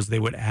singles was they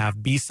would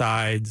have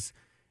B-sides,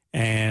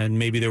 and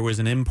maybe there was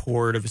an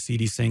import of a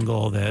CD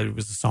single that it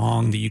was a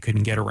song that you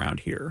couldn't get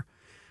around here.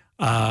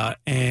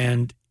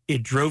 And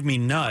it drove me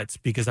nuts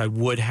because I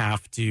would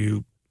have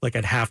to,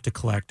 I'd have to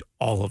collect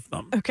all of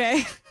them.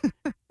 Okay.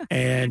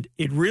 And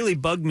it really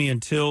bugged me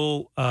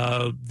until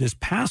this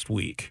past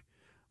week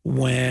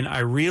when I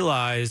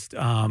realized,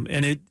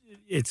 and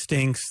it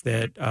stinks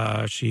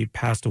that she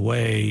passed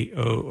away,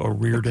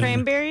 O'Riordan. The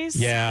Cranberries?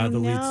 Yeah, the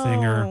lead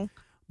singer.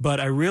 But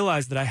I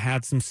realized that I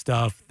had some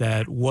stuff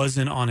that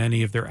wasn't on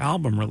any of their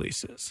album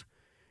releases.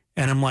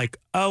 And I'm like,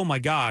 oh my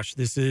gosh,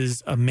 this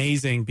is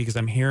amazing because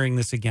I'm hearing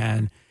this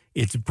again.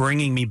 It's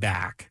bringing me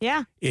back.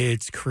 Yeah.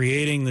 It's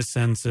creating the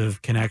sense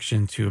of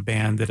connection to a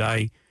band that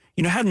I,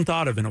 hadn't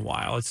thought of in a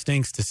while. It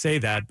stinks to say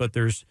that, but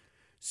there's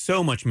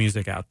so much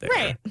music out there.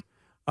 Right.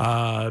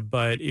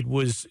 But it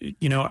was,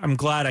 I'm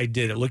glad I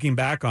did it. Looking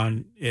back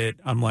on it,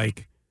 I'm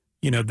like,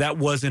 that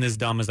wasn't as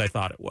dumb as I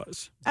thought it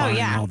was. Oh, buying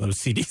yeah. all those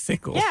CD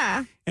singles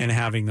Yeah. and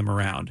having them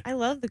around. I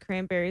love the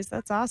Cranberries.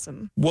 That's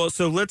awesome. Well,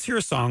 so let's hear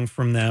a song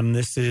from them.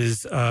 This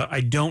is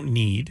I Don't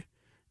Need.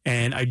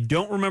 And I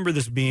don't remember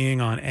this being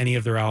on any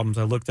of their albums.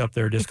 I looked up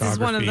their discography This is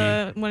one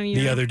of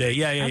the other day.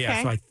 Yeah.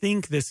 Okay. So I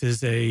think this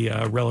is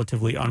a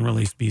relatively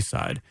unreleased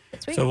B-side.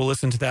 Sweet. So we'll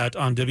listen to that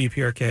on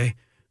WPRK,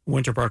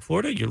 Winter Park,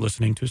 Florida. You're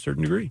listening to A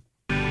Certain Degree.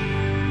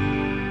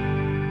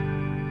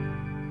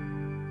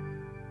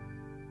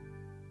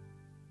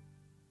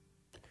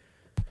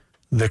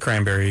 The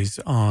Cranberries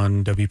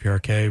on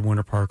WPRK,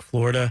 Winter Park,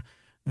 Florida.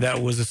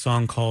 That was a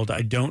song called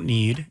I Don't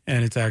Need,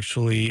 and it's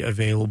actually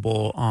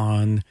available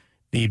on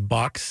the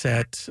box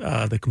set,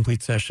 the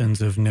complete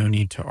sessions of No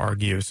Need to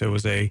Argue. So it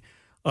was a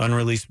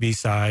unreleased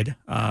B-side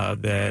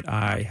that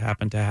I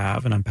happen to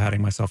have, and I'm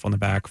patting myself on the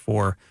back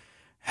for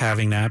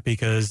having that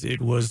because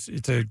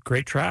it's a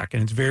great track,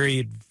 and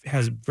it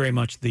has very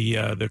much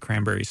the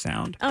Cranberry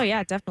sound. Oh,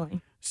 yeah,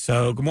 definitely.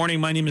 So good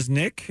morning. My name is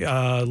Nick.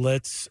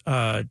 Let's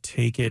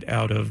take it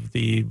out of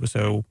the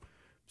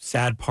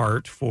sad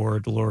part for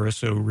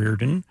Dolores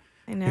O'Riordan,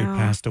 I know. who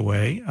passed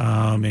away,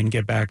 and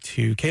get back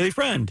to Kaylee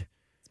Friend.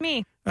 It's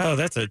me. Oh,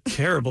 that's a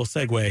terrible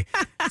segue.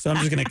 So I'm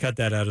just going to cut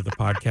that out of the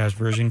podcast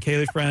version.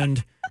 Kaylee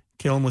Friend,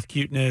 Kill 'Em With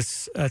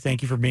Cuteness.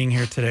 Thank you for being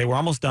here today. We're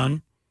almost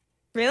done.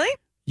 Really?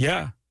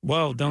 Yeah.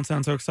 Well, don't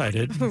sound so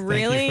excited.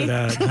 Really?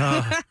 Thank you for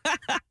that.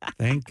 Oh,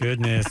 thank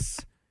goodness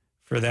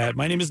for that.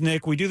 My name is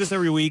Nick. We do this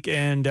every week.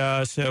 And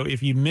so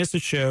if you miss a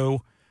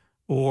show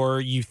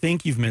or you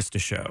think you've missed a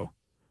show,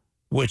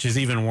 which is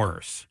even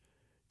worse,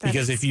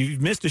 because if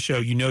you've missed a show,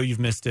 you've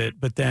missed it.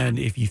 But then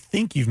if you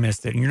think you've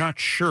missed it and you're not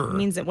sure. It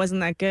means it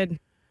wasn't that good.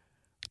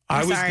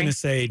 I was going to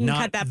say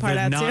cut that part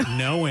out not too.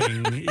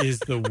 knowing is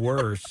the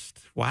worst.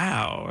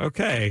 Wow.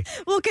 Okay.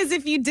 Well, because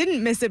if you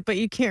didn't miss it, but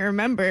you can't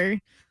remember,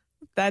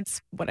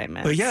 that's what I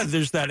meant. But yeah,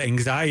 there's that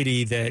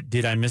anxiety that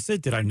did I miss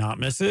it? Did I not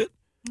miss it?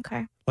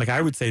 Okay. Like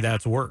I would say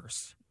that's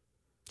worse.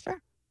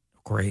 Sure.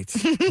 Great.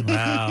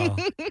 Wow.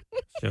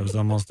 Show's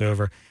almost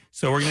over.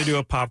 So we're going to do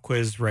a pop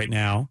quiz right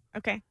now.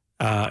 Okay.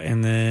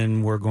 And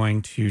then we're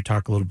going to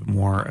talk a little bit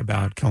more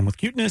about Kill 'Em With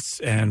Cuteness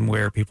and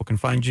where people can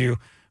find you.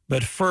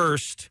 But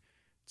first,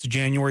 it's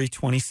January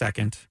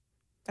 22nd,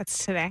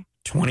 That's today.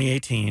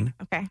 2018.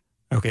 Okay.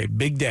 Okay,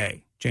 big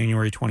day,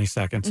 January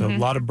 22nd. So a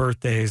lot of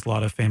birthdays, a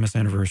lot of famous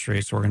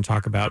anniversaries. So we're going to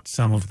talk about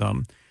some of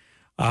them.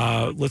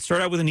 Let's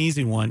start out with an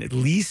easy one. At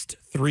least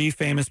 3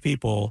 famous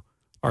people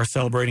are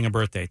celebrating a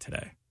birthday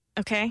today.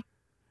 Okay.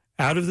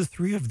 Out of the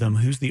 3 of them,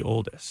 who's the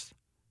oldest?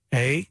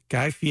 A,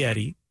 Guy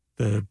Fieri,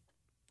 the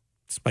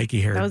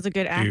spiky hair. That was a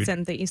good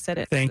accent that you said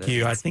it. Thank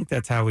you. I think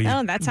that's how he.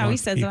 Oh, that's how he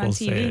most says it on people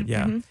say TV. it,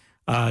 yeah.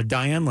 Mhm.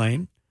 Diane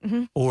Lane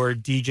or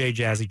DJ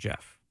Jazzy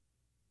Jeff.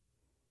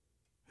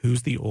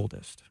 Who's the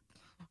oldest?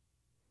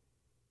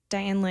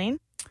 Diane Lane.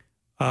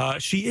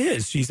 She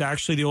is. She's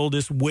actually the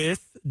oldest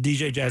with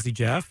DJ Jazzy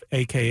Jeff,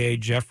 a.k.a.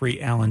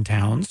 Jeffrey Allen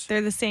Towns.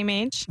 They're the same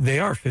age. They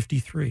are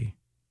 53.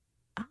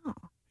 Oh.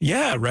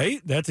 Yeah,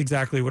 right? That's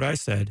exactly what I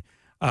said.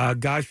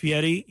 Guy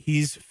Fieri,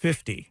 he's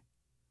 50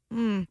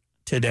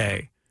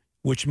 today,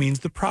 which means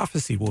the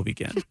prophecy will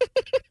begin.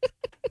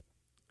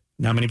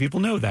 Not many people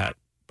know that,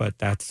 but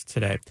that's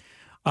today.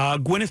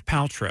 Gwyneth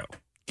Paltrow.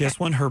 Guess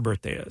when her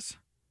birthday is?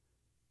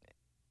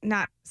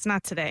 It's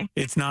not today.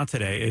 It's not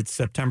today. It's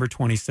September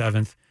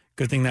 27th.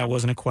 Good thing that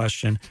wasn't a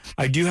question.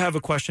 I do have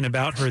a question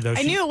about her, though.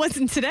 I knew it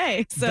wasn't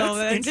today, so That's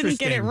I didn't get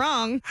it interesting.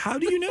 wrong. How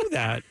do you know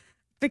that?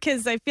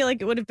 Because I feel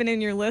like it would have been in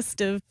your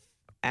list of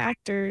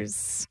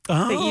actors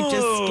that you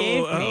just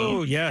gave me.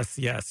 Oh, yes.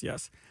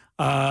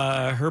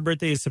 Her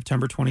birthday is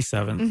September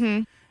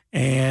 27th.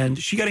 And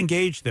she got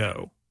engaged,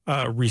 though,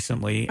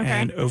 recently. Okay.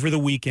 And over the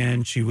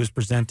weekend, she was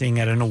presenting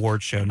at an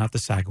award show, not the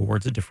SAG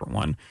Awards, a different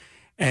one.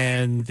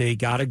 And they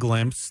got a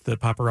glimpse, the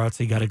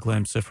paparazzi got a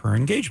glimpse of her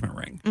engagement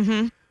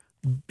ring.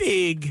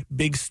 Big,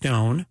 big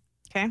stone.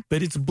 Okay.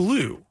 But it's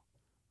blue.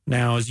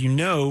 Now, as you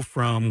know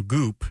from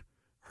Goop,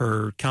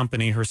 her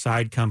company, her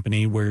side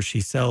company, where she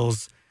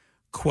sells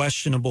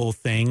questionable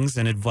things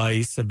and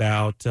advice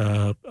about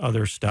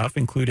other stuff,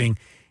 including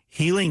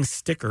healing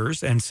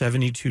stickers and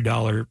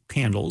 $72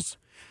 candles.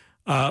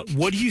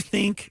 What do you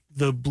think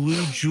the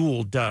Blue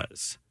Jewel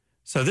does?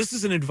 So this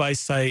is an advice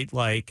site.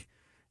 Like,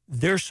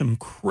 there's some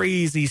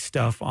crazy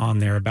stuff on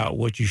there about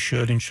what you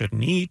should and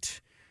shouldn't eat.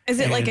 Is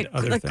it like and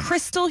a things.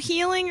 crystal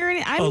healing or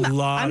anything?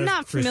 I'm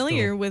not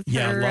familiar with her.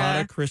 Yeah, a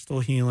lot of crystal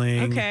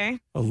healing. Okay.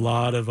 A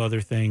lot of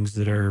other things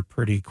that are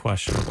pretty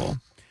questionable.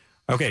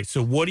 Okay,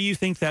 so what do you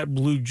think that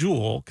Blue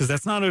Jewel, because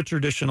that's not a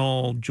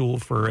traditional jewel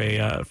for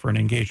an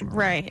engagement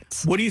ring.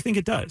 Right. What do you think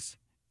it does?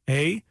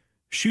 A,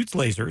 shoots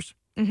lasers.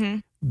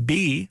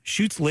 B,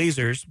 shoots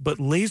lasers, but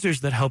lasers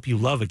that help you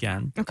love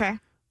again. Okay.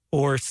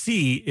 Or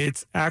C,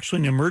 it's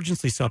actually an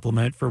emergency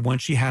supplement for when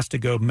she has to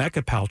go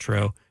Mecha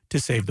Paltrow to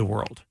save the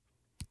world.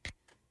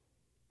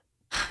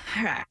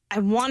 I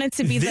want it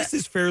to be This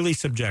is fairly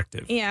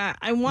subjective. Yeah,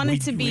 I want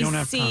it to We be don't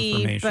have C,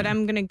 confirmation. but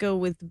I'm going to go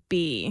with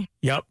B.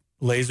 Yep.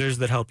 Lasers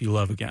that help you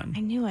love again.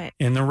 I knew it.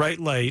 In the right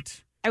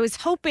light, I was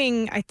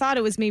hoping, I thought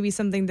it was maybe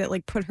something that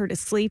like put her to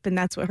sleep, and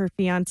that's what her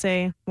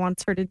fiance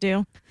wants her to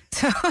do.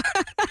 So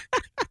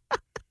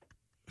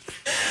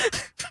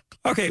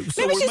Okay,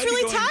 so maybe we she's might be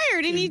really going-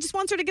 tired and he just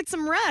wants her to get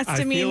some rest.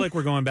 I mean, feel like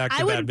we're going back to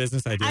I would- bad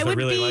business ideas. I would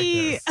really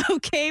be like this.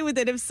 okay with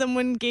it if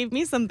someone gave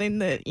me something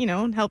that,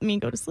 helped me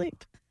go to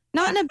sleep.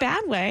 Not in a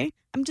bad way.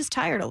 I'm just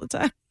tired all the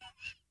time.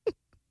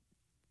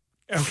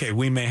 Okay,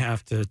 we may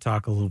have to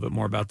talk a little bit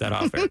more about that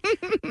off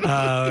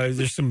air.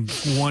 There's some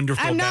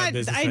wonderful I'm bad not,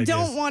 business I ideas.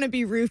 don't want to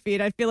be roofied.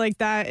 I feel like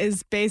that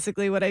is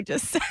basically what I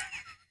just said.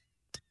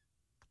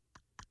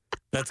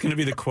 That's going to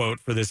be the quote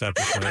for this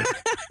episode.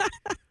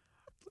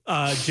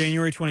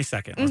 January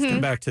 22nd. Let's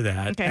come back to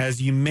that. Okay. As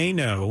you may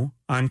know,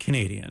 I'm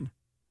Canadian.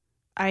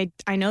 I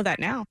know that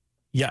now.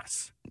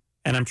 Yes.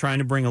 And I'm trying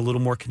to bring a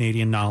little more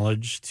Canadian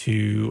knowledge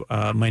to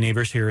my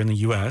neighbors here in the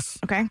U.S.,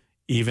 Okay.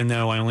 even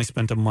though I only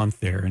spent a month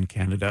there in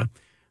Canada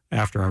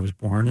after I was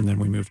born, and then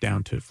we moved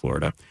down to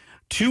Florida.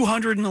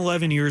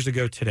 211 years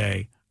ago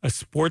today, a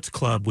sports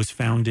club was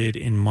founded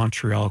in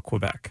Montreal,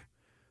 Quebec.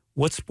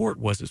 What sport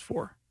was it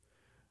for?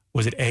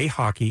 Was it A,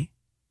 hockey,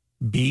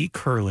 B,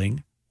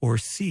 curling, or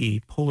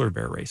C, polar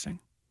bear racing?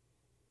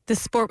 The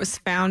sport was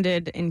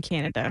founded in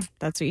Canada.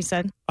 That's what you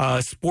said?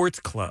 A sports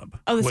club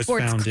Oh, the was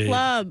sports founded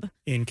club.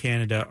 in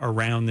Canada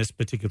around this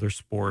particular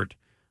sport.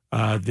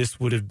 This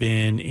would have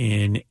been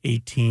in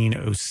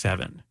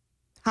 1807.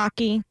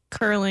 Hockey,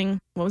 curling.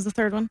 What was the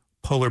third one?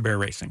 Polar bear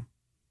racing.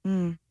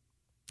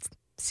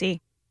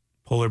 C.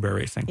 Polar bear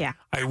racing. Yeah.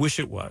 I wish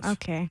it was.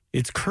 Okay.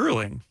 It's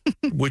curling,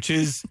 which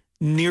is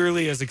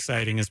nearly as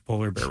exciting as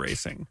polar bear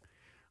racing.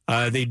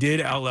 They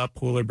did outlaw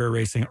polar bear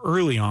racing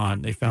early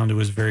on. They found it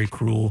was very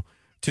cruel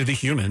to the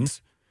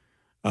humans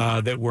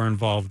that were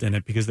involved in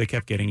it because they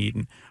kept getting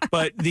eaten.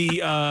 But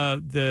the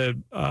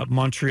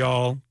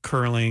Montreal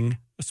Curling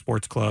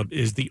Sports Club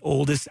is the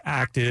oldest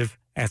active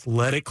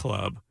athletic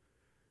club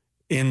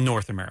in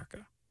North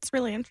America. It's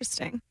really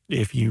interesting.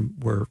 If you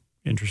were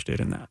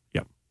interested in that.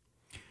 Yep.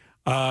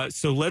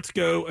 So let's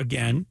go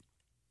again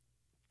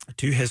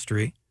to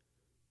history.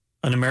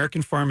 An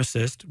American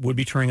pharmacist would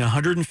be turning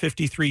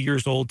 153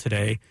 years old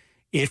today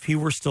if he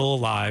were still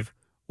alive,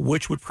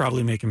 which would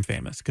probably make him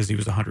famous because he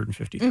was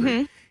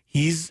 153.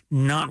 He's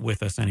not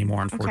with us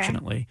anymore,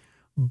 unfortunately,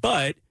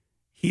 but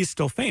he's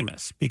still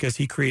famous because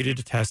he created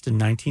a test in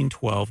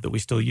 1912 that we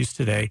still use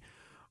today,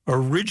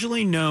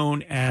 originally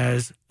known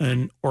as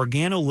an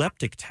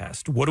organoleptic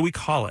test. What do we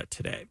call it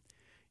today?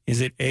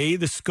 Is it A,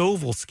 the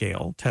Scoville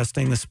scale,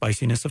 testing the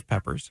spiciness of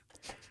peppers,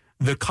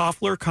 the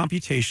Koffler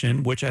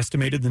computation, which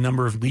estimated the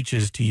number of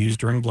leeches to use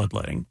during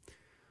bloodletting,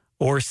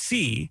 or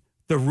C,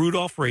 the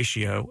Rudolph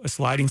ratio, a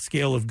sliding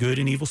scale of good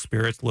and evil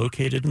spirits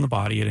located in the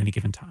body at any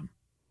given time?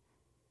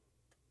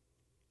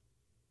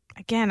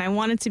 Again, I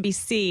want it to be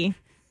C,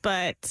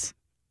 but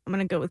I'm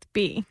going to go with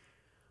B.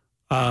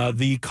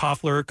 The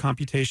Koffler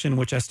computation,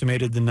 which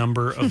estimated the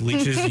number of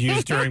leeches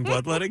used during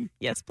bloodletting?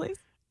 Yes, please.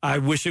 I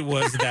wish it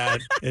was that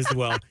as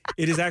well.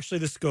 It is actually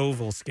the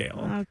Scoville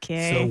scale.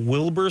 Okay. So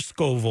Wilbur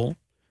Scoville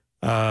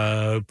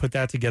put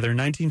that together in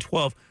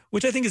 1912,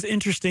 which I think is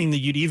interesting that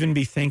you'd even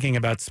be thinking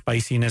about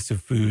spiciness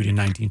of food in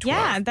 1912.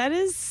 Yeah, that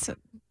is,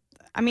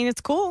 I mean,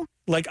 it's cool.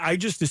 Like, I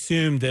just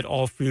assumed that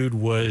all food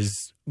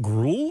was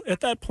gruel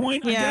at that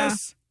point, I Yeah.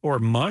 guess, or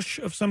mush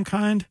of some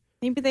kind.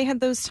 Maybe they had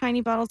those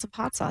tiny bottles of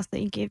hot sauce that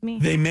you gave me.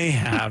 They may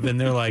have,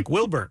 and they're like,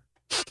 Wilbur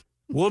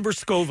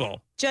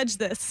Scoville, Judge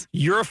this.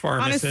 you're a On a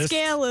pharmacist.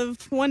 scale of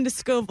 1 to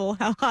Scoville,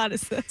 how hot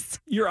is this?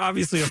 You're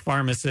obviously a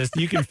pharmacist.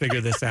 You can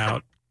figure this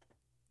out.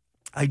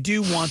 I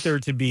do want there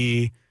to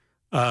be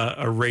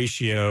a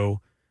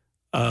ratio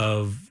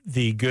of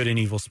the good and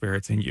evil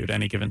spirits in you at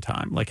any given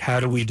time. Like, how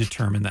do we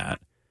determine that?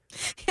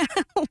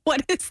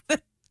 What's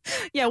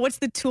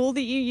the tool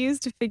that you use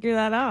to figure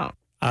that out?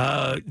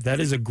 That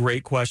is a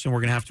great question. We're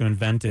going to have to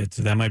invent it.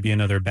 So that might be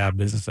another bad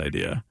business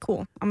idea.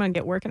 Cool. I'm going to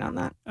get working on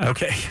that.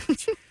 Okay.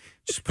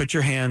 Just put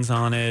your hands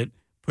on it,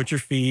 put your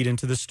feet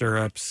into the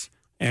stirrups,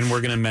 and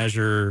we're going to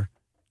measure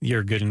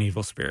your good and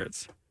evil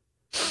spirits.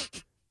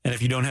 And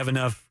if you don't have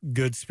enough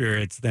good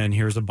spirits, then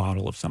here's a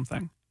bottle of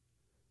something.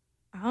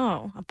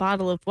 Oh, a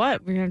bottle of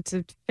what? We're going to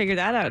have to figure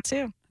that out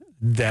too.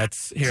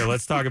 Here,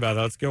 let's talk about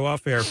that. Let's go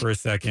off air for a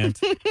second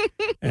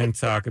and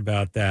talk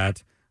about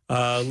that.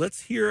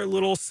 Let's hear a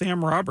little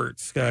Sam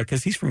Roberts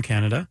because he's from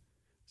Canada.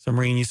 So I'm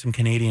bringing you some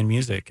Canadian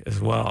music as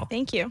well.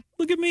 Thank you.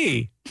 Look at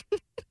me,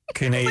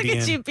 Canadian. Look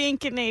at you being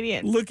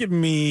Canadian. Look at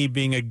me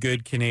being a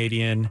good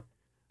Canadian.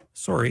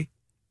 Sorry.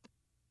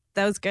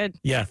 That was good.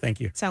 Yeah, thank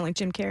you. Sound like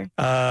Jim Carrey.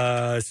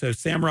 So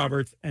Sam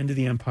Roberts, End of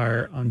the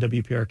Empire on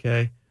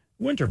WPRK,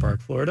 Winter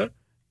Park, Florida.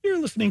 You're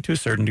listening to A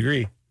Certain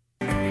Degree.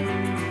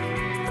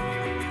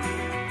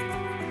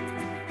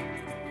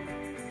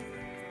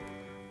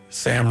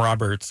 Sam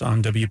Roberts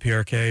on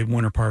WPRK,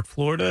 Winter Park,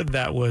 Florida.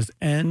 That was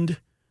End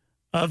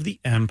of the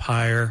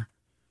Empire.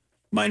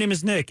 My name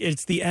is Nick.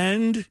 It's the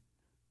end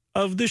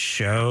of the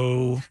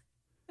show.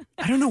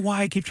 I don't know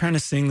why I keep trying to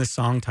sing the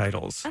song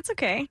titles. That's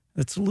okay.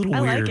 That's a little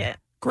I weird. like it.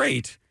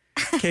 Great.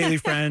 Kaylee,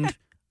 friend,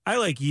 I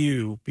like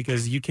you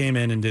because you came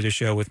in and did a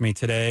show with me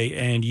today,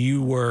 and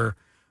you were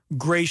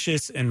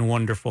gracious and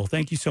wonderful.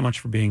 Thank you so much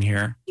for being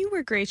here. You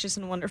were gracious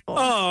and wonderful.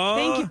 Aw.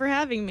 Thank you for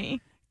having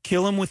me.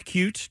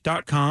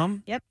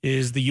 killemwithcute.com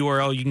is the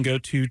URL you can go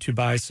to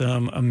buy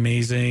some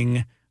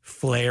amazing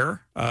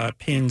flair,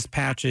 pins,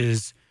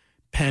 patches,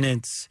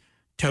 pennants,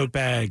 tote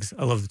bags.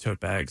 I love the tote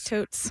bags.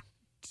 Totes.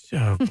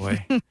 Oh,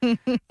 boy.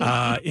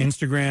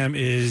 Instagram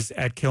is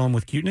at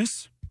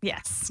killemwithcuteness.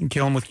 Yes. And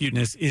Kill 'em with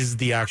Cuteness is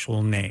the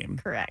actual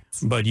name. Correct.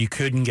 But you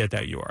couldn't get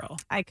that URL.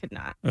 I could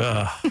not.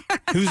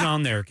 Who's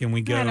on there? Can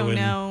we go? I don't and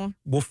know.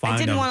 We'll find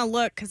them. I didn't want to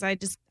look because I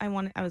was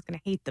going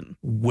to hate them.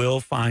 We'll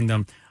find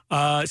them.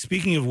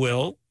 Speaking of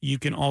Will, you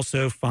can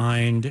also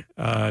find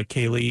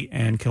Kaylee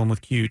and Kill 'em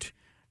with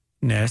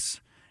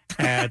Cuteness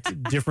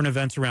at different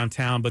events around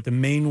town. But the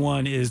main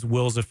one is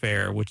Will's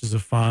Affair, which is a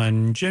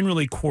fun,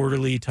 generally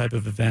quarterly type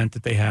of event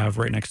that they have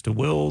right next to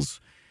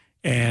Will's.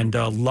 And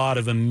a lot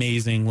of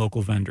amazing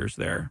local vendors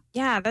there.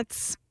 Yeah,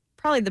 that's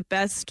probably the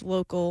best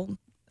local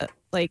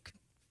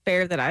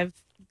fair that I've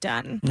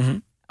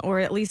done, or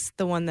at least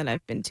the one that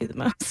I've been to the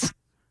most.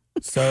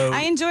 So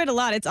I enjoyed a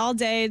lot. It's all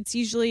day. It's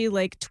usually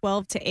like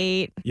 12 to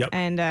 8,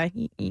 and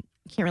you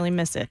can't really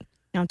miss it.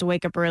 You don't have to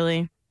wake up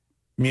early.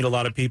 Meet a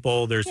lot of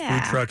people. There's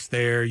food trucks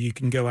there. You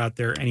can go out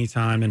there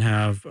anytime and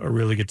have a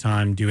really good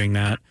time doing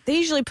that. They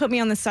usually put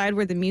me on the side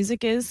where the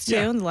music is,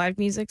 too, the live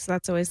music, so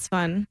that's always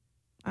fun.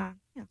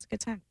 Yeah, it's a good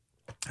time.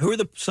 Who are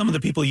some of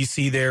the people you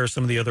see there,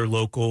 some of the other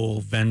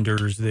local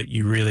vendors that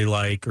you really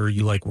like or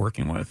you like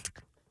working with?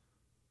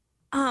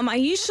 I'm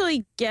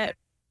usually in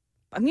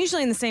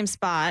the same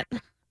spot,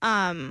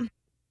 and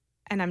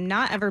I'm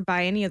not ever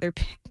by any other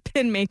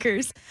pin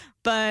makers,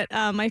 but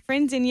my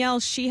friend Danielle,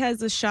 she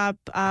has a shop,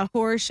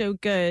 Horror Show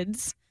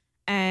Goods,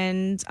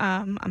 and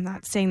I'm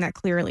not saying that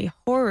clearly,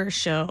 Horror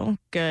Show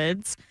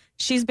Goods.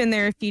 She's been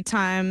there a few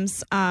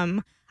times.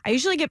 I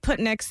usually get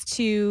put next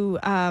to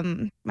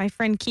my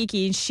friend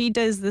Kiki. She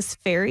does this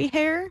fairy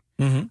hair.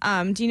 Do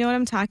you know what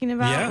I'm talking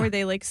about? Yeah. Where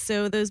they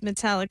sew those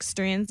metallic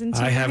strands into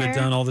I your have hair? it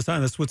done all the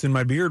time. That's what's in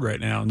my beard right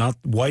now. Not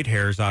white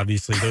hairs,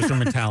 obviously. Those are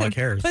metallic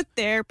hairs. Put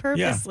there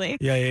purposely.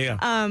 Yeah.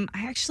 I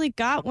actually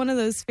got one of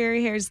those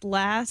fairy hairs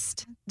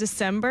last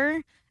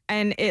December,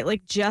 and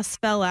it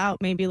just fell out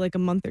maybe a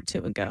month or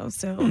two ago.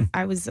 So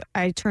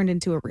I turned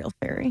into a real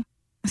fairy.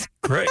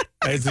 Great.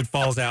 As it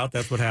falls out,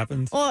 that's what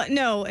happens? Well,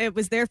 no, it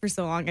was there for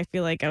so long. I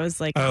feel like I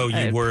was oh,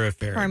 you were a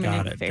fairy.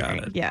 Permanent Got fairy.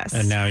 it. Yes.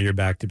 And now you're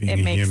back to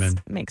being a human.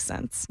 Makes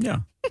sense.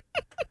 Yeah.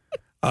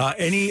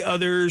 Any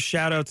other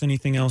shout outs,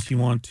 anything else you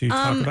want to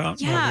talk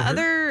about? Yeah,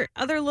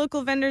 other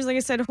local vendors, like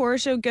I said, Horror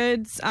Show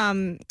Goods.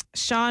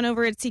 Sean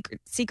over at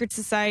Secret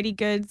Society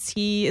Goods,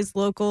 he is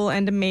local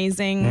and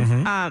amazing.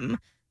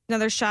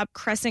 Another shop,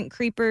 Crescent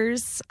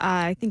Creepers.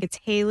 I think it's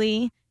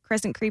Haley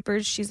Crescent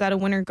Creepers. She's out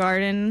of Winter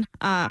Garden.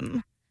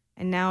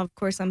 And now, of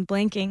course, I'm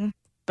blanking.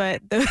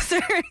 But those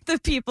are the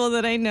people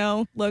that I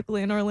know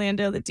locally in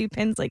Orlando that do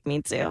pins like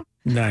me, too.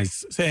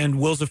 Nice.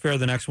 And Will's Affair,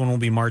 the next one will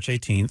be March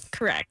 18th.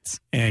 Correct.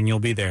 And you'll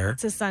be there.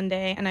 It's a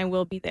Sunday, and I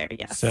will be there,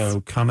 yes.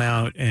 So come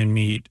out and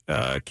meet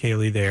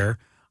Kaylee there.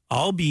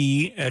 I'll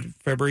be at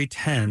February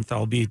 10th.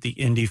 I'll be at the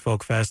Indie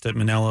Folk Fest at the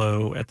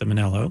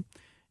Manello.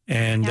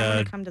 And I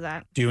want to come to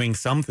that. Doing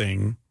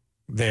something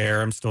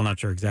there. I'm still not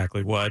sure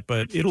exactly what,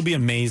 but it'll be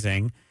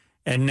amazing.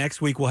 And next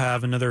week we'll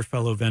have another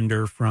fellow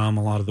vendor from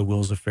a lot of the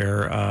Will's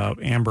Affair.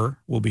 Amber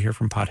will be here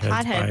from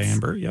Potheads by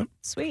Amber. Yep.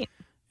 Sweet.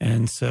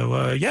 And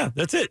so,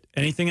 that's it.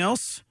 Anything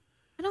else?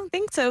 I don't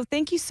think so.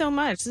 Thank you so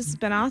much. This has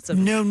been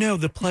awesome. No.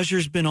 The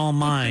pleasure's been all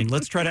mine.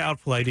 Let's try to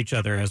outpolite each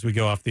other as we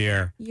go off the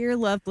air. You're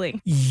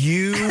lovely.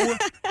 You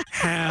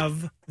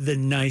have the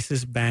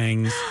nicest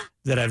bangs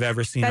that I've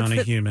ever seen on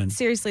a human.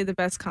 Seriously, the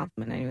best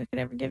compliment anyone could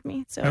ever give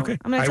me. So okay.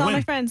 I'm going to tell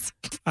my friends.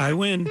 I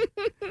win.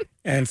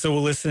 And so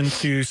we'll listen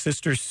to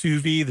Sister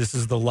Suvi. This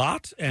is The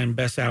Lot, and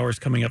Best Hours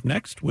coming up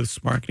next with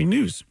Smarketing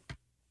News.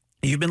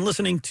 You've been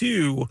listening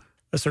to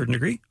A Certain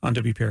Degree on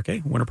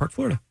WPRK, Winter Park,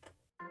 Florida.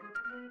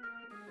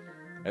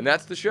 And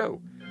that's the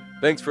show.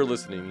 Thanks for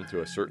listening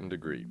to A Certain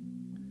Degree.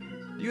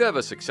 Do you have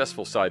a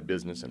successful side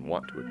business and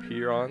want to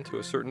appear on To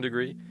a Certain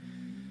Degree?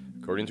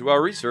 According to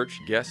our research,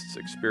 guests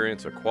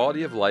experience a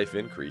quality of life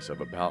increase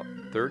of about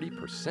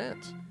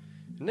 30%.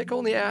 Nick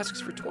only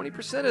asks for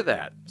 20% of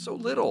that. So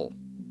little.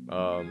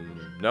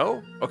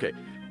 No? Okay.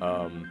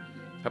 How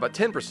about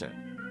 10%?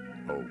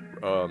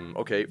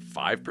 Okay,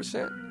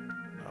 5%?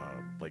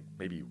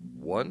 Maybe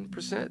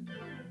 1%?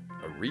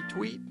 A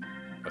retweet?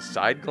 A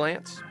side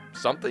glance?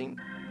 Something?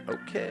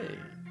 Okay.